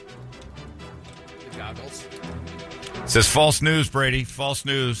 Goggles. Says false news, Brady. False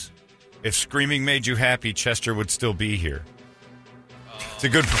news. If screaming made you happy, Chester would still be here. It's a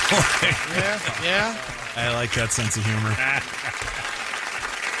good point. Yeah. I like that sense of humor.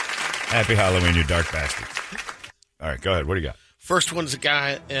 Happy Halloween, you dark bastard. All right, go ahead. What do you got? First one's a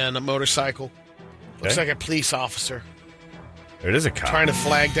guy in a motorcycle. Looks Okay. like a police officer There it is a cop. trying to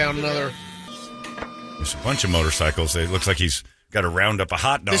flag down another. There's a bunch of motorcycles. It looks like he's got to round up a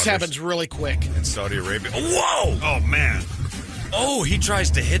hot dog. This happens really quick. in Saudi Arabia. Whoa! Oh, man. Oh, he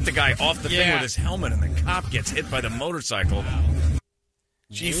tries to hit the guy off the thing Yeah. with his helmet, and the cop gets hit by the motorcycle.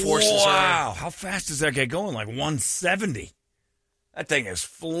 G-forces Wow. How fast does that guy going? Like 170. That thing is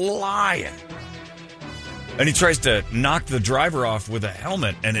flying. And he tries to knock the driver off with a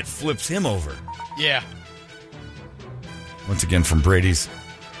helmet, and it flips him over. Yeah. Once again, from Brady's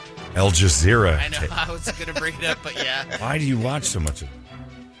Al Jazeera. I know. I was going to bring it up, but yeah. Why do you watch so much of it?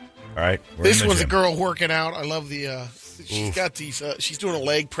 All right. we're This in the one's a gym. girl working out. I love the She's got these. She's doing a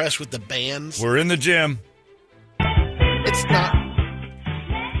leg press with the bands. We're in the gym. It's not.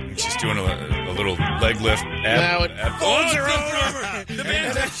 She's doing a little leg lift. Now it folds her over. The And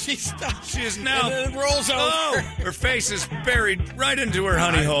band. then she stops. She is now. And then it rolls over. Oh, her face is buried right into her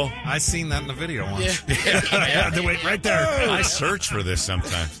honey hole. I seen that in the video once. Yeah. Wait, right there. I search for this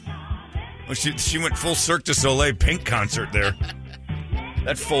sometimes. Well, she went full Cirque du Soleil Pink concert there.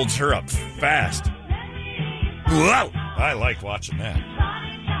 That folds her up fast. Wow! I like watching that.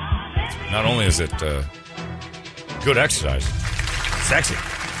 Not only is it good exercise, sexy.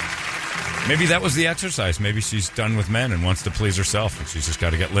 Maybe that was the exercise. Maybe she's done with men and wants to please herself, and she's just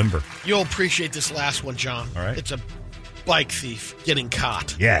got to get limber. You'll appreciate this last one, John. All right. It's a bike thief getting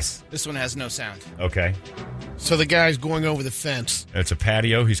caught. Yes. This one has no sound. Okay. So the guy's going over the fence. It's a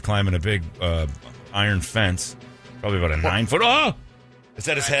patio. He's climbing a big iron fence, probably about a 9-foot. Oh! Is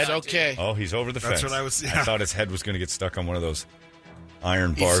that his head? Okay. Oh, he's over the That's fence. what I was- I yeah. thought his head was going to get stuck on one of those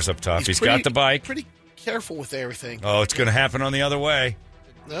iron bars up top. He's pretty- got the bike. Pretty careful with everything. Oh, it's going to happen on the other way.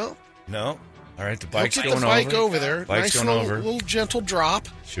 No. No. All right, the He'll bike's get going the bike over. over there. Bike's nice going little, over. little gentle drop.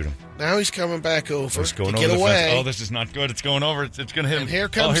 Shoot him. Now he's coming back over He's to going get over the away. fence. Oh, this is not good. It's going over. It's going to hit him. And here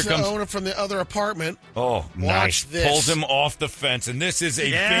comes the owner from the other apartment. Oh, nice. this. Pulls him off the fence, and this is a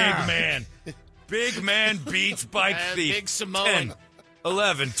Yeah. big man. Big man beats bike And thief. big Samoan. 10,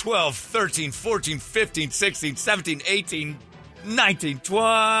 11, 12, 13, 14, 15, 16, 17, 18, 19,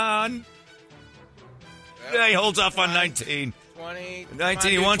 20. Yeah, he holds off on 19. 20.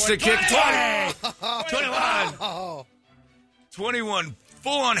 19, he wants to kick 20. 21. Oh. 21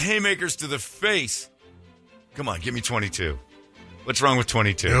 full-on haymakers to the face. Come on, give me 22. What's wrong with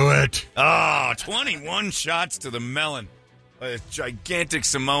 22? Do it. Oh, 21 shots to the melon. A gigantic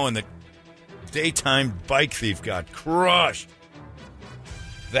Samoan that daytime bike thief got crushed.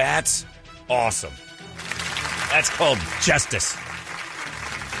 That's awesome. That's called justice.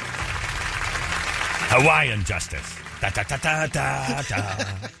 Hawaiian justice. Da, da, da, da, da, da.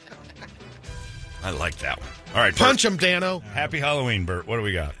 I like that one. All right, Punch Bert. him, Dano. Happy Halloween, Bert. What do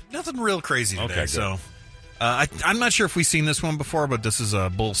we got? Nothing real crazy today. Okay, good. So, I'm not sure if we've seen this one before, but this is a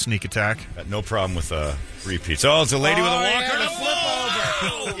bull sneak attack. Got no problem with repeats. Oh, it's a lady with a walker. yeah, the Whoa!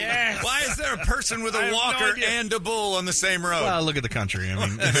 flip over. Yes. Why is there a person with a walker and a bull on the same road? Well, look at the country. I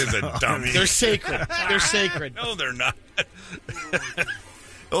mean, This is a dummy. They're sacred. They're sacred. No, they're not.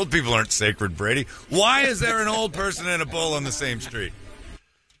 Old people aren't sacred, Brady. Why is there an old person and a bull on the same street?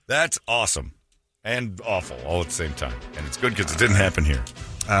 That's awesome and awful all at the same time. And it's good because it didn't happen here.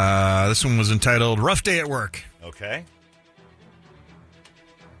 this one was entitled "Rough Day at Work." Okay.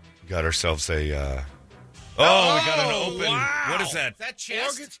 Got ourselves a... we got an open... wow. What is that? Is that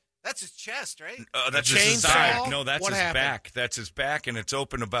chest? That's his chest, right? That's A his chainsaw? back. No, that's What his happened? back. That's his back, and it's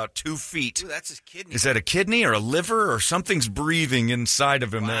open about 2 feet. Ooh, that's his kidney. Is that a kidney or a liver or something's breathing inside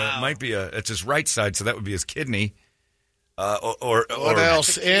of him? Wow. It might be it's his right side, so that would be his kidney. Or What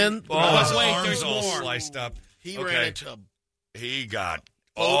else? And Oh, his wait, arms there's all more. sliced up. He Okay. ran into a He got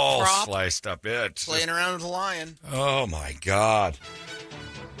Boat all prop. sliced up. It's Playing just- around with a lion. oh my God!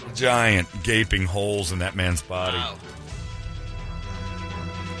 Giant gaping holes in that man's body. Wow.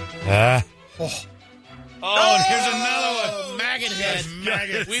 Oh, and here's another one. Oh, maggot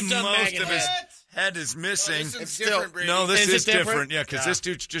head. We've done Most maggot of his head. head is missing. This one's still- different, Brady. No, this Is it is different. different? Yeah, because this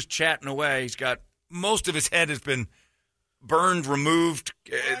dude's just chatting away. He's got most of his head has been burned, removed.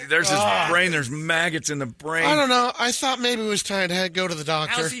 There's his brain. There's maggots in the brain. I don't know. I thought maybe it was time to go to the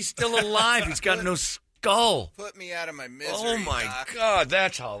doctor. How's he still alive? He's got no skull. Put me out of my misery. Oh my Doc. God,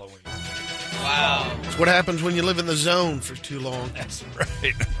 that's Halloween. Wow. It's what happens when you live in the zone for too long. That's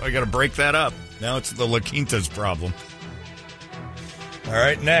right. I got to break that up. Now it's the La Quinta's problem. All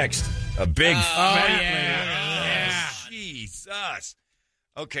right, next. A big fat lady. Jesus.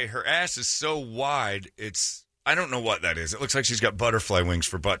 Okay, her ass is so wide, I don't know what that is. It looks like she's got butterfly wings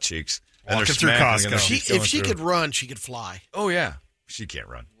for butt cheeks. And Walking they're through smacking, and Costco. she's going If she through. could run, she could fly. Oh, yeah. She can't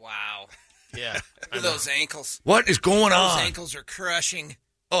run. Wow. Yeah. Look at those ankles. What is going Those on? ankles are crushing.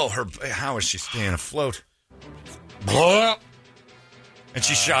 Oh, how is she staying afloat? And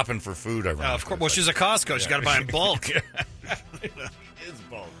she's shopping for food, I Of course. Well, she's a Costco. She's got to buy in bulk. Is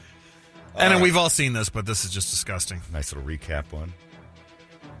bulk. And we've all seen this, but this is just disgusting. Nice little recap one.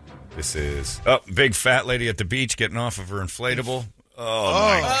 This is big fat lady at the beach getting off of her inflatable. Oh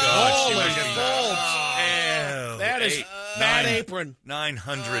my God! She was getting That is bad apron.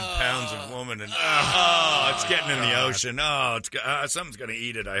 900 pounds of woman, and it's getting in the ocean. Oh, something's gonna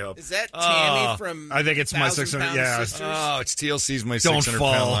eat it. I hope. Is that Tammy from I think it's my 1,000 600 Pound yeah. Sisters? Oh, it's TLC's My Don't 600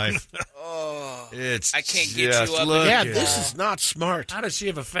 fall. Pound Life. Oh. It's I can't get just, you up look Yeah, at this it. is not smart. How does she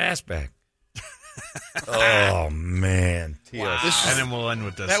have a fastback? Oh, man. Wow. And then we'll end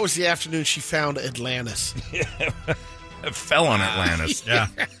with this. That was the afternoon she found Atlantis. It fell on Atlantis. yeah.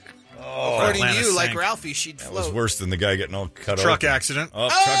 According to Atlantis you, like sank. Ralphie, she'd That was float. worse than the guy getting all cut off. Truck accident. Oh,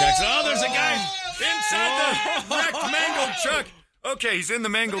 truck accident. Oh, there's a guy inside the wrecked, mangled truck. Okay, he's in the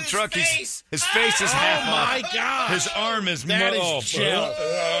mangled truck. face. His face is half off. My God. His arm is That is off. gel.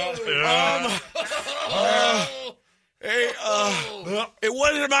 It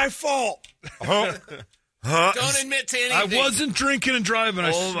wasn't my fault. Don't admit to anything. I wasn't drinking and driving,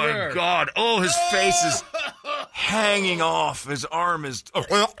 I Oh, swear. my God. Oh, his face is hanging off. His arm is...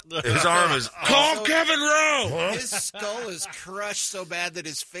 Call Kevin Rowe. His skull is crushed so bad that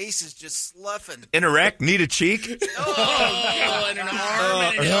his face is just sloughing. Interact? Need a cheek? Oh, and an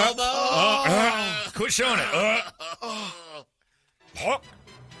arm and an elbow. Quit showing it.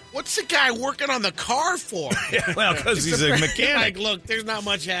 What's the guy working on the car for? Well, because he's a Like, mechanic. look, there's not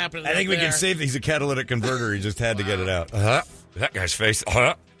much happening. I think we there. can say that he's a catalytic converter. He just had to get it out. That guy's face.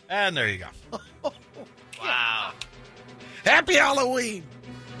 And there you go. Wow. Happy Halloween.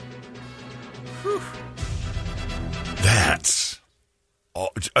 That's... Oh,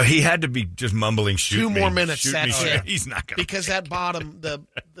 he had to be just mumbling, shoot 2 me, more minutes, shoot that's me. it. He's not going to... Because that bottom, the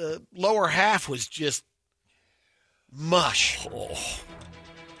lower half was just mush.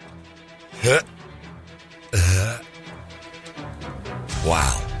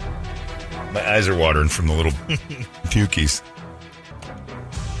 Wow. My eyes are watering from the little pukies.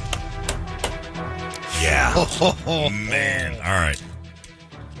 Yeah. Man. All right.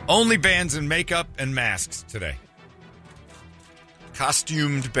 Only bands in makeup and masks today.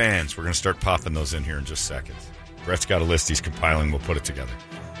 Costumed bands. We're going to start popping those in here in just seconds. Brett's got a list he's compiling. We'll put it together.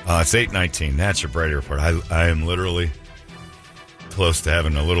 It's 8:19. That's your Brady Report. I am literally close to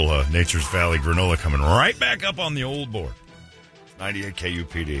having a little Nature's Valley granola coming right back up on the old board. 98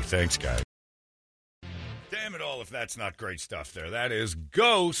 KUPD. Thanks, guys. Damn it all if that's not great stuff there. That is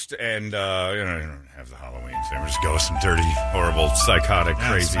Ghost, and you don't have the Halloween thing. We're just Ghost, some dirty, horrible, psychotic,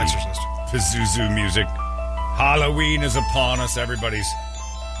 Yeah, crazy Exorcist. Pazuzu music. Halloween is upon us. Everybody's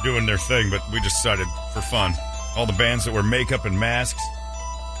doing their thing, but we just decided for fun. All the bands that wear makeup and masks,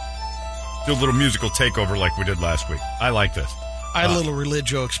 do a little musical takeover like we did last week. I like this. I had a little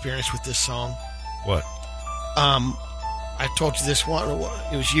religio experience with this song. What? I told you this one.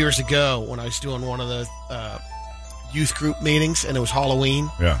 It was years ago when I was doing one of the youth group meetings, and it was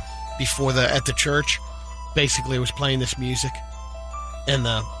Halloween. Yeah. Before at the church, basically, it was playing this music, and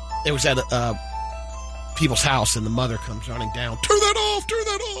it was at people's house, and the mother comes running down. Turn that off! Turn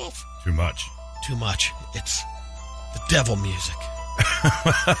that off! Too much. Too much. It's the devil music.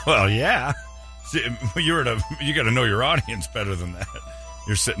 Well, yeah. See, you got to know your audience better than that.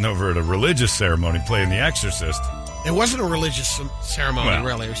 You're sitting over at a religious ceremony playing The Exorcist. It wasn't a religious ceremony, Well,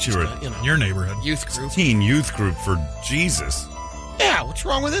 really. It was you just were- Your neighborhood. Youth group. Teen youth group for Jesus. Yeah, what's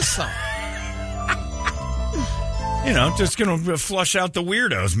wrong with this song? Just going to flush out the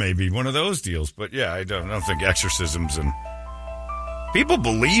weirdos, maybe. One of those deals. But, yeah, I don't think exorcisms and... People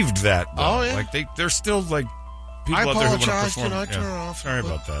believed that, though. Oh, yeah. Like, they're still, like... People I out there who want to apologize. perform. Can I turn it off? Sorry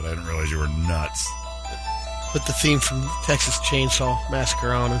about that. I didn't realize you were nuts. Put the theme from Texas Chainsaw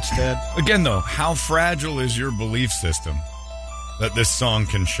Massacre on instead. Again, though, how fragile is your belief system that this song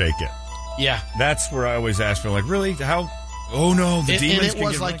can shake it? Yeah. That's where I always ask for, like, really? How? Oh, no, the demons and it can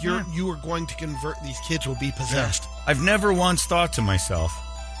was get like yeah. you were going to convert, these kids will be possessed. I've never once thought to myself,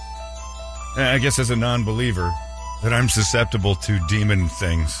 I guess as a non-believer, that I'm susceptible to demon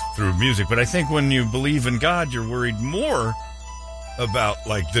things through music. But I think when you believe in God, you're worried more about,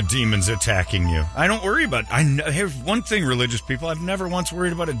 like, the demons attacking you. I don't worry about here's one thing, religious people. I've never once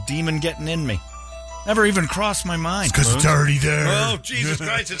worried about a demon getting in me. Never even crossed my mind. Because it's already there. Oh, Jesus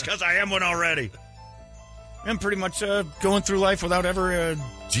Christ, it's because I am one already. I'm pretty much going through life without ever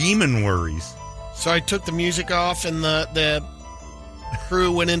demon worries. So I took the music off, and the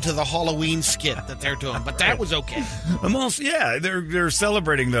crew went into the Halloween skit that they're doing, but that was okay. I'm also, yeah, they're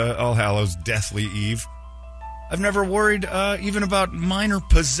celebrating the All Hallows Deathly Eve. I've never worried even about minor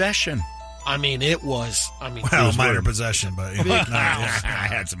possession. I mean, it was. I mean, Well, was minor weird. possession, but Big I house.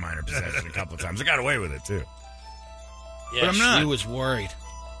 had some minor possession a couple of times. I got away with it, too. Yeah, but I'm not. She was worried.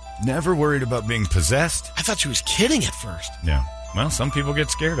 Never worried about being possessed. I thought she was kidding at first. Yeah. Well, some people get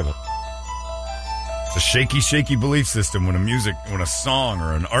scared of it. It's a shaky, shaky belief system when a song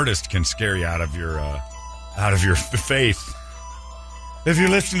or an artist can scare you out of your faith. If you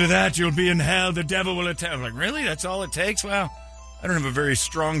listen to that, you'll be in hell. The devil will attack. I'm like, really? That's all it takes? Wow. I don't have a very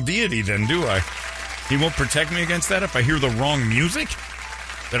strong deity then, do I? He won't protect me against that if I hear the wrong music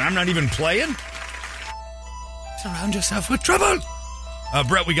that I'm not even playing? Surround yourself with trouble.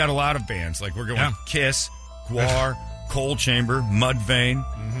 Brett, we got a lot of bands. Like, we're going Kiss, Gwar, Cold Chamber, Mudvayne,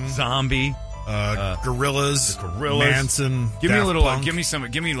 Zombie, Gorillaz, Manson. Give me Daft a little. Punk.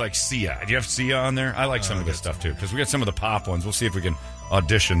 Give me like Sia. Do you have Sia on there? I like some of this stuff too because we got some of the pop ones. We'll see if we can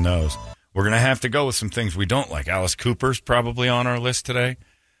audition those. We're gonna have to go with some things we don't like. Alice Cooper's probably on our list today.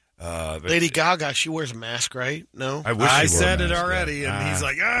 Lady Gaga, she wears a mask, right? No, I wish I she wore a said it mask, already, and he's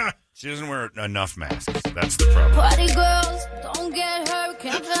like, she doesn't wear enough masks. That's the problem. Party girls, don't get hurt,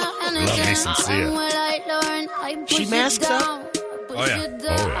 can't feel anything. Love me some Sia. She masks up? Oh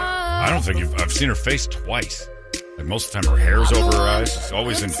yeah. I don't think I've seen her face twice. Like most of the time, her hair's over her eyes. She's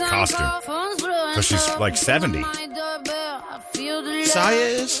always in costume because she's like 70. Saya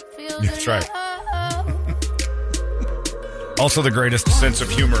is. That's right. Also, the greatest sense of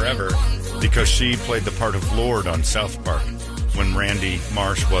humor ever because she played the part of Lord on South Park when Randy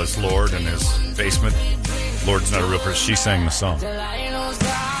Marsh was Lord in his basement. Lord's not a real person. She sang the song.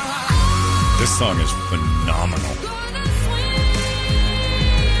 This song is phenomenal.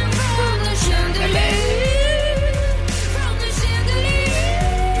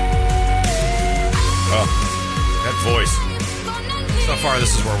 Oh, that voice. so far,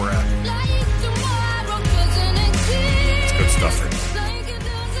 this is where we're at. It's good stuff.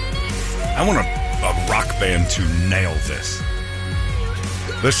 I want a rock band to nail this.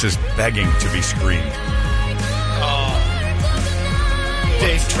 This is begging to be screamed.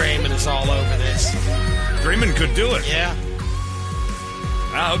 Dave Draymond is all over this. Draymond could do it. Yeah.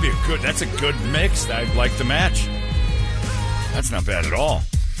 That would be that's a good mix. I'd like the match. That's not bad at all.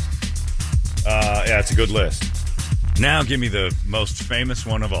 Yeah, it's a good list. Now give me the most famous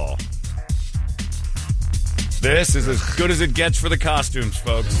one of all. This is as good as it gets for the costumes,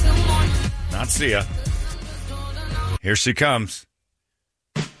 folks. Not Sia. Here she comes.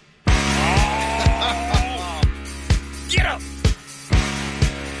 Get up!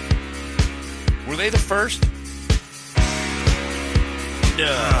 Were they the first? No,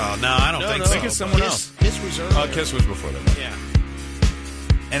 I don't think so. I think it's someone else. Kiss was earlier. Kiss was before them. Yeah.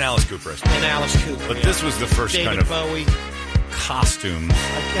 And Alice Cooper. And Alice Cooper. But this was the first David kind of Bowie. costume,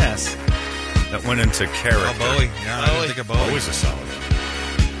 I guess, that went into character. Oh, Bowie. Yeah, I didn't think of Bowie. Always a solid one.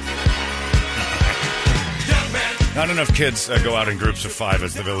 Not enough kids go out in groups of 5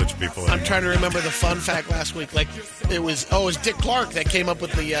 as the Village People anymore. I'm trying to remember the fun fact last week. Like, it was Dick Clark that came up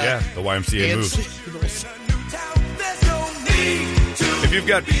with the... the YMCA dance move. signals.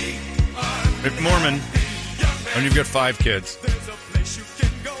 If Mormon, and you've got 5 kids,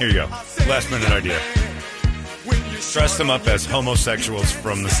 here you go. Last minute idea. Dress them up as homosexuals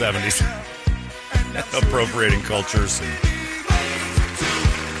from the 70s. Appropriating cultures. And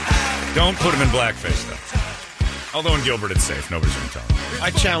don't put them in blackface, though. Although in Gilbert it's safe. Nobody's going to tell them.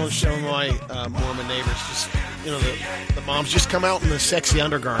 I challenged some of my Mormon neighbors. Just, the moms just come out in the sexy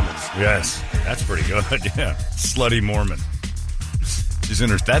undergarments. Yes, that's pretty good. Yeah, slutty Mormon. She's in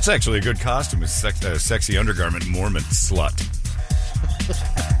her. That's actually a good costume. It's sexy undergarment Mormon slut.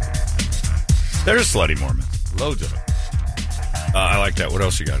 There's slutty Mormons. Loads of them. I like that. What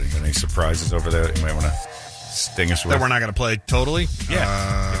else you got? Any surprises over there that you might want to sting us with? That we're not going to play totally?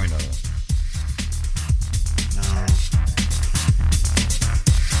 Yeah. Give me another one.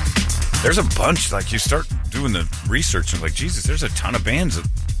 There's a bunch. Like, you start doing the research and like, Jesus, there's a ton of bands that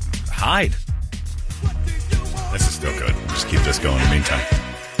hide. This is still good. Just keep this going in the meantime.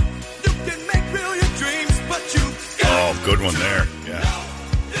 Oh, good one there. Yeah.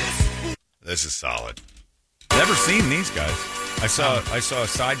 This is solid. Never seen these guys. I saw a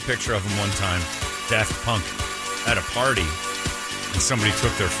side picture of them one time. Daft Punk at a party, and somebody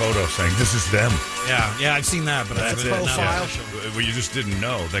took their photo saying, "This is them." Yeah, I've seen that, but That's it. profile. Yeah. Well, you just didn't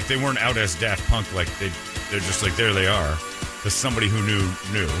know. Like, they weren't out as Daft Punk. Like, they're just like, there they are. Because somebody who knew.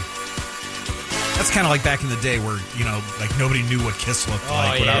 That's kind of like back in the day where, like nobody knew what Kiss looked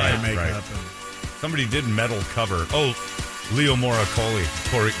like without their makeup. Right. Somebody did metal cover. Oh, Leo Moracchioli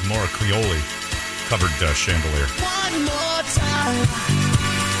covered Chandelier. One more time.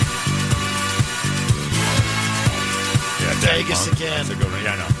 Yeah, Vegas again. That's a good one.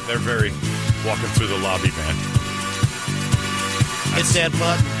 Yeah, I know. They're very walking through the lobby, man. Hit that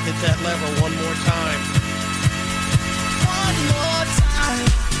button. Hit that lever one more time. One more time.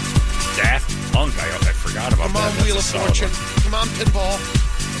 Daft Punk. I forgot about Come on, that. That's Wheel a of solid Fortune. one. Come on, Pinball.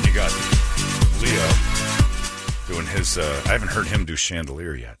 And you got Leo doing his. I haven't heard him do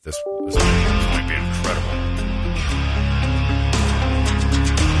Chandelier yet. This might be incredible.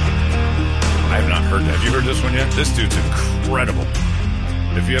 I have not heard that. Have you heard this one yet? This dude's incredible.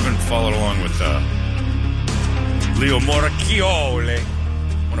 If you haven't followed along with Leo Moracchioli,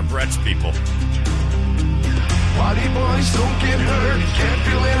 one of Brett's people. Party boys don't get hurt. Can't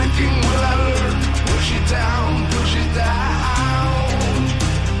feel anything will I learn. Push it down, push it down.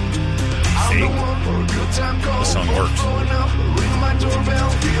 I'm the one for a good time call. The song works. Ring my doorbell,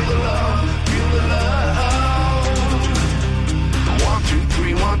 feel the love, feel the love. 1, 2,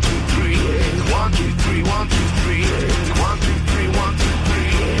 3, 1, 2, 3. 1, 2, 3, 1, 2, 3. 1, 2, 3, 1, 2, 3.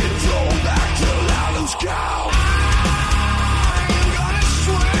 It's all back to loud, let's go. I'm gonna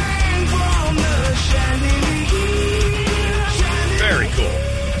swing from the chandelier. Very cool.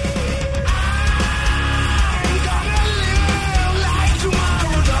 I'm gonna live like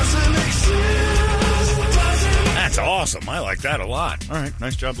tomorrow doesn't exist. That's awesome. I like that a lot. All right.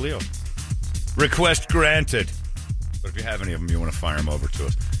 Nice job, Leo. Request granted. But if you have any of them, you want to fire them over to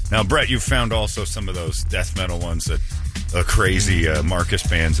us. Now, Brett, you found also some of those death metal ones that crazy Marcus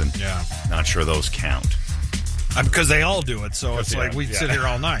bands, and not sure those count. Because they all do it, so it's like we'd sit here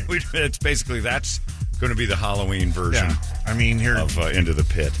all night. It's basically, that's going to be the Halloween version I mean, here of Into the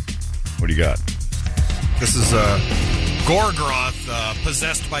Pit. What do you got? this is Gorgroth,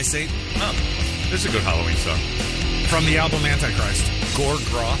 Possessed by Satan. Oh, this is a good Halloween song. From the album Antichrist.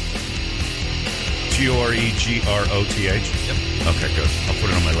 Gorgroth. G-R-E-G-R-O-T-H? Yep. Okay, good. I'll put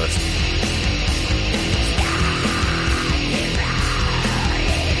it on my list.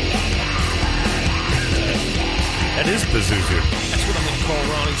 That is Pazuzu. That's what I'm going to call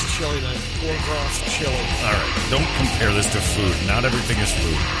Ronnie's chili then. Gorgroth's chili. All right, don't compare this to food. Not everything is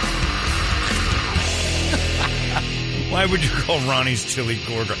food. Why would you call Ronnie's chili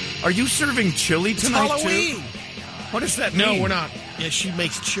Gorgroth? Are you serving chili tonight, Halloween. too? What does that No, mean? we're not. Yeah, she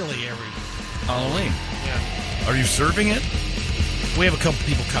makes chili every Halloween. Yeah. Are you serving it? We have a couple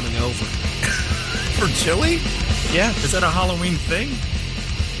people coming over. For chili? Yeah. Is that a Halloween thing?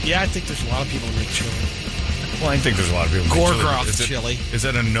 Yeah, I think there's a lot of people who make chili. Well, I think there's a lot of people who make Gorgroth chili. chili. Is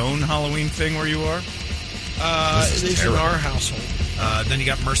that a known Halloween thing where you are? It is in terrible. our household. Then you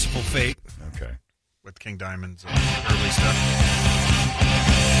got Merciful Fate Okay. with King Diamond's early stuff.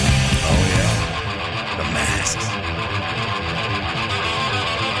 Oh, yeah. The masks.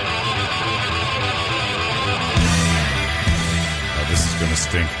 Oh, this is going to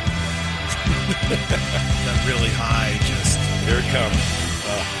stink. That really high, just. Here it comes.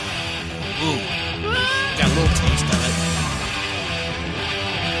 Ooh. Got a little taste of it.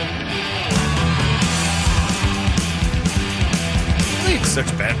 It's such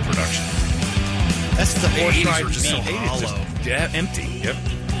bad production. That's the horse 80s ride were just so beat. hollow. Empty. Yep.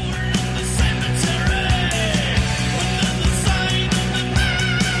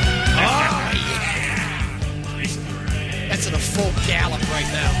 Oh, yeah. That's in a full gallop right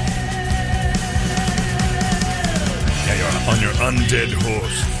now. Yeah, you're on your undead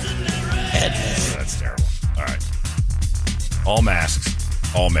horse. Headless. That's terrible. All right. All masks,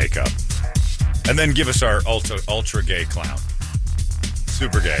 all makeup. And then give us our ultra gay clown.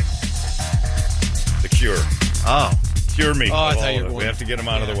 Super gay. The Cure. Oh. Cure me. Oh, I of thought all you were of it. going. We have to get him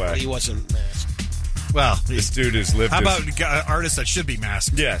out of the way. But he wasn't masked. Well, This dude has lived how his... about artists that should be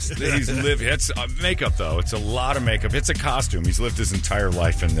masked? Yes, he's lived... It's makeup, though. It's a lot of makeup. It's a costume. He's lived his entire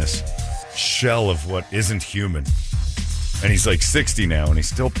life in this shell of what isn't human. And he's like 60 now, and he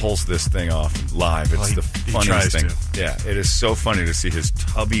still pulls this thing off live. It's the he funniest tries thing. to. Yeah, it is so funny to see his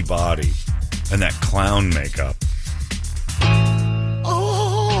tubby body and that clown makeup.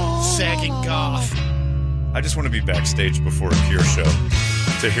 Sagging goth. I just want to be backstage before a Cure show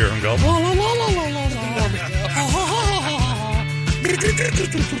to hear him go.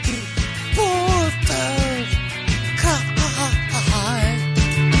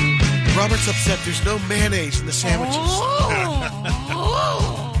 Robert's upset there's no mayonnaise in the sandwiches. I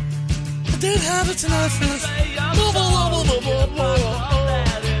did have it tonight, Phyllis.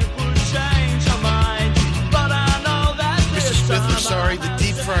 Mr. Smith, we're sorry. The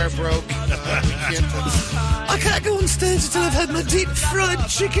deep fryer broke. We can't I can't go on stage until I've had my deep fried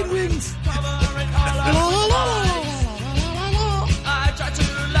chicken wings. La, la, la, la, la, la, la,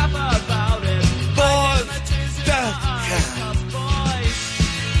 la. Boys,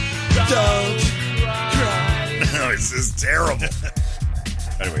 don't cry. No, this is terrible.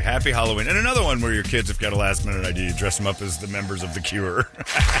 Anyway, happy Halloween. And another one where your kids have got a last-minute idea. You dress them up as the members of The Cure.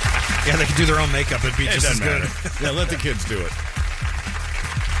 Yeah, they can do their own makeup. It'd be It just as doesn't good. matter. Yeah, let the kids do it.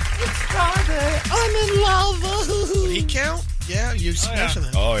 It's Friday. I'm in love. Would he count? Yeah, you mentioned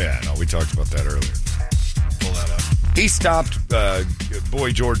that. Oh, yeah. No, we talked about that earlier. Pull that up. He stopped,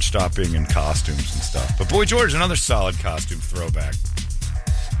 Boy George stopped being in costumes and stuff. But Boy George, another solid costume throwback.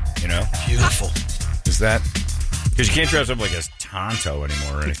 You know? Beautiful. Is that... Because you can't dress up like as Tonto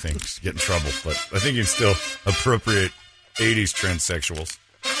anymore or anything. 'Cause you get in trouble. But I think you can still appropriate 80s transsexuals.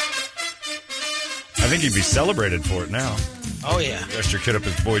 I think he'd be celebrated for it now. Oh, yeah. Dressed your kid up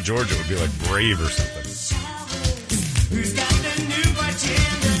as Boy George, it would be like Brave or something.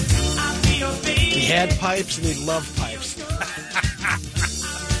 He had pipes and he loved pipes.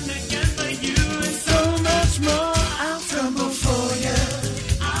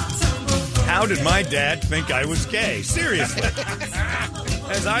 How did my dad think I was gay? Seriously.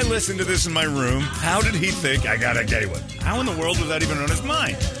 As I listened to this in my room, how did he think I got a gay one? How in the world was that even on his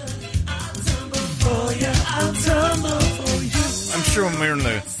mind? I'm sure when we were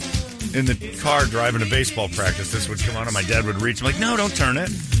in the car driving to baseball practice, this would come on and my dad would reach. I'm like, no, don't turn it.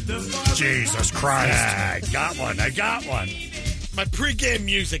 Jesus Christ. I got one. My pregame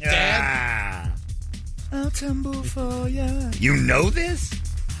music, Dad. I'll tumble for ya. You know this?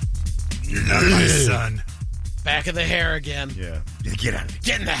 You're not my son. Back of the hair again. Yeah. Get out of it.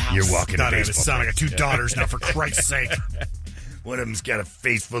 Get in the house. You're walking to Not even a baseball son. I got practice. 2 daughters now, for Christ's sake. One of them's got a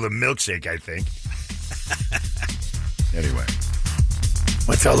face full of milkshake, I think. Anyway.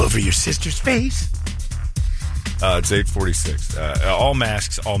 What's all over your sister's face? It's 8:46. All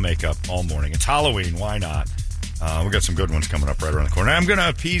masks, all makeup, all morning. It's Halloween. Why not? We got some good ones coming up right around the corner. I'm going to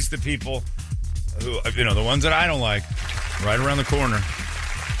appease the people who, the ones that I don't like, right around the corner.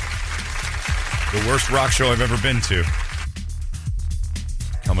 The worst rock show I've ever been to.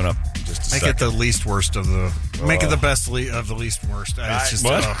 Coming up in just a Make second. it the least worst of the... Make it the best of the least worst. It's just...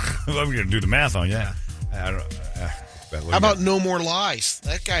 What? I'm going to do the math on, yeah. I don't... it's bad. How about No More Lies?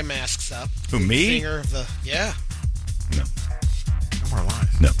 That guy masks up. Who, me? Singer of the... Yeah. No. No more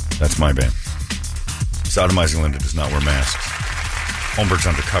lies. No, that's my band. Sodomizing Linda does not wear masks. Holmberg's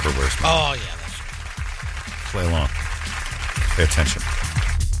Undercover wears masks. Oh, yeah, that's right. Play along. Pay attention.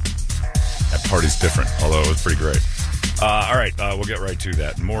 That party's different, although it was pretty great. All right, we'll get right to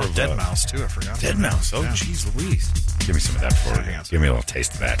that. More of Dead Mouse, too. I forgot. Dead Mouse. Oh, jeez Louise. Give me some of that before we give me a little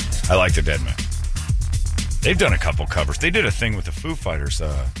taste of that. I like the Dead Mouse. They've done a couple covers. They did a thing with the Foo Fighters.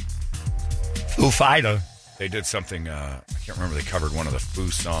 Foo Fighter. They did something, I can't remember, they covered one of the Foo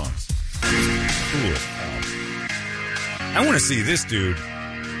songs. Cool. I want to see this dude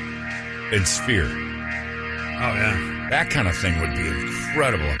in Sphere. Oh, yeah. That kind of thing would be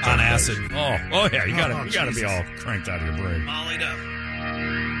incredible. On acid. Oh yeah, you gotta be all cranked out of your brain. Mollied up.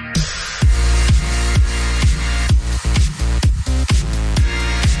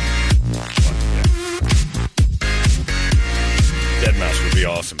 Dead Mouse would be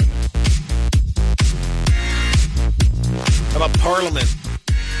awesome in there. How about Parliament?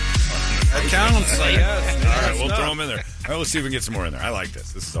 That counts, I guess. All right, we'll throw them in there. All right, let's see if we can get some more in there. I like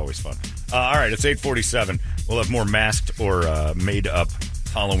this. This is always fun. All right, it's 8:47. We'll have more masked or made-up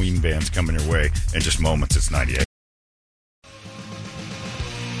Halloween bands coming your way in just moments. It's 98.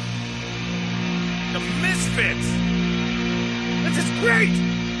 The Misfits. This is great.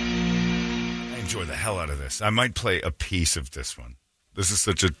 I enjoy the hell out of this. I might play a piece of this one. This is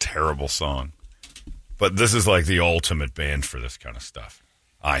such a terrible song. But this is like the ultimate band for this kind of stuff,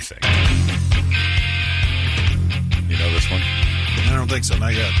 I think. You know this one? I don't think so.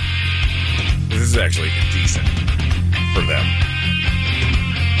 Not yet. This is actually decent for them.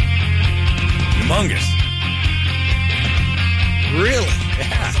 Humongous. Really?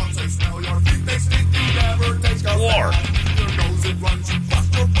 Yeah. War. I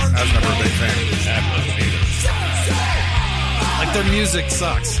was never a big fan. Like, their music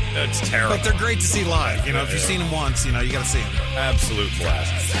sucks. That's terrible. But they're great to see live. You know, if you've seen them once, you got to see them. Absolute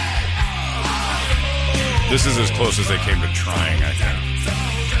blast. This is as close as they came to trying, I think.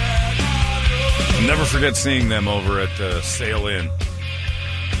 I'll never forget seeing them over at the Sail Inn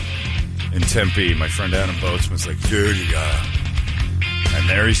in Tempe. My friend Adam Boatsman was like, dude, you gotta... And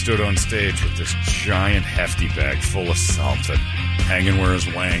there he stood on stage with this giant hefty bag full of something hanging where his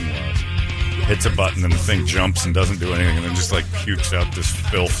wang was. Hits a button and the thing jumps and doesn't do anything and then just like pukes out this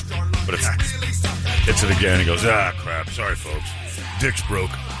filth. But it hits it again and goes, crap, sorry folks. Dick's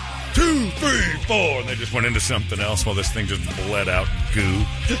broke. 2, 3, 4. And they just went into something else while this thing just bled out goo.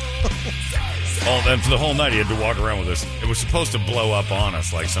 And for the whole night he had to walk around with this. It was supposed to blow up on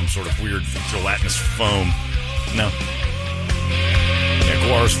us like some sort of weird gelatinous foam. No. Yeah,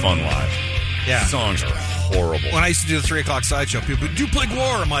 Guar's fun live. Yeah. Songs are horrible. When I used to do the 3 o'clock sideshow, people would, do you play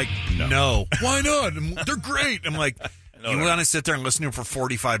Guar? I'm like, No. no. Why not? They're great. I'm like, you no. want to sit there and listen to them for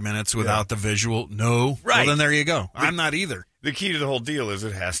 45 minutes without the visual? No. Right. Well, then there you go. I'm not either. The key to the whole deal is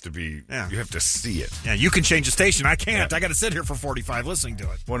it has to be, you have to see it. Yeah, you can change the station. I can't. Yeah. I got to sit here for 45 listening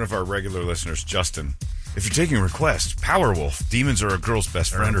to it. One of our regular listeners, Justin, if you're taking requests, Powerwolf, Demons Are a Girl's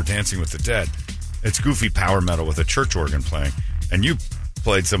Best Friend, or Dancing with the Dead. It's goofy power metal with a church organ playing. And you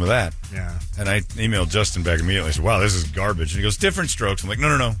played some of that. Yeah. And I emailed Justin back immediately. I said, wow, this is garbage. And he goes, Different Strokes. I'm like,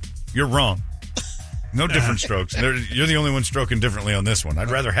 no. You're wrong. No different strokes. You're the only one stroking differently on this one. I'd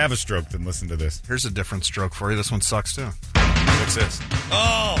rather have a stroke than listen to this. Here's a different stroke for you. This one sucks, too. What's this?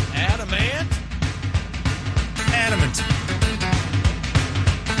 Oh, Adamant? Adamant.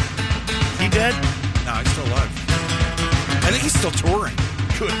 He dead? No, he's still alive. I think he's still touring.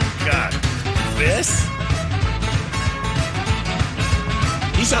 Good God. This?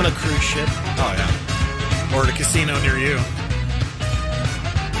 He's on a cruise ship. Oh, yeah. Or at a casino near you.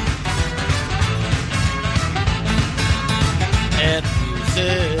 And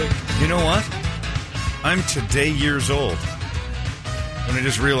music. You know what? I'm today years old when I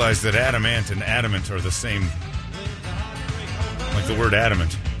just realized that adamant and adamant are the same. Like the word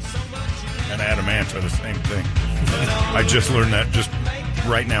adamant and adamant are the same thing. I just learned that just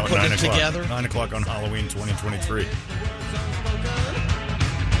right now at Put 9 it o'clock. together? 9 o'clock on Halloween 2023.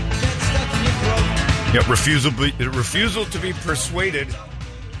 Yeah, refusal to be persuaded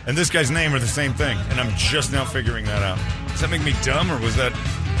and this guy's name are the same thing, and I'm just now figuring that out. Does that make me dumb, or was that?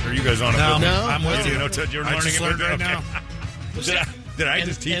 Are you guys on it? No, I'm with you. No, Ted, you're I learning just it learned right okay. now. Did I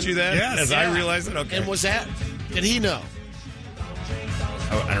just teach you that? Yes, As I realized it? Okay. And was that? Did he know?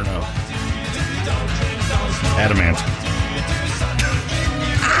 Oh, I don't know. Adamant.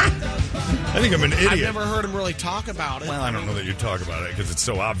 I think I'm an idiot. I've never heard him really talk about it. Well, I don't know that you talk about it because it's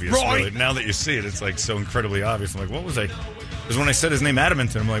so obvious. Right. Really. Now that you see it, it's like so incredibly obvious. I'm like, what was I? Because when I said his name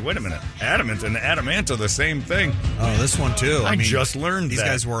Adamant, I'm like, wait a minute. Adamant and adamant are the same thing. Oh, this one, too. I just learned these that.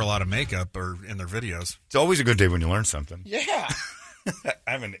 guys wear a lot of makeup or in their videos. It's always a good day when you learn something. Yeah.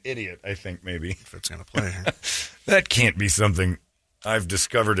 I'm an idiot, I think, maybe. If it's going to play here. That can't be something I've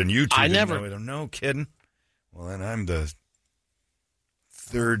discovered in YouTube. I never. No kidding. Well, then I'm the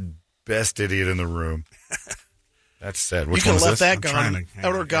third best idiot in the room. That's sad. Which You could have one's left this? that gone.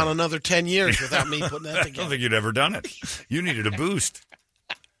 That would have gone another 10 years without me putting that I together. don't think you'd ever done it. You needed a boost.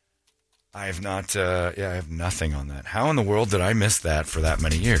 I have not. I have nothing on that. How in the world did I miss that for that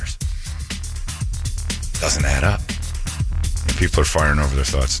many years? Doesn't add up. And people are firing over their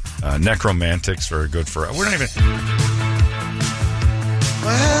thoughts. Necromantics, very good for. We're not even.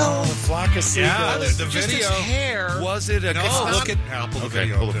 Well, The flock of seagulls. the just video. his hair. Was it a? No, look at I'll pull the Okay,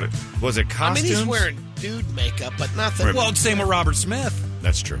 video pull up, up too. it. Was it I costumes? mean, he's wearing dude makeup, but nothing. Right. Well, same with Robert Smith.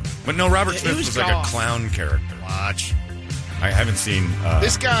 That's true. But no, Robert Yeah, Smith he was was like goth. a clown character. Watch. I haven't seen.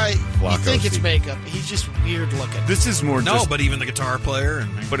 This guy, you Flacco think it's Seagull. makeup. He's just weird looking. This is more. No, just, but even the guitar player.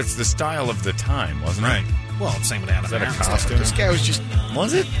 And but it's the style of the time, wasn't Right. it? Well, same with Adam. Is that a Adams. costume? This guy was just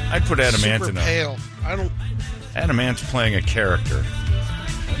Was it? I'd put Adamant super in a. pale. I don't. Adamant's playing a character.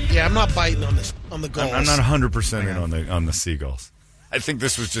 Yeah, I'm not biting on this on the goals. I'm not 100% in on the seagulls. I think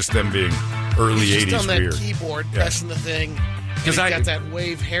this was just them being early He's 80s just on that weird. keyboard, Yeah. pressing the thing. 'Cause He's I- got that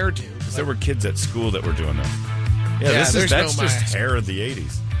wave hairdo. Because there were kids at school that were doing that. Yeah, that's there's no just mask. hair of the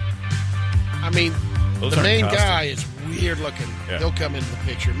 80s. I mean, Those the aren't main costumes. guy is weird looking. Yeah. He'll come into the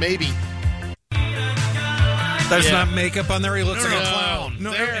picture. Maybe. There's Yeah. not makeup on there. He looks like a No, clown.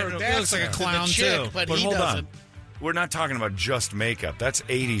 no, he that's looks like a the clown chick, too. but But he hold doesn't. on. We're not talking about just makeup. That's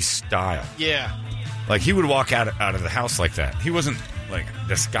 80s style. Yeah. Like, he would walk out of the house like that. He wasn't, like,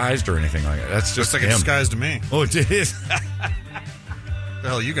 disguised or anything like that. That's just Just like a him. disguise to me. Oh, it is. The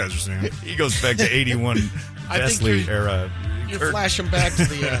hell you guys are seeing? He goes back to 81 I think Vesley you're- era. You're Kurt. flashing back to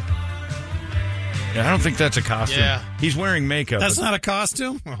the. Yeah, I don't think that's a costume. Yeah. He's wearing makeup. That's but- not a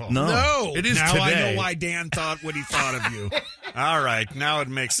costume. Oh. No. No. It is Now today. I know why Dan thought what he thought of you. All right, now it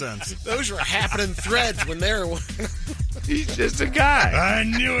makes sense. Those were happening threads when they were. He's just a guy. I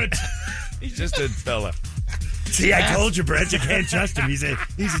knew it. He's just a fella. See, I told you, Brett, you can't trust him. He's a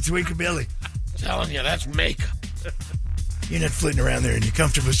twinkabilly. Telling you, that's makeup. You're not flitting around there in your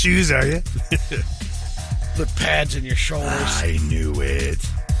comfortable shoes, are you? Put pads in your shoulders. I knew it.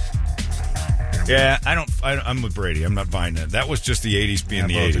 Yeah, I'm with Brady. I'm not buying that. That was just the 80s being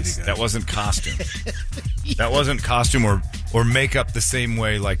the both of you 80s. guys. That wasn't costume. That wasn't costume or makeup the same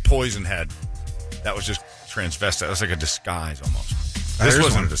way like Poison had. That was just transvestite. That was like a disguise almost. This Here's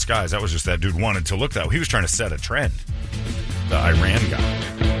wasn't one. a disguise. That was just that dude wanted to look that way. He was trying to set a trend. The Iran guy.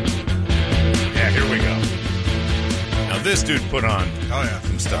 Yeah, here we go. Now this dude put on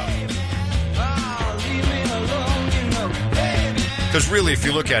some stuff. Because really, if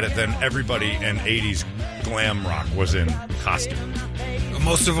you look at it, then everybody in 80s glam rock was in costume.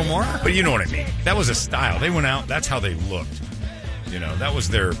 Most of them were. But you know what I mean. That was a style. They went out. That's how they looked. You know, that was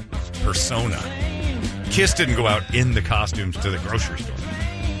their persona. Kiss didn't go out in the costumes to the grocery store.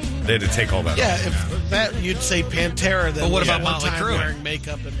 They had to take all that Yeah, off. if that you'd say Pantera. Then But what was about one Motley time Crue? wearing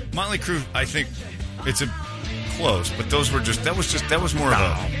makeup and Motley Crue, I think it's a close, but those were just that was more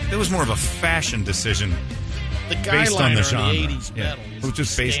of a fashion decision the based on guy the liner genre. in the 80s Yeah. metal. It was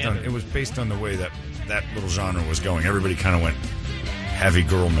just based on the way that that little genre was going. Everybody kind of went heavy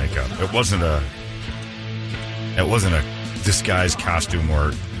girl makeup. It wasn't a disguised costume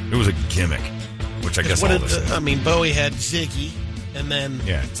or it was a gimmick, which I guess all this is. Bowie had Ziggy, and then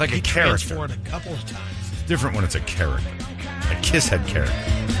it's like he a character. transformed a couple of times. It's different when it's a character. Like Kiss had character.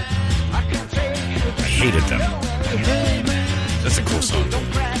 I hated them. That's a cool song.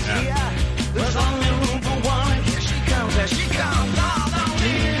 Yeah. There's only room for one, and here she comes, as she comes. All on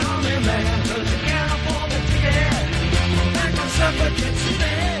me, only man, 'cause you can't afford the ticket. That can suffocate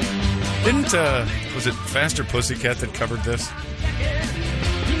today. Didn't, was it Faster Pussycat that covered this?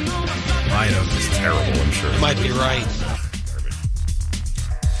 Might have. It's terrible, I'm sure. You might be right. Garbage.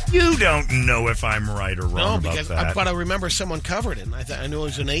 You don't know if I'm right or wrong about that. But I remember someone covered it, and I knew it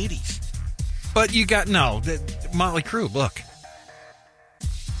was in the 80s. But you got, Motley Crue, look.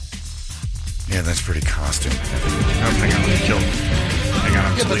 Yeah, that's pretty costume. Hang on, let me kill him. Hang on,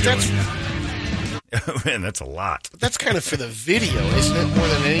 I'm Yeah, but deleting that's- it. Man, that's a lot. But that's kind of for the video, isn't it, more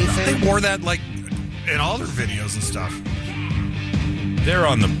than anything? They wore that, like, in all their videos and stuff. They're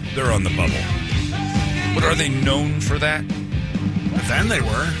on the bubble. But are they known for that? But then they were.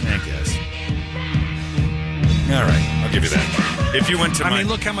 I guess. All right, I'll give you that. If you went to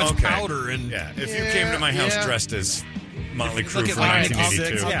look how much powder and... Yeah, if you came to my house dressed as Motley Crue at from like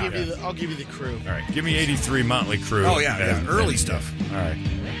 1982. I'll give you the Crew. All right, give me 83 Motley Crue. Oh, yeah, early stuff. All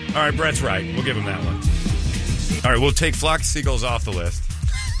right, Brett's right. We'll give him that one. All right, we'll take Flock of Seagulls off the list.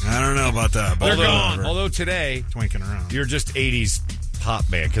 I don't know about that, but Although today, twinking around. you're just 80s pop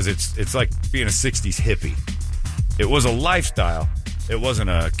band because it's like being a 60s hippie. It was a lifestyle. It wasn't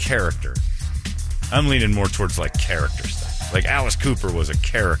a character. I'm leaning more towards like character stuff. Like Alice Cooper was a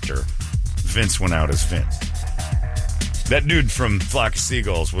character. Vince went out as Vince. That dude from Flock of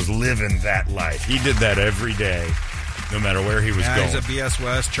Seagulls was living that life. He did that every day, no matter where he was going. He's at BS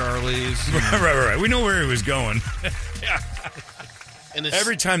West, Charlie's. Right. We know where he was going. And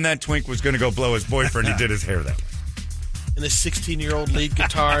Every time that twink was going to go blow his boyfriend, he did his hair that way. And his 16-year-old lead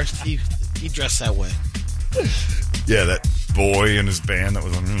guitarist, he dressed that way. Yeah, that boy in his band that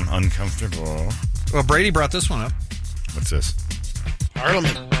was uncomfortable. Well, Brady brought this one up. What's this?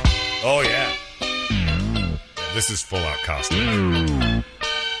 Parliament. Oh, yeah. This is full-out costume.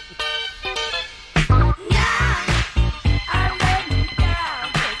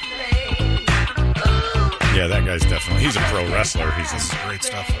 Yeah, that guy's definitely... He's a pro wrestler. He's great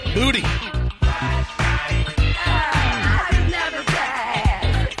stuff. Booty.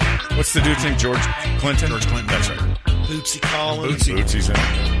 What's the dude's name? George Clinton? George Clinton. That's right. Bootsy Collins. Bootsy's in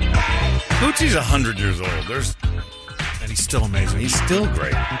it. Bootsy's 100 years old. And he's still amazing. He's still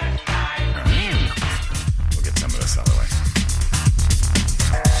great. All right. We'll get some of this out of the way.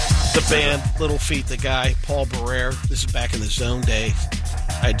 The band, Little Feat, the guy, Paul Barrere. This is back in the Zone days.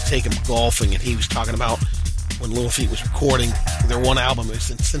 I had to take him golfing, and he was talking about when Little Feat was recording their one album. It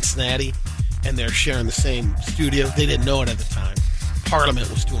was in Cincinnati, and they're sharing the same studio. They didn't know it at the time. Parliament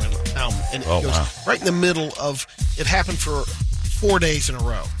was doing an album, and it was right in the middle of. It happened for 4 days in a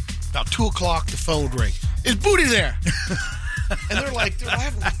row. About 2 o'clock, the phone would ring. Is Booty there? And they're laughing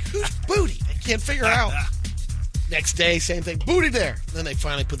like, who's Booty? They can't figure it out. Next day, same thing. Booty there. Then they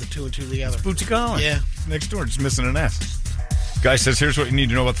finally put the two and two together. It's Bootsy Collins. Yeah. Next door, just missing an S. Guy says, here's what you need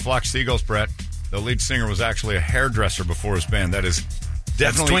to know about the Flock of Seagulls, Brett. The lead singer was actually a hairdresser before his band. That is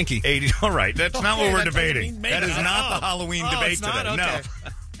definitely Twinkie. 80. All right, that's not what we're debating. mean That is not the Halloween debate it's not? today. Okay.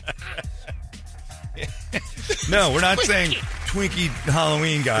 No. No, we're not saying Twinkie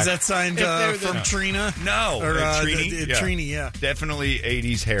Halloween guy. Is that signed from Trina? No. Or Trini? Trini, yeah. Definitely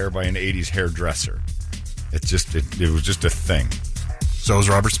 80s hair by an 80s hairdresser. It was just a thing. So is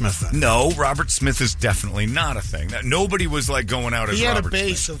Robert Smith then? No, Robert Smith is definitely not a thing. Nobody was like going out as He had Robert a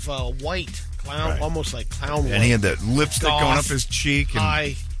base Smith. of white, clown, Right. almost like clown white. And he had that lipstick Goth, going up his cheek. And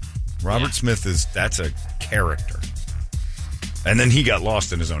high. Robert Smith that's a character. And then he got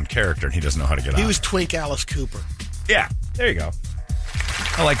lost in his own character, and he doesn't know how to get out. He was Twink Alice Cooper. Yeah, there you go.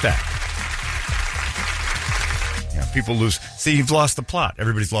 I like that. Yeah, people lose. See, you've lost the plot.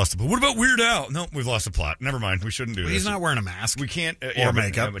 Everybody's lost the plot. What about Weird Al? No, we've lost the plot. Never mind. We shouldn't do this. He's not wearing a mask. We can't. Or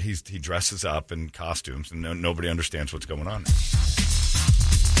makeup. But he dresses up in costumes, and nobody understands what's going on.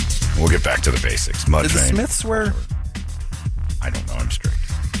 We'll get back to the basics. Did the Smiths wear? I don't know. I'm straight.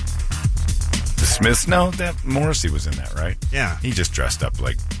 The Smiths? No, that Morrissey was in that, right? Yeah. He just dressed up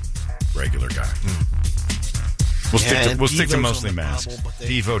like regular guy. We'll Yeah, stick to Devo's mostly on the masks. bubble, but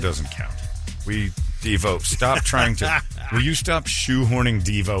they- Devo doesn't count. Devo, stop trying to. Will you stop shoehorning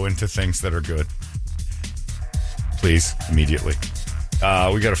Devo into things that are good? Please, immediately.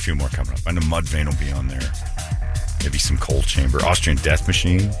 We got a few more coming up. I know Mudvayne will be on there. Maybe some Cold Chamber. Austrian Death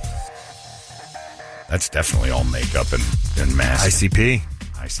Machine. That's definitely all makeup and mask. ICP.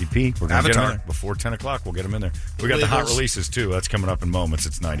 We're going to get Avatar. them before 10 o'clock. We'll get them in there. We got the hot releases, too. That's coming up in moments.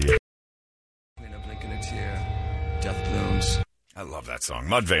 It's 98. Death blooms. I love that song.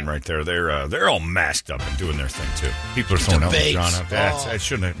 Mudvayne right there. They're all masked up and doing their thing, too. People are throwing Elton John out there. I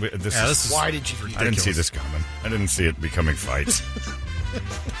shouldn't have. This is, Why did you? I didn't see this coming. I didn't see it becoming fights.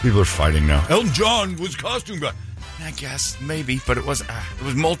 People are fighting now. Elton John was costume guy. I guess, maybe, but it was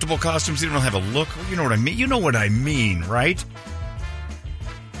multiple costumes. He didn't really have a look. You know what I mean? You know what I mean, right?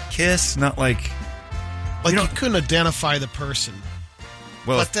 Kiss, not like... Like you couldn't identify the person.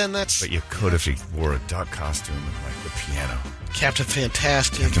 Well, but then But you could if he wore a duck costume and like the piano. Captain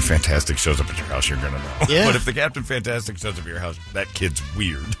Fantastic. Captain Fantastic shows up at your house, you're going to know. Yeah. But if the Captain Fantastic shows up at your house, that kid's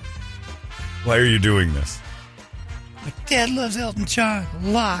weird. Why are you doing this? My dad loves Elton John a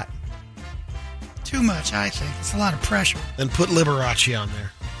lot. Too much, I think. It's a lot of pressure. Then put Liberace on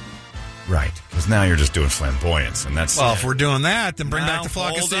there. Right, because now you're just doing flamboyance, and that's... Well, if we're doing that, then bring back Now, the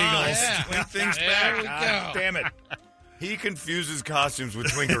flock of hold seagulls. on. Yeah. Swing things back. God damn it. He confuses costumes with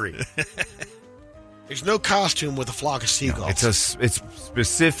twinkery. There's no costume with a flock of seagulls. It's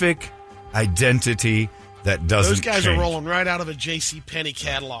specific identity that doesn't Those guys change. are rolling right out of a J.C. Penney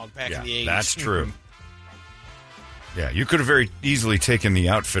catalog back in the 80s. That's true. Yeah, you could have very easily taken the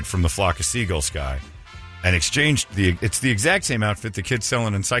outfit from the Flock of Seagulls guy and exchanged it's the exact same outfit the kid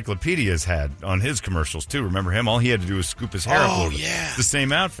selling encyclopedias had on his commercials, too. Remember him? All he had to do was scoop his hair up a little bit. yeah. It's the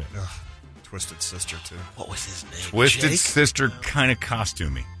same outfit. Ugh, Twisted Sister, too. What was his name? Twisted Jake? Sister kind of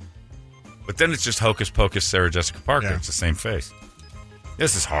costumey. But then it's just Hocus Pocus, Sarah Jessica Parker. Yeah. It's the same face.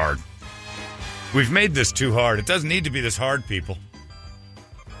 This is hard. We've made this too hard. It doesn't need to be this hard, people.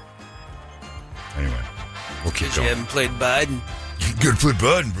 Anyway, we'll keep You going. haven't played Biden. You gotta play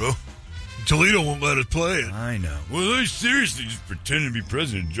Biden, bro. Toledo won't let us play it. I know. Well, they seriously just pretending to be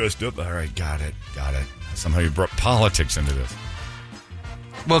president dressed up. All right, got it. Somehow you brought politics into this.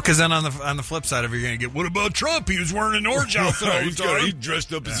 Well, because then on the flip side of it, you're going to get, what about Trump? He was wearing an orange outfit all the time. He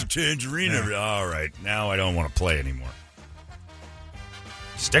dressed up as a tangerine. All right, now I don't want to play anymore.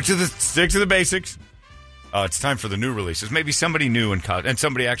 Stick to the basics. It's time for the new releases. Maybe somebody new and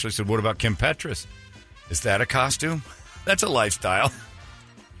somebody actually said, "What about Kim Petras? Is that a costume? That's a lifestyle."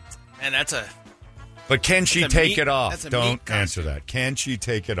 And that's a... But can she That's a take meat- it off? that's a Don't meat costume. answer that. Can she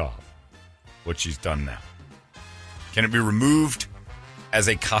take it off? What she's done now. Can it be removed as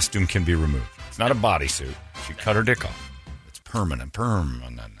a costume can be removed? It's not a bodysuit. She cut her dick off. It's permanent.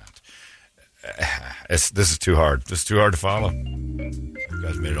 This is too hard. This is too hard to follow. You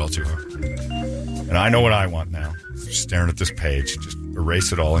guys made it all too hard. And I know what I want now. Just staring at this page. Just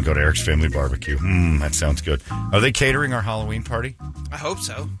erase it all and go to Eric's Family Barbecue. That sounds good. Are they catering our Halloween party? I hope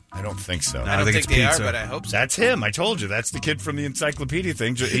so. I don't think so. I don't think it's they pizza. are, but I hope so. That's him. I told you. That's the kid from the encyclopedia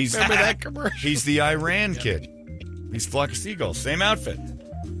thing. He's Remember that commercial? He's the Iran kid. He's Flock of Seagulls. Same outfit.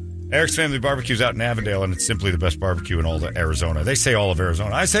 Eric's Family Barbecue's out in Avondale, and it's simply the best barbecue in all of Arizona. They say all of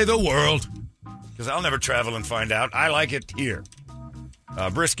Arizona. I say the world, because I'll never travel and find out. I like it here.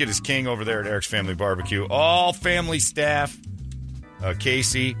 Brisket is king over there at Eric's Family Barbecue. All family staff,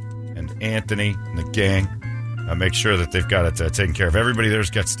 Casey and Anthony and the gang, make sure that they've got it taken care of. Everybody there's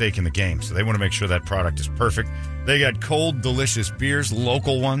got stake in the game, so they want to make sure that product is perfect. They got cold, delicious beers,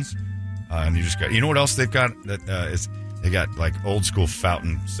 local ones, and you know what else they've got? They got like old school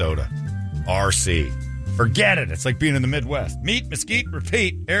fountain soda, RC. Forget it. It's like being in the Midwest. Meet, mesquite,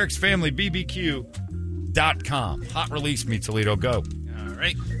 repeat. Eric's Family BBQ.com. Hot release, Meet Toledo. Go. All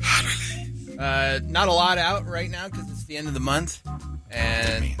right. Not a lot out right now because it's the end of the month,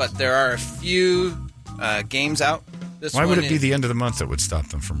 but there are a few games out. Why would it be the end of the month that would stop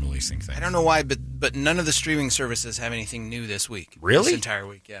them from releasing things? I don't know why, but none of the streaming services have anything new this week. Really? This entire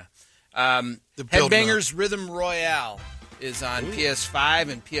week, yeah. The build Headbangers Rhythm Royale is on PS5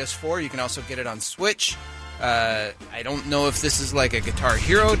 and PS4. You can also get it on Switch. I don't know if this is like a Guitar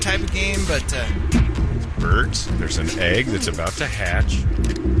Hero type of game, but... Birds. There's an egg that's about to hatch.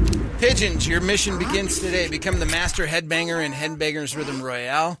 Pigeons, your mission begins today. Become the master headbanger in Headbangers Rhythm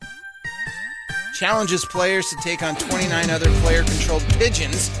Royale. Challenges players to take on 29 other player-controlled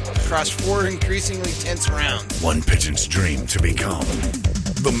pigeons across 4 increasingly tense rounds. One pigeon's dream to become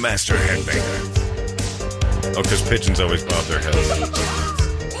the master headbanger. Oh, because pigeons always bob their heads.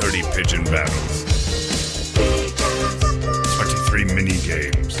 30 pigeon battles. 23 mini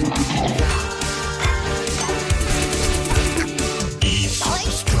games.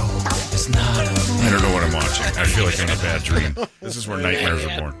 I don't know what I'm watching. I feel like I'm in a bad dream. This is where nightmares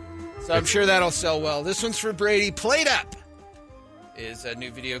are born. So I'm sure that'll sell well. This one's for Brady. Played Up. is a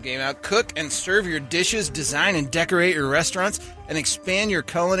new video game out. Cook and serve your dishes, design and decorate your restaurants, and expand your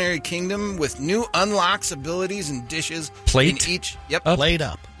culinary kingdom with new unlocks, abilities, and dishes. Plate in each. Yep. Laid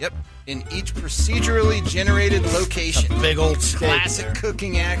up. Yep. In each procedurally generated location. Big old steak Classic there.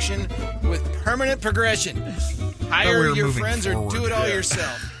 cooking action with permanent progression. Hire we were your moving friends or forward. do it all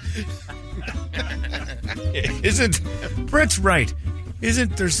yourself. Isn't Brett's right?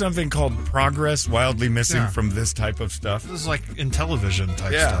 Isn't there something called progress wildly missing from this type of stuff? This is like in television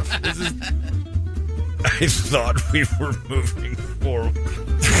type stuff. This is, I thought we were moving forward. I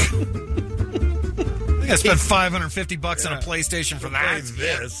think I spent $550 on a PlayStation for that.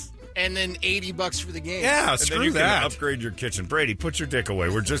 This. And then $80 for the game. Yeah, And then screw you can that. upgrade your kitchen. Brady, put your dick away.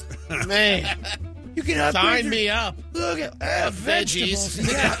 We're just... Man, You can upgrade sign your- me up. Look at veggies.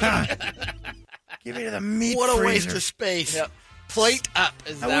 veggies. Yeah. Give me to the meat What a freezer. waste of space. Yep. Plate up.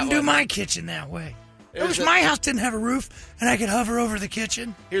 Is I that wouldn't do one. my kitchen that way. I There's wish a- my house didn't have a roof and I could hover over the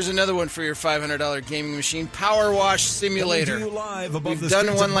kitchen. Here's another one for your $500 gaming machine. Power Wash Simulator. We've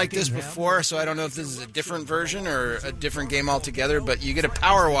done one like this before, so I don't know if this is a different version or a different game altogether, but you get a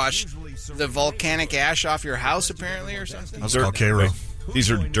power wash the volcanic ash off your house, apparently, or something. Let's call K-Row.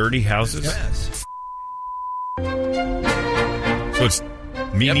 These are dirty houses? So it's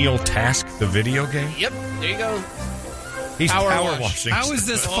Menial Task, the video game? Yep, there you go. He's Power power wash. washing. How is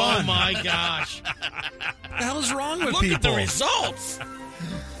this Oh, fun? my gosh. What the hell is wrong with Look people? at the results.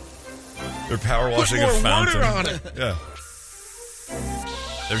 They're power Put washing more a fountain. water on it. Yeah.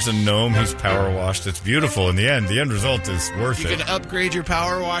 There's a gnome. He's power washed. It's beautiful in the end. The end result is worth You it. can upgrade your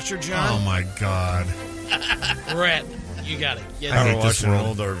power washer, John. Oh, my God. Brett, you got to get I Power hate this washing an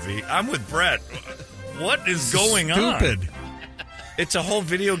world. old RV. I'm with Brett. What is going on? Stupid. It's a whole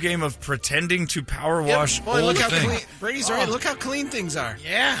video game of pretending to power Yep. wash Boy, old look how things. clean. Brady's right. Look how clean things are.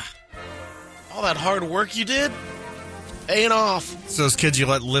 Yeah. All that hard work you did, paying off. So those kids you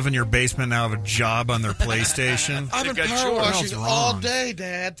let live in your basement now have a job on their PlayStation. I've been got power chores. washing What's all wrong? day,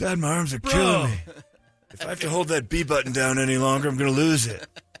 Dad. Dad, my arms are killing me. If I have to hold that B button down any longer, I'm going to lose it.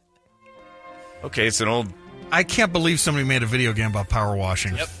 Okay, it's an old I can't believe somebody made a video game about power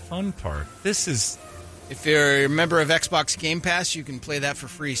washing. Yep. fun part. This is... If you're a member of Xbox Game Pass, you can play that for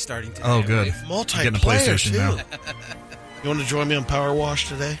free starting today. Oh, I good. believe. Getting a Multiplayer, PlayStation too. now. You want to join me on Power Wash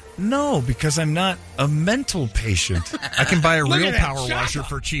today? No, because I'm not a mental patient. I can buy a Look real at that power chopper. washer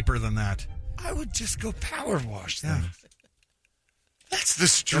for cheaper than that. I would just go power wash Yeah. things. That's the That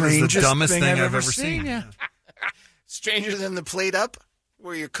is strangest the dumbest thing thing I've I've ever ever seen. seen. Yeah. Stranger than the plate up,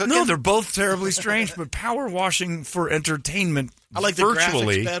 where you're cooking. No, they're both terribly strange, but power washing for entertainment I like the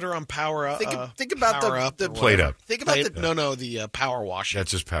virtually. graphics better on Power Up. Think about Power the- Up the or Plate whatever. Up. Think about the the Power Wash.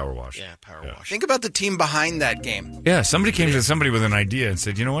 That's just power washing. Yeah, Power Wash. think about the team behind that game. Yeah, somebody came to somebody with an idea and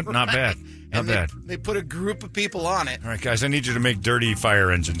said, you know what? Not bad. Not And bad. They put a group of people on it. All right, guys, I need you to make dirty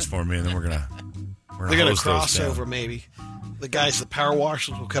fire engines for me, and then we're gonna They're going to hose those cross down. over, maybe. The guys, the power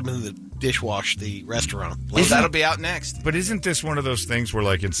washers, will come in the dishwash the restaurant. Well, that'll be out next. But isn't this one of those things where,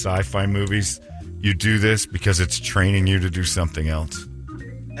 like in sci-fi movies, you do this because it's training you to do something else?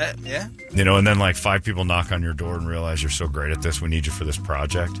 Yeah. You know, and then like 5 people knock on your door and realize you're so great at this, we need you for this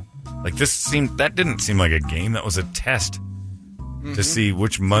project. Like that didn't seem like a game. That was a test to see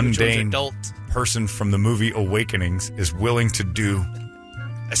which mundane adult. person from the movie Awakenings is willing to do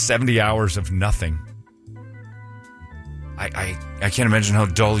 70 hours of nothing. I can't imagine how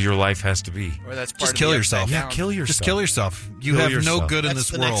dull your life has to be. Or that's part Just of kill the yourself. upside Yeah, down. kill yourself. Just kill yourself. You Kill have yourself. no good in That's this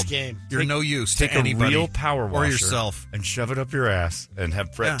the next world. game. You're no use Take to anybody. a real power washer or yourself. and shove it up your ass and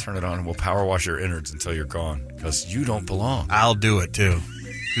have Brett Yeah. turn it on and we'll power wash your innards until you're gone because you don't belong. I'll do it too.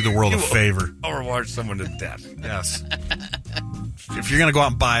 Do the world a favor. Power wash someone to death. Yes. If you're gonna go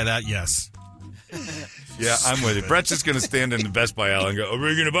out and buy that, yes. Yeah, I'm with you. Brett's just going to stand in the Best Buy aisle and go, "Are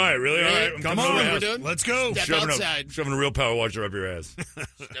we going to buy it? Really? All right, I'm Come coming to the on, house." we're doing. Let's go. Step outside. Shoving a real power washer up your ass.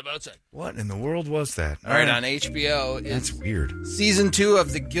 Step outside. What in the world was that? All right, on HBO That's is weird. Season 2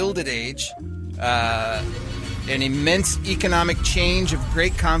 of The Gilded Age. An immense economic change of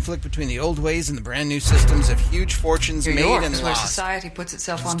great conflict between the old ways and the brand new systems of huge fortunes New made York and is where lost. society puts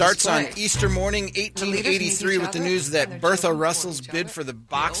itself on Starts on display. Easter morning, The leaders 1883, meet with the each news other, and that their Bertha children Russell's support each bid other. for the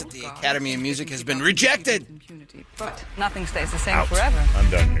box at the old Academy of gods Music keep has been up rejected. impunity. But nothing stays the same Out. forever. I'm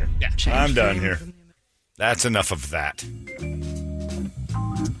done here. Change I'm done came here. from the- That's enough of that.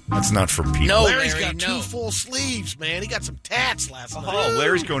 That's not for people. No, Larry's Larry, got no. 2 full sleeves, man. He got some tats last night. Oh,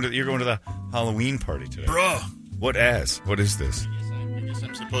 Larry's going to. You're going to the Halloween party today, Bruh. What as? What is this? I guess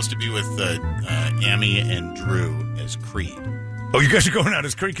I'm supposed to be with Amy and Drew as Creed. Oh, you guys are going out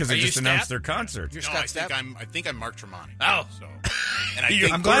as Creed because they you just announced Stapp? their concert. You're No, Scott I think Stapp? I think I'm Mark Tremonti. Oh. So, and I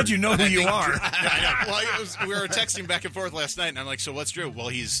think I'm glad you know who you are. I know. Well, we were texting back and forth last night, and I'm like, "So what's Drew?" Well,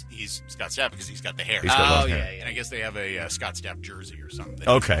 he's Scott Stapp because he's got the hair. He's got long hair. And I guess they have a Scott Stapp jersey or something.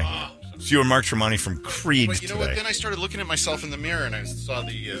 Okay. So you were Mark Tremonti from Creed But you know what? today. Then I started looking at myself in the mirror, and I saw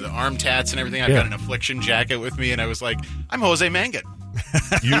the arm tats and everything. I've got an Affliction jacket with me, and I was like, "I'm Jose Mangan."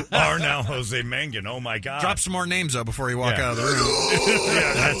 You are now Jose Mangan. Oh, my God. Drop some more names up before you walk Yeah. out of the room.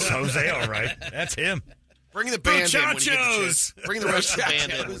 Yeah, that's Jose, all right. That's him. Bring the band in when you get the Muchachos! chance. Bring the rest of the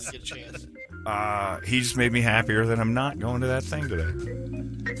band in when you get a chance. He just made me happier that I'm not going to that thing today.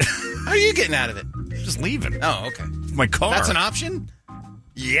 How are you getting out of it? Just leaving. Oh, okay. My car. That's an option?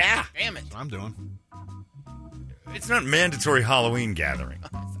 Yeah. Damn it. I'm doing. It's not mandatory Halloween gathering. I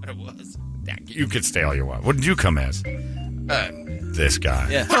thought it was. You could stay all you want. What did you come as? This guy.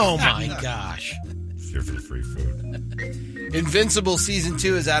 Yeah. Oh, my gosh. Here for the free food. Invincible Season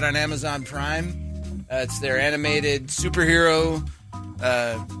 2 is out on Amazon Prime. It's their animated superhero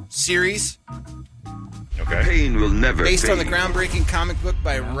series Okay. Pain will never based on the fade. groundbreaking comic book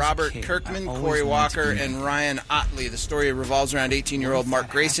by Robert Kirkman, Corey Walker, and Ryan Otley. The story revolves around 18-year-old Mark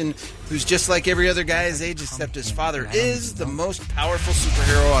Grayson, who's just like every other guy his age, except his father is the most powerful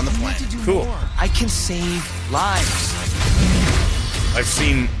superhero on the planet. Cool. I can save lives. I've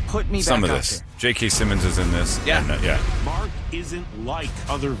seen Put me some back of out this. there. J.K. Simmons is in this. Yeah. And, yeah. Mark isn't like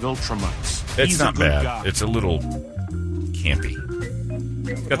other Viltrumites. It's He's not a good bad. guy. It's a little campy.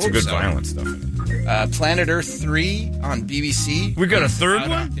 Got some good violent stuff in it. Planet Earth 3 on BBC. We got a third out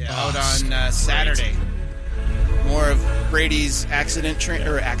one? On, yeah, out on Saturday. More of Brady's accent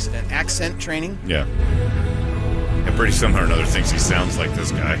training. Yeah. And Brady somehow or another thinks he sounds like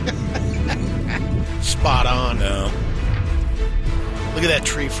this guy. Spot on. No. Look at that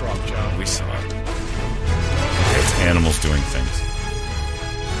tree frog, John. We saw it. It's animals doing things.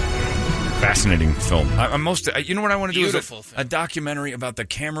 Fascinating film. You know what I want to do Beautiful is film. a documentary about the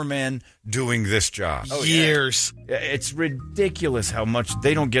cameraman doing this job. Oh, Years. It's ridiculous how much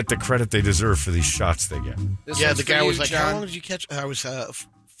they don't get the credit they deserve for these shots they get. This Yeah, one's the for guy you, was like, John. how long did you catch? I was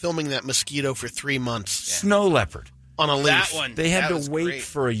filming that mosquito for 3 months Snow leopard. on a leaf. That one. They had that to was wait great.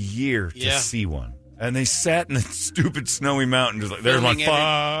 for a year to Yeah. see one. And they sat in the stupid snowy mountain. Just like, there's my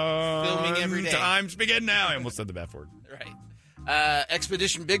Filming every day. times begin now. I almost said the bad word. Right.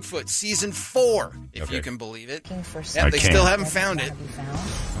 Expedition Bigfoot Season 4, if Okay. you can believe it. I They can. still haven't found it.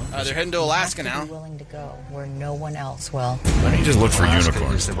 They're heading to Alaska now. Willing to go where no one else will. Why don't you just look for Alaska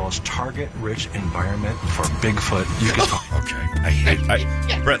unicorns? is the most target-rich environment for Bigfoot you can find.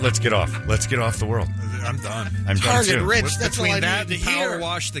 Okay. Brett, let's get off. Let's get off the world. I'm done. I'm done Target too. rich. That's all I Between that needed and to power hear.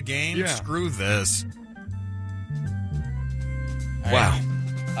 wash the game, Yeah. screw this. Wow.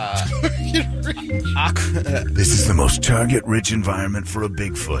 This is the most target-rich environment for a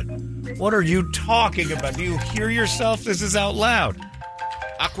Bigfoot. What are you talking about? Do you hear yourself? This is out loud.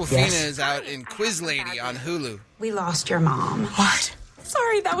 Aquafina is out in Quiz Lady on Hulu. We lost your mom. What?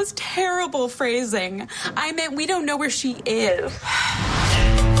 Sorry, that was terrible phrasing. I meant we don't know where she is.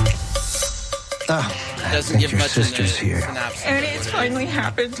 Doesn't give much in the synopsis. And it's finally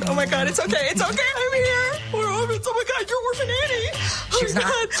happened. Oh my god, it's okay. It's okay. I'm here. We're orphans. Oh my god, you're Orphan Annie. She's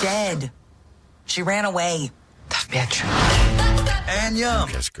not dead. She ran away. Tough bitch. And young.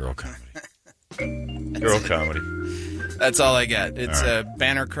 Yes, girl comedy. Girl comedy. That's all I got. It's a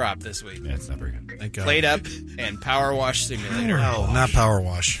banner crop this week. Yeah, it's not very good. Thank God. Played Up and Power Wash Simulator. No, not power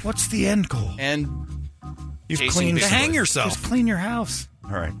wash. What's the end goal? And You've Chasing cleaned Bigfoot. To hang yourself. Just clean your house.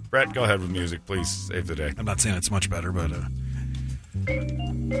 All right. Brett, go ahead with music, please. Save the day. I'm not saying it's much better, but all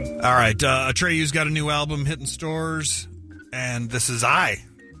right. Atreyu's got a new album hitting stores, and this is I.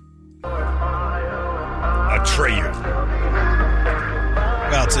 Atreyu.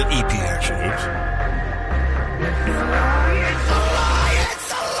 Well, it's an EP actually.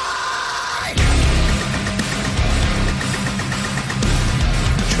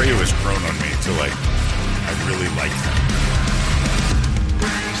 Atreyu has grown on me to I really like him.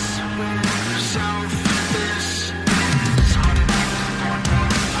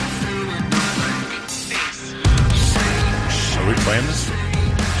 Are we playing this?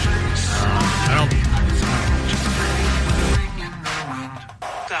 I don't.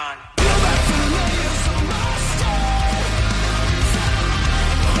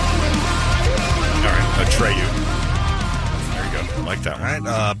 All right, Atreyu. There you go. I like that All one.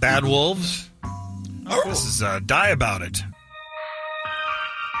 right. Bad Wolves. This is Die About It.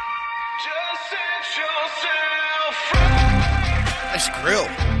 Nice grill.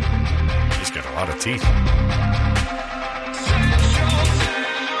 He's got a lot of teeth.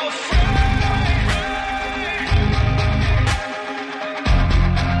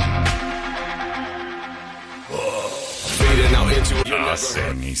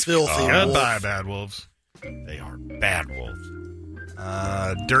 Cussing. He's Filthy. Goodbye, Bad Wolves. They are bad wolves.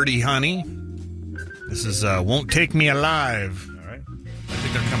 Dirty Honey. This is Won't Take Me Alive. All right. I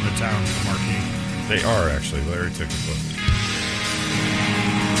think they're coming to town for Marquee. They are, actually. Larry took a look.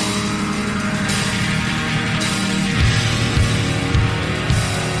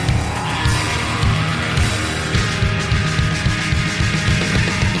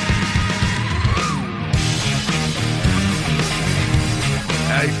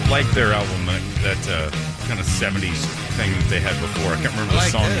 I like their album, that kind of 70s thing that they had before. I can't remember the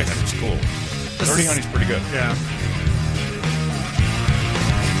song they had. It's cool. Dirty Honey's pretty good. Yeah.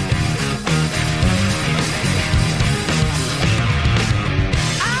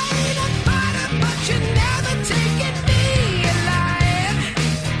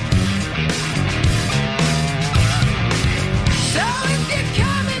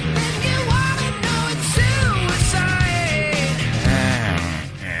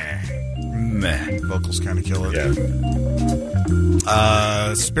 Vocals kind of kill it.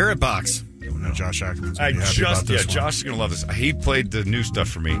 Yeah. Spirit Box. Josh Ackerman's gonna be happy about this one. Josh is going to love this. He played the new stuff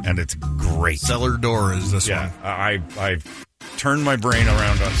for me, and it's great. Cellar Door is this one. I turned my brain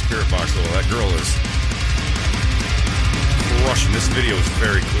around on Spirit Box a little. That girl is crushing. This video is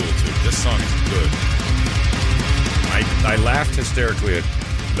very cool, too. This song is good. I laughed hysterically at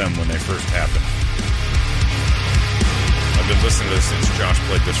them when they first happened. I've been listening to this since Josh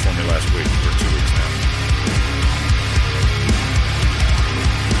played this for me last week, for 2 weeks now.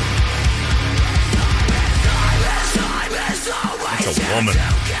 It's a woman.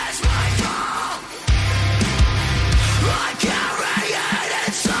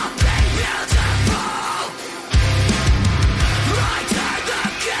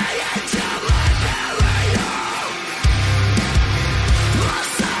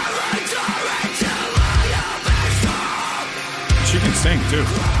 She can sing, too.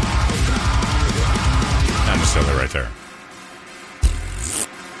 I'm just still there right there.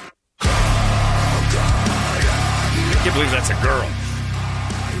 I can't believe that's a girl.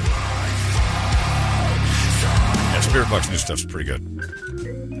 Yeah, Spirit Box new stuff's pretty good.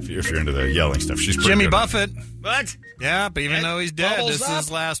 If you're into the yelling stuff, she's pretty Jimmy good. Buffett. What? Yeah, but even though he's dead, Bubbles this Up. is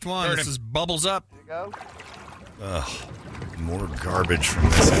his last one. Heard This him. is Bubbles Up. Ugh, more garbage from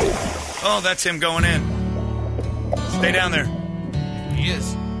this. Oh, that's him going in. Stay down there. He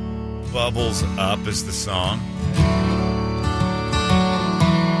is. Bubbles Up is the song.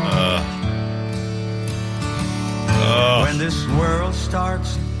 When this world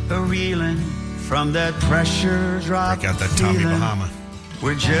starts a-reeling from that pressure drop Break out that Tommy feeling, Bahama.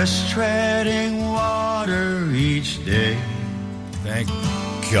 we're just treading water each day. Thank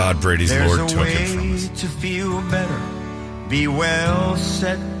God Brady's There's Lord a took way it from us. to feel better, be well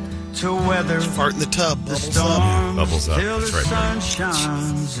set to weather Fart in the tub. the Bubbles up. storms Bubbles up. till That's the right, sun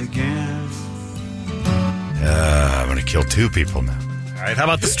shines again. I'm going to kill 2 people now. All right, how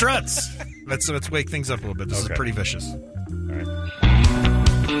about the Struts? Let's wake things up a little bit. This Okay. is pretty vicious. All right.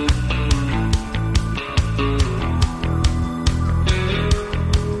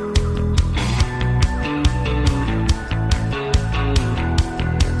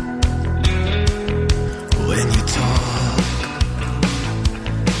 When you talk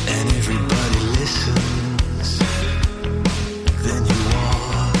and everybody listens, then you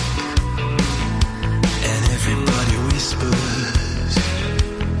walk and everybody whispers.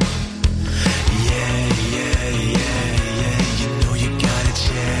 Yeah, yeah, yeah, yeah. You know you got it,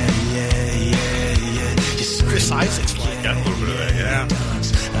 yeah. Chris Isaac's like Got a little bit of that, yeah.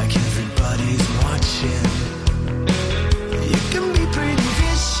 Like everybody's watching. You can be pretty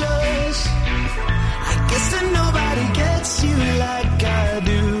vicious. I guess that nobody gets you like I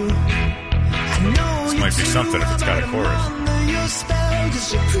do. I know This might be something if it's got a chorus. under your spell,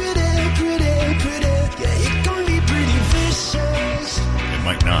 'cause you're pretty. Yeah, you can be pretty vicious. It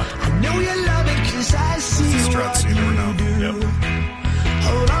might not. I know you love it 'cause I see The Struts, what you never know. Yep.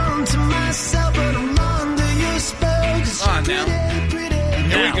 Hold on to myself, but I'm under your spell. 'Cause Come on you're now. pretty.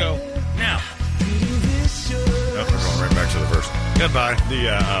 Here we go. Now. Nope, we're going right back to the verse. Goodbye.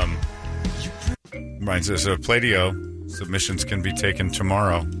 Mine says, Play-Doh submissions can be taken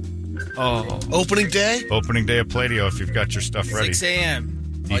tomorrow. Oh. opening day. Opening day of Play-Doh if you've got your stuff ready. 6 a.m.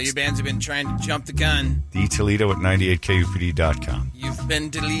 All you bands have been trying to jump the gun. DToledo at 98kupd.com. You've been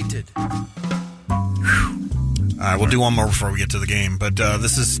deleted. All right, we'll do one more before we get to the game. But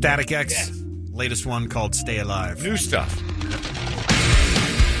this is Static X, latest one called Stay Alive. New stuff.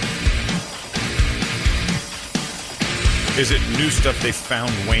 Is it new stuff they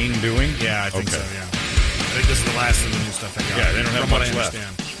found Wayne doing? Yeah, I think Okay. so, yeah. I think this is the last of the new stuff I got. Yeah, they don't have from what much I left.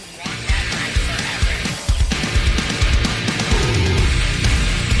 understand.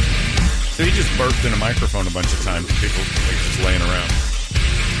 So he just burped in a microphone a bunch of times. People like just laying around.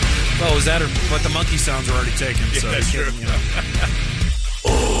 Well, is that but the monkey sounds are already taken? Yeah, so that's true. You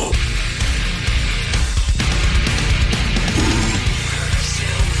know.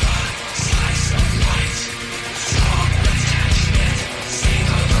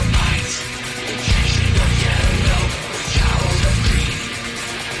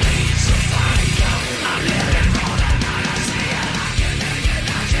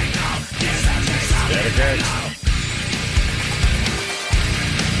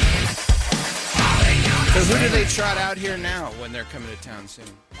 So who do they trot out here now when they're coming to town soon?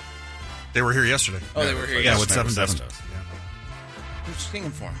 They were here yesterday. Oh, they were here Yeah, yesterday. with Seven Dust. Who's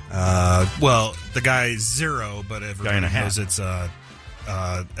singing for him? Well, the guy Zero, but Guy in everybody a hat. knows it's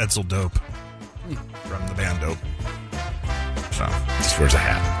Edsel Dope from the band Dope. So Just wears a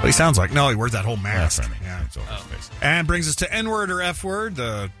hat. Well, he sounds like he wears that whole mask. That's what I mean. Yeah. It's all his face. And brings us to N-word or F-word,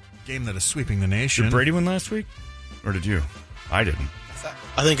 the game that is sweeping the nation. Did Brady win last week? Or did you? I didn't.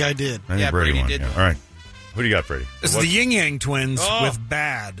 I think I did. I think Brady won. did. Yeah. All right. Who do you got, Brady? This What- is the Yin Yang Twins Oh. with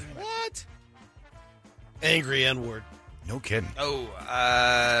Bad. What? Angry N-word. No kidding. Oh,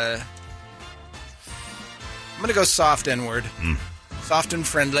 I'm gonna go soft N-word. Soft and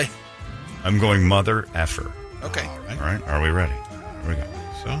friendly. I'm going mother effer. Okay. All right. Are we ready? Here we go.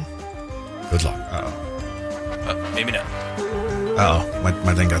 So, Good luck. Maybe not. oh,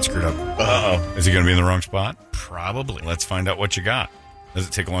 my thing got screwed up. Uh-oh. Is he going to be in the wrong spot? Probably. Let's find out what you got. Does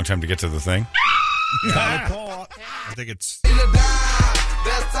it take a long time to get to the thing? I think it's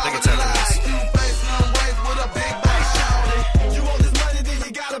after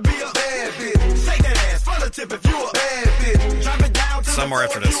this. Somewhere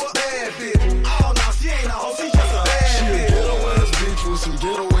after this.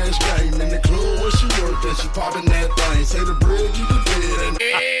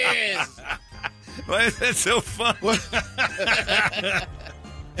 Why is that so fun?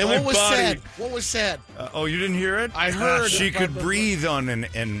 And My what was body- said? What was said? Oh, you didn't hear it? I heard. She could breathe on an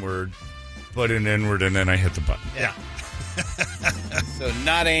N-word, but an N-word, and then I hit the button. Yeah. So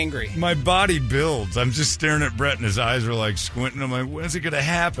not angry. My body builds. I'm just staring at Brett, and his eyes are like squinting. I'm like, when's it going to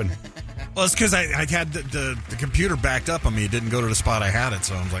happen? Well, it's because I had the computer backed up on me. It didn't go to the spot I had it,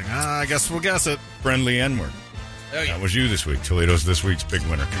 so I was like, I guess we'll guess it. Friendly N-word. Oh, yeah. That was you this week. Toledo's this week's big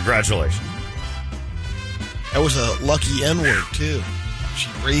winner. Congratulations. That was a lucky N-word, too. She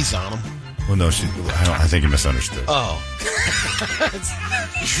breathes on him. Well, no, I think you misunderstood. Oh.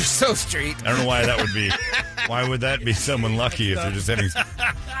 You're so straight. I don't know why that would be. Why would that be someone lucky if they're just having... You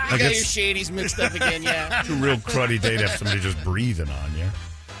Like got your it's shadies mixed up again, yeah. it's a real cruddy day to have somebody just breathing on you.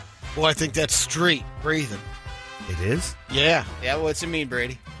 Well, I think that's street breathing. It is? Yeah. Yeah, what's it mean,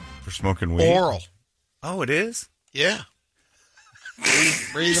 Brady? For smoking weed? Oral. Oh, it is? Yeah.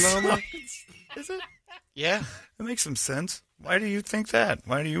 Breathing on them? Is it? Yeah. That makes some sense. Why do you think that?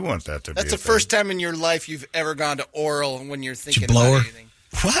 Why do you want that to be That's a the first time in your life you've ever gone to oral when you're thinking blow about her? anything.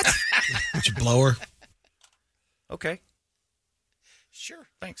 What? Did you blow her? Okay. Sure.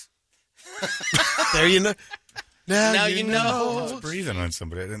 Thanks. There you know. Now you know. I was breathing on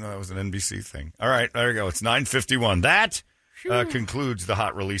somebody. I didn't know that was an NBC thing. All right, there you go. It's 9:51. That concludes the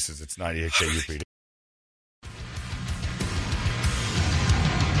hot releases. It's 98 KUPD.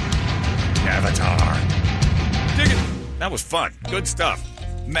 Avatar. Dig it. That was fun. Good stuff.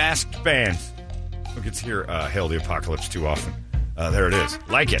 Masked bands. Who gets to hear Hail the Apocalypse too often? There it is.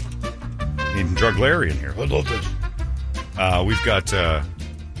 Like it. Needing Drug Larry in here. I love this. We've got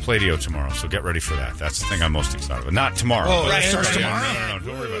Play-Doh tomorrow, so get ready for that. That's the thing I'm most excited about. Not tomorrow. Oh, but- that starts Yeah, tomorrow? No,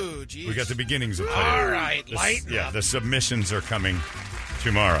 don't worry about Ooh, it. geez. We got the beginnings of Play-Doh. All right, lighten Yeah, up. the submissions are coming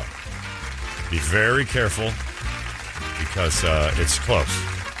tomorrow. Be very careful because it's close.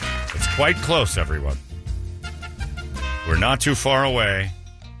 It's quite close, everyone. We're not too far away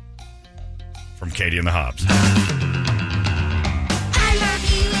from Katie and the Hobbs.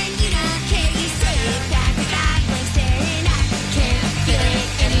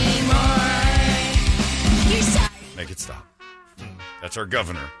 Make it stop. That's our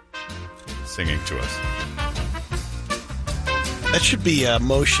governor singing to us. That should be a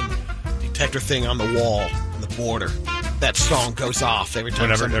motion detector thing on the wall, on the border. That song goes off every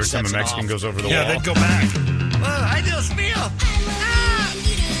time. Every time someone a sets it Mexican off. goes over the Yeah, wall. they'd go back. Well, I just feel.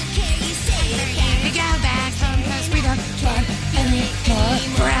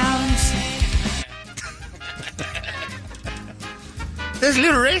 This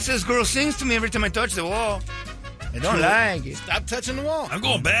little racist girl sings to me every time I touch the wall. I don't like it. Stop touching the wall. I'm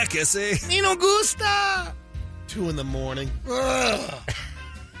going back, S.A. Me no gusta. 2 a.m.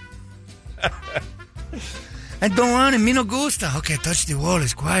 I don't want it. Me no gusta. Okay, touch the wall.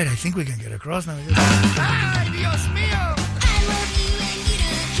 It's quiet. I think we can get across now. Ay, Dios mío.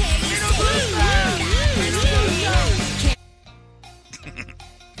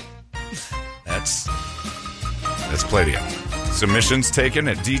 That's Play-Doh. Submissions taken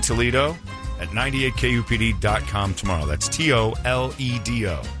at D Toledo at 98kupd.com tomorrow. That's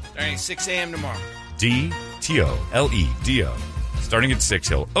TOLEDO. Starting 6 a.m. tomorrow. DTOLEDO. Starting at 6.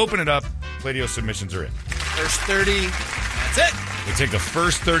 He'll open it up. Play-Doh submissions are in. First 30. That's it. We take the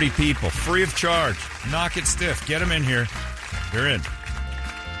first 30 people free of charge. Knock it stiff. Get them in here. You're in.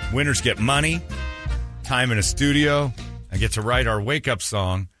 Winners get money, time in a studio, and get to write our wake-up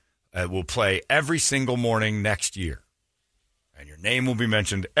song that will play every single morning next year. And your name will be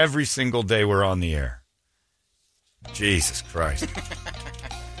mentioned every single day we're on the air. Jesus Christ.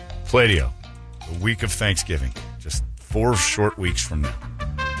 Play-Doh, the week of Thanksgiving. Just 4 short weeks from now.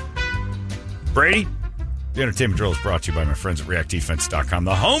 Brady, the Entertainment Drill is brought to you by my friends at ReactDefense.com,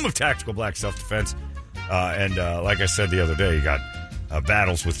 the home of tactical black self-defense. And like I said the other day, you got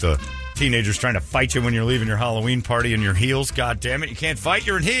battles with the teenagers trying to fight you when you're leaving your Halloween party in your heels. God damn it, you can't fight,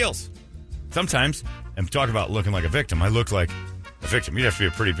 you're in heels. Sometimes, and talk about looking like a victim, I look like a victim. You'd have to be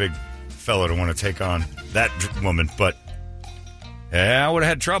a pretty big fellow to want to take on that woman, but yeah, I would have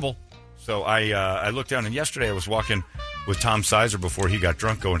had trouble. So I looked down, and yesterday I was walking with Tom Sizer before he got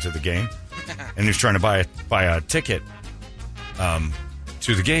drunk going to the game, and he was trying to buy a ticket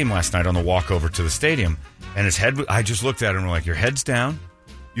to the game last night on the walk over to the stadium, and his head, I just looked at him and like, your head's down,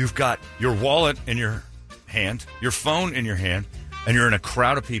 you've got your wallet in your hand, your phone in your hand, and you're in a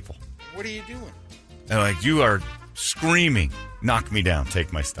crowd of people. What are you doing? And like, you are screaming, knock me down,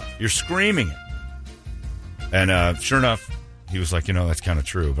 take my stuff. You're screaming it. And sure enough, he was like, that's kind of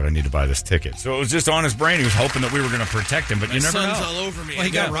true, but I need to buy this ticket. So it was just on his brain. He was hoping that we were going to protect him, but my you never know. son's all over me. Well,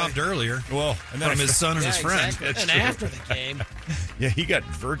 he got robbed earlier. Well, and then from his son and his friend. Exactly. And after the game. Yeah, he got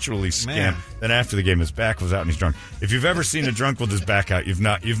virtually scammed. Then after the game, his back was out and he's drunk. If you've ever seen a drunk with his back out, you've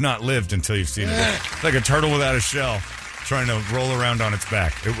not lived until you've seen it. It's like a turtle without a shell trying to roll around on its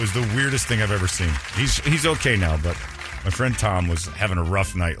back. It was the weirdest thing I've ever seen. He's okay now, but my friend Tom was having a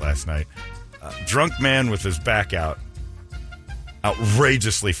rough night last night. Drunk man with his back out.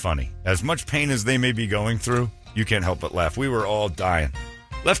 Outrageously funny. As much pain as they may be going through, you can't help but laugh. We were all dying.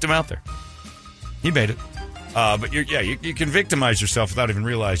 Left him out there. He made it. But you can victimize yourself without even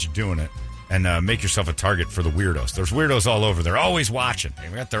realize you're doing it and make yourself a target for the weirdos. There's weirdos all over. They're always watching.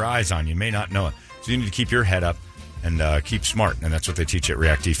 They've got their eyes on you. You may not know it. So you need to keep your head up and keep smart. And that's what they teach at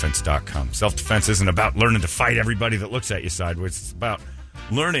ReactDefense.com. Self-defense isn't about learning to fight everybody that looks at you sideways. It's about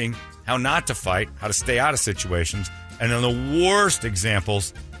learning how not to fight, how to stay out of situations, and in the worst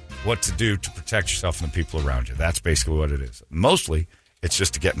examples, what to do to protect yourself and the people around you. That's basically what it is. Mostly, it's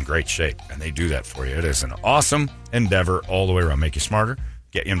just to get in great shape, and they do that for you. It is an awesome endeavor all the way around. Make you smarter,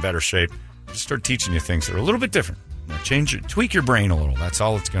 get you in better shape, just start teaching you things that are a little bit different. Tweak your brain a little. That's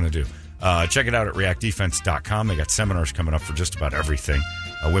all it's going to do. Check it out at ReactDefense.com. They got seminars coming up for just about everything.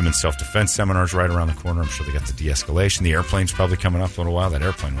 Women's self-defense seminars right around the corner. I'm sure they got the de-escalation. The airplane's probably coming up in a little while. That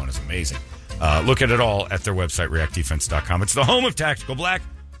airplane one is amazing. Look at it all at their website, ReactDefense.com. It's the home of Tactical Black.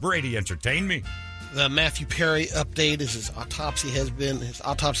 Brady, entertain me. The Matthew Perry update is his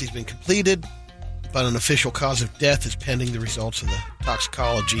autopsy's been completed, but an official cause of death is pending the results of the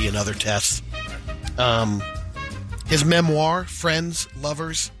toxicology and other tests. His memoir, Friends,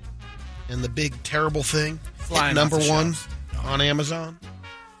 Lovers, and the Big Terrible Thing, Flying number off the one shelves. on Amazon.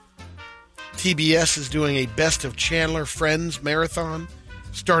 TBS is doing a Best of Chandler Friends marathon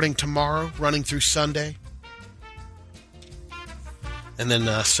starting tomorrow, running through Sunday. And then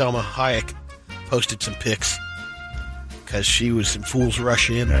Selma Hayek posted some pics because she was in Fools Rush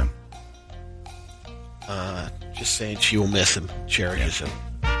In. Yeah. Just saying she will miss him, cherishes him.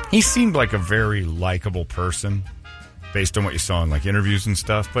 He seemed like a very likable person based on what you saw in like interviews and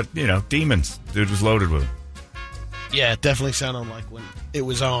stuff. But, demons. Dude was loaded with them. Yeah, it definitely sounded like when it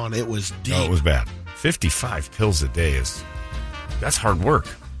was on, it was deep. No, it was bad. 55 pills a day that's hard work.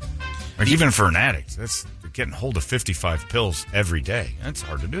 Like even for an addict, that's getting hold of 55 pills every day. That's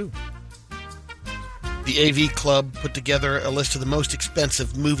hard to do. The AV Club put together a list of the most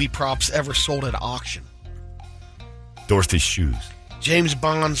expensive movie props ever sold at auction. Dorothy's shoes. James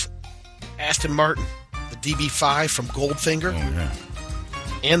Bond's Aston Martin, the DB5 from Goldfinger,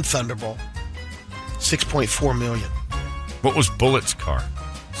 and Thunderball, $6.4 million. What was Bullett's car?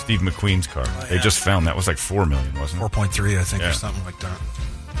 Steve McQueen's car. They just found that was like $4 million, wasn't it? 4.3, I think, or something like that.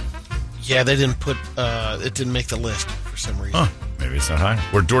 Yeah, they didn't put. It didn't make the list for some reason. Huh. Maybe it's not high.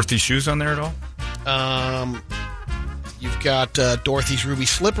 Were Dorothy's shoes on there at all? You've got Dorothy's ruby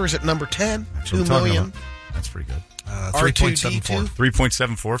slippers at number 10, That's what $2 I'm talking million. about. That's pretty good. 3.74.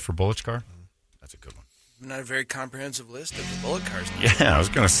 3.74 for Bullitt's car. That's a good one. Not a very comprehensive list of the Bullitt cars. Yeah, I was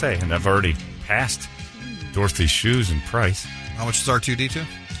going to say, and I've already passed Dorothy's shoes and price. How much is R2-D2?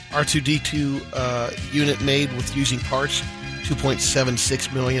 R2-D2 unit made with using parts,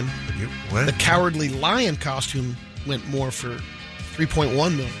 $2.76 million. What? The Cowardly Lion costume went more for $3.1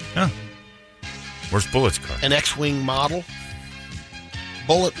 million. Huh. Where's Bullitt's car? An X-Wing model.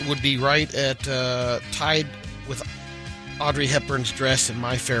 Bullitt would be right at tied with Audrey Hepburn's dress in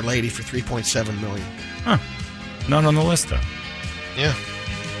My Fair Lady for $3.7 million. Huh. Not on the list, though. Yeah.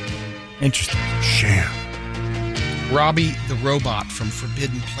 Interesting. Sham. Robbie the Robot from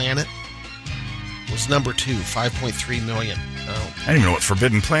Forbidden Planet was number 2, $5.3 million. I don't even know what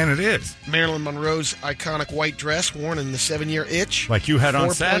Forbidden Planet is. Marilyn Monroe's iconic white dress worn in the 7-year itch. Like you had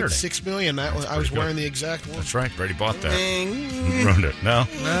on Saturday. $4.6 million. I was good. wearing the exact one. That's right. Brady bought that. Ruined it. No.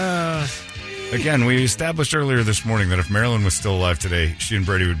 Again, we established earlier this morning that if Marilyn was still alive today, she and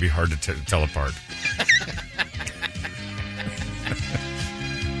Brady would be hard to tell apart.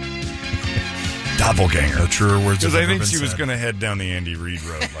 Doppelganger. No truer words. Because I think she was going to head down the Andy Reid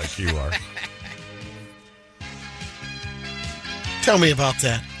road like you are. Tell me about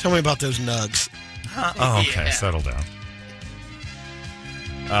that. Tell me about those nugs. Okay. Settle down.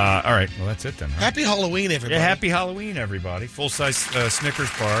 All right. Well, that's it then. Huh? Happy Halloween, everybody. Yeah, happy Halloween, everybody. Full-size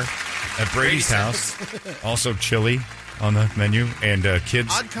Snickers bar at Brady's house. Also chili on the menu. And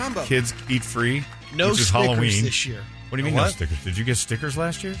kids Odd combo. Kids eat free, No which is Snickers Halloween. this year. What do you mean no stickers? Did you get stickers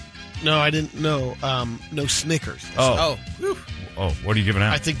last year? No, I didn't. No Snickers. Oh, what are you giving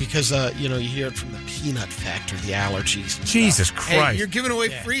out? I think because you hear it from the peanut factor, the allergies. And Jesus stuff. Christ! Hey, you're giving away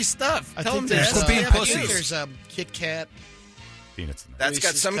free stuff. I Tell think them there's that. being I think pussies. there's Kit Kat. Peanuts in there. That's got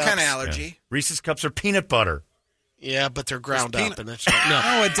Reese's some Cups. kind of allergy. Yeah. Reese's Cups are peanut butter. Yeah, but they're ground There's up, and that's no.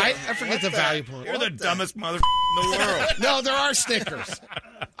 I forget the value point. You're the dumbest mother in the world. No, there are Snickers.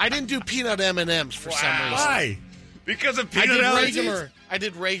 I didn't do peanut M&Ms for some reason. Why? Because of I peanut did allergies? I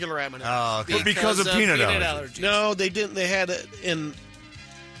did regular M&Ms. Oh, okay. But because of peanut allergies. No, they didn't. They had it in.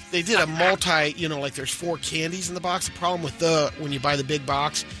 They did a multi. Like there's 4 candies in the box. The problem with when you buy the big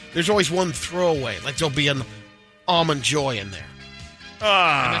box, there's always one throwaway. Like there'll be an Almond Joy in there.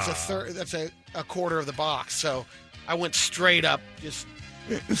 And that's a third. That's a quarter of the box. So I went straight up, just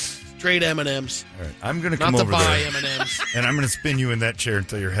straight M&Ms. All right, I'm going to come Not over the buy there, M&Ms. and I'm going to spin you in that chair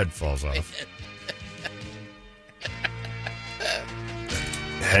until your head falls off.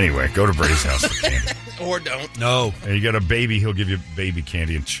 Anyway, go to Brady's house for candy. Or don't. No. And you got a baby, he'll give you baby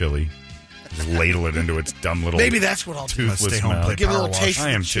candy and chili. Just ladle it into its dumb little Maybe that's what I'll do. toothless Stay home, mouth. play Give it a Power little Wash. taste of I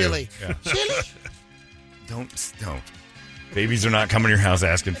the am too. chili. Yeah. Chili? Don't. Babies are not coming to your house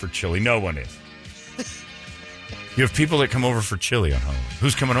asking for chili. No one is. You have people that come over for chili on Halloween.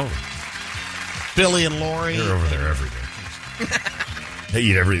 Who's coming over? Billy and Lori. They're over there every day. They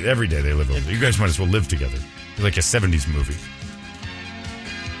eat every day. They live over there. You guys might as well live together. You're like a 70s movie.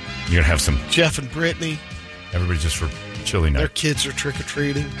 You're going to have some... Jeff and Brittany. Everybody just for chili Their night. kids are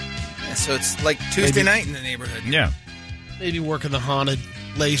trick-or-treating. Yeah, so it's like Tuesday night in the neighborhood. Yeah. Maybe work in the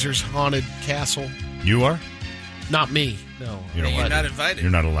Lasers haunted castle. You are? Not me. No. You don't You're want not to. invited.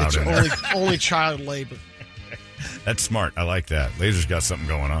 You're not allowed It's in there. only child labor. That's smart. I like that. Laser's got something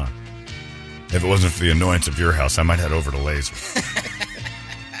going on. If it wasn't for the annoyance of your house, I might head over to Laser.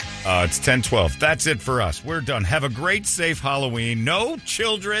 It's 10:12. That's it for us. We're done. Have a great, safe Halloween. No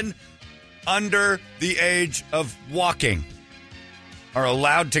children under the age of walking are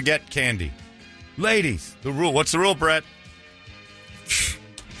allowed to get candy. Ladies, the rule. What's the rule, Brett?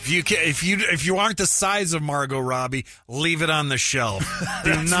 If you aren't the size of Margot Robbie, leave it on the shelf.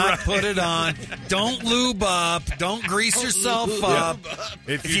 Do not put it on. Don't lube up. Don't grease yourself up.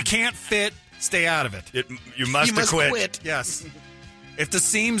 If you can't fit, stay out of it. You must quit. Yes. If the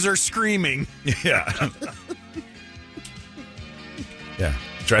seams are screaming. Yeah. Yeah.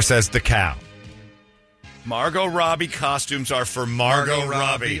 Dress as the cow. Margot Robbie costumes are for Margot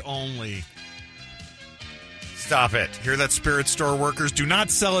Robbie only. Stop it. Hear that, Spirit Store workers? Do not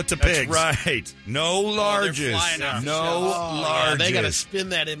sell it to pigs. That's right. No larges. flying off the No larges. They got to spin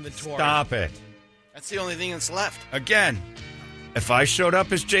that inventory. Stop it. That's the only thing that's left. Again, if I showed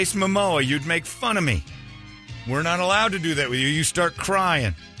up as Jason Momoa, you'd make fun of me. We're not allowed to do that with you. You start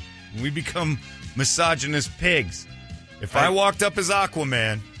crying. We become misogynist pigs. If I walked up as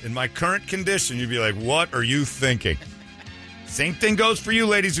Aquaman in my current condition, you'd be like, what are you thinking? Same thing goes for you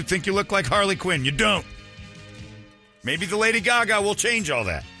ladies who think you look like Harley Quinn. You don't. Maybe the Lady Gaga will change all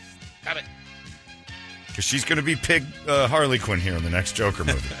that. Got it. Because she's going to be pig Harley Quinn here in the next Joker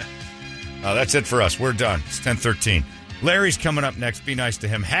movie. That's it for us. We're done. It's 10:13. Larry's coming up next. Be nice to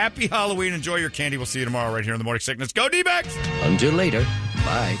him. Happy Halloween. Enjoy your candy. We'll see you tomorrow right here in the Morning Sickness. Go D-backs! Until later,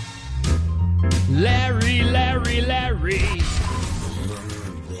 bye. Larry, Larry, Larry.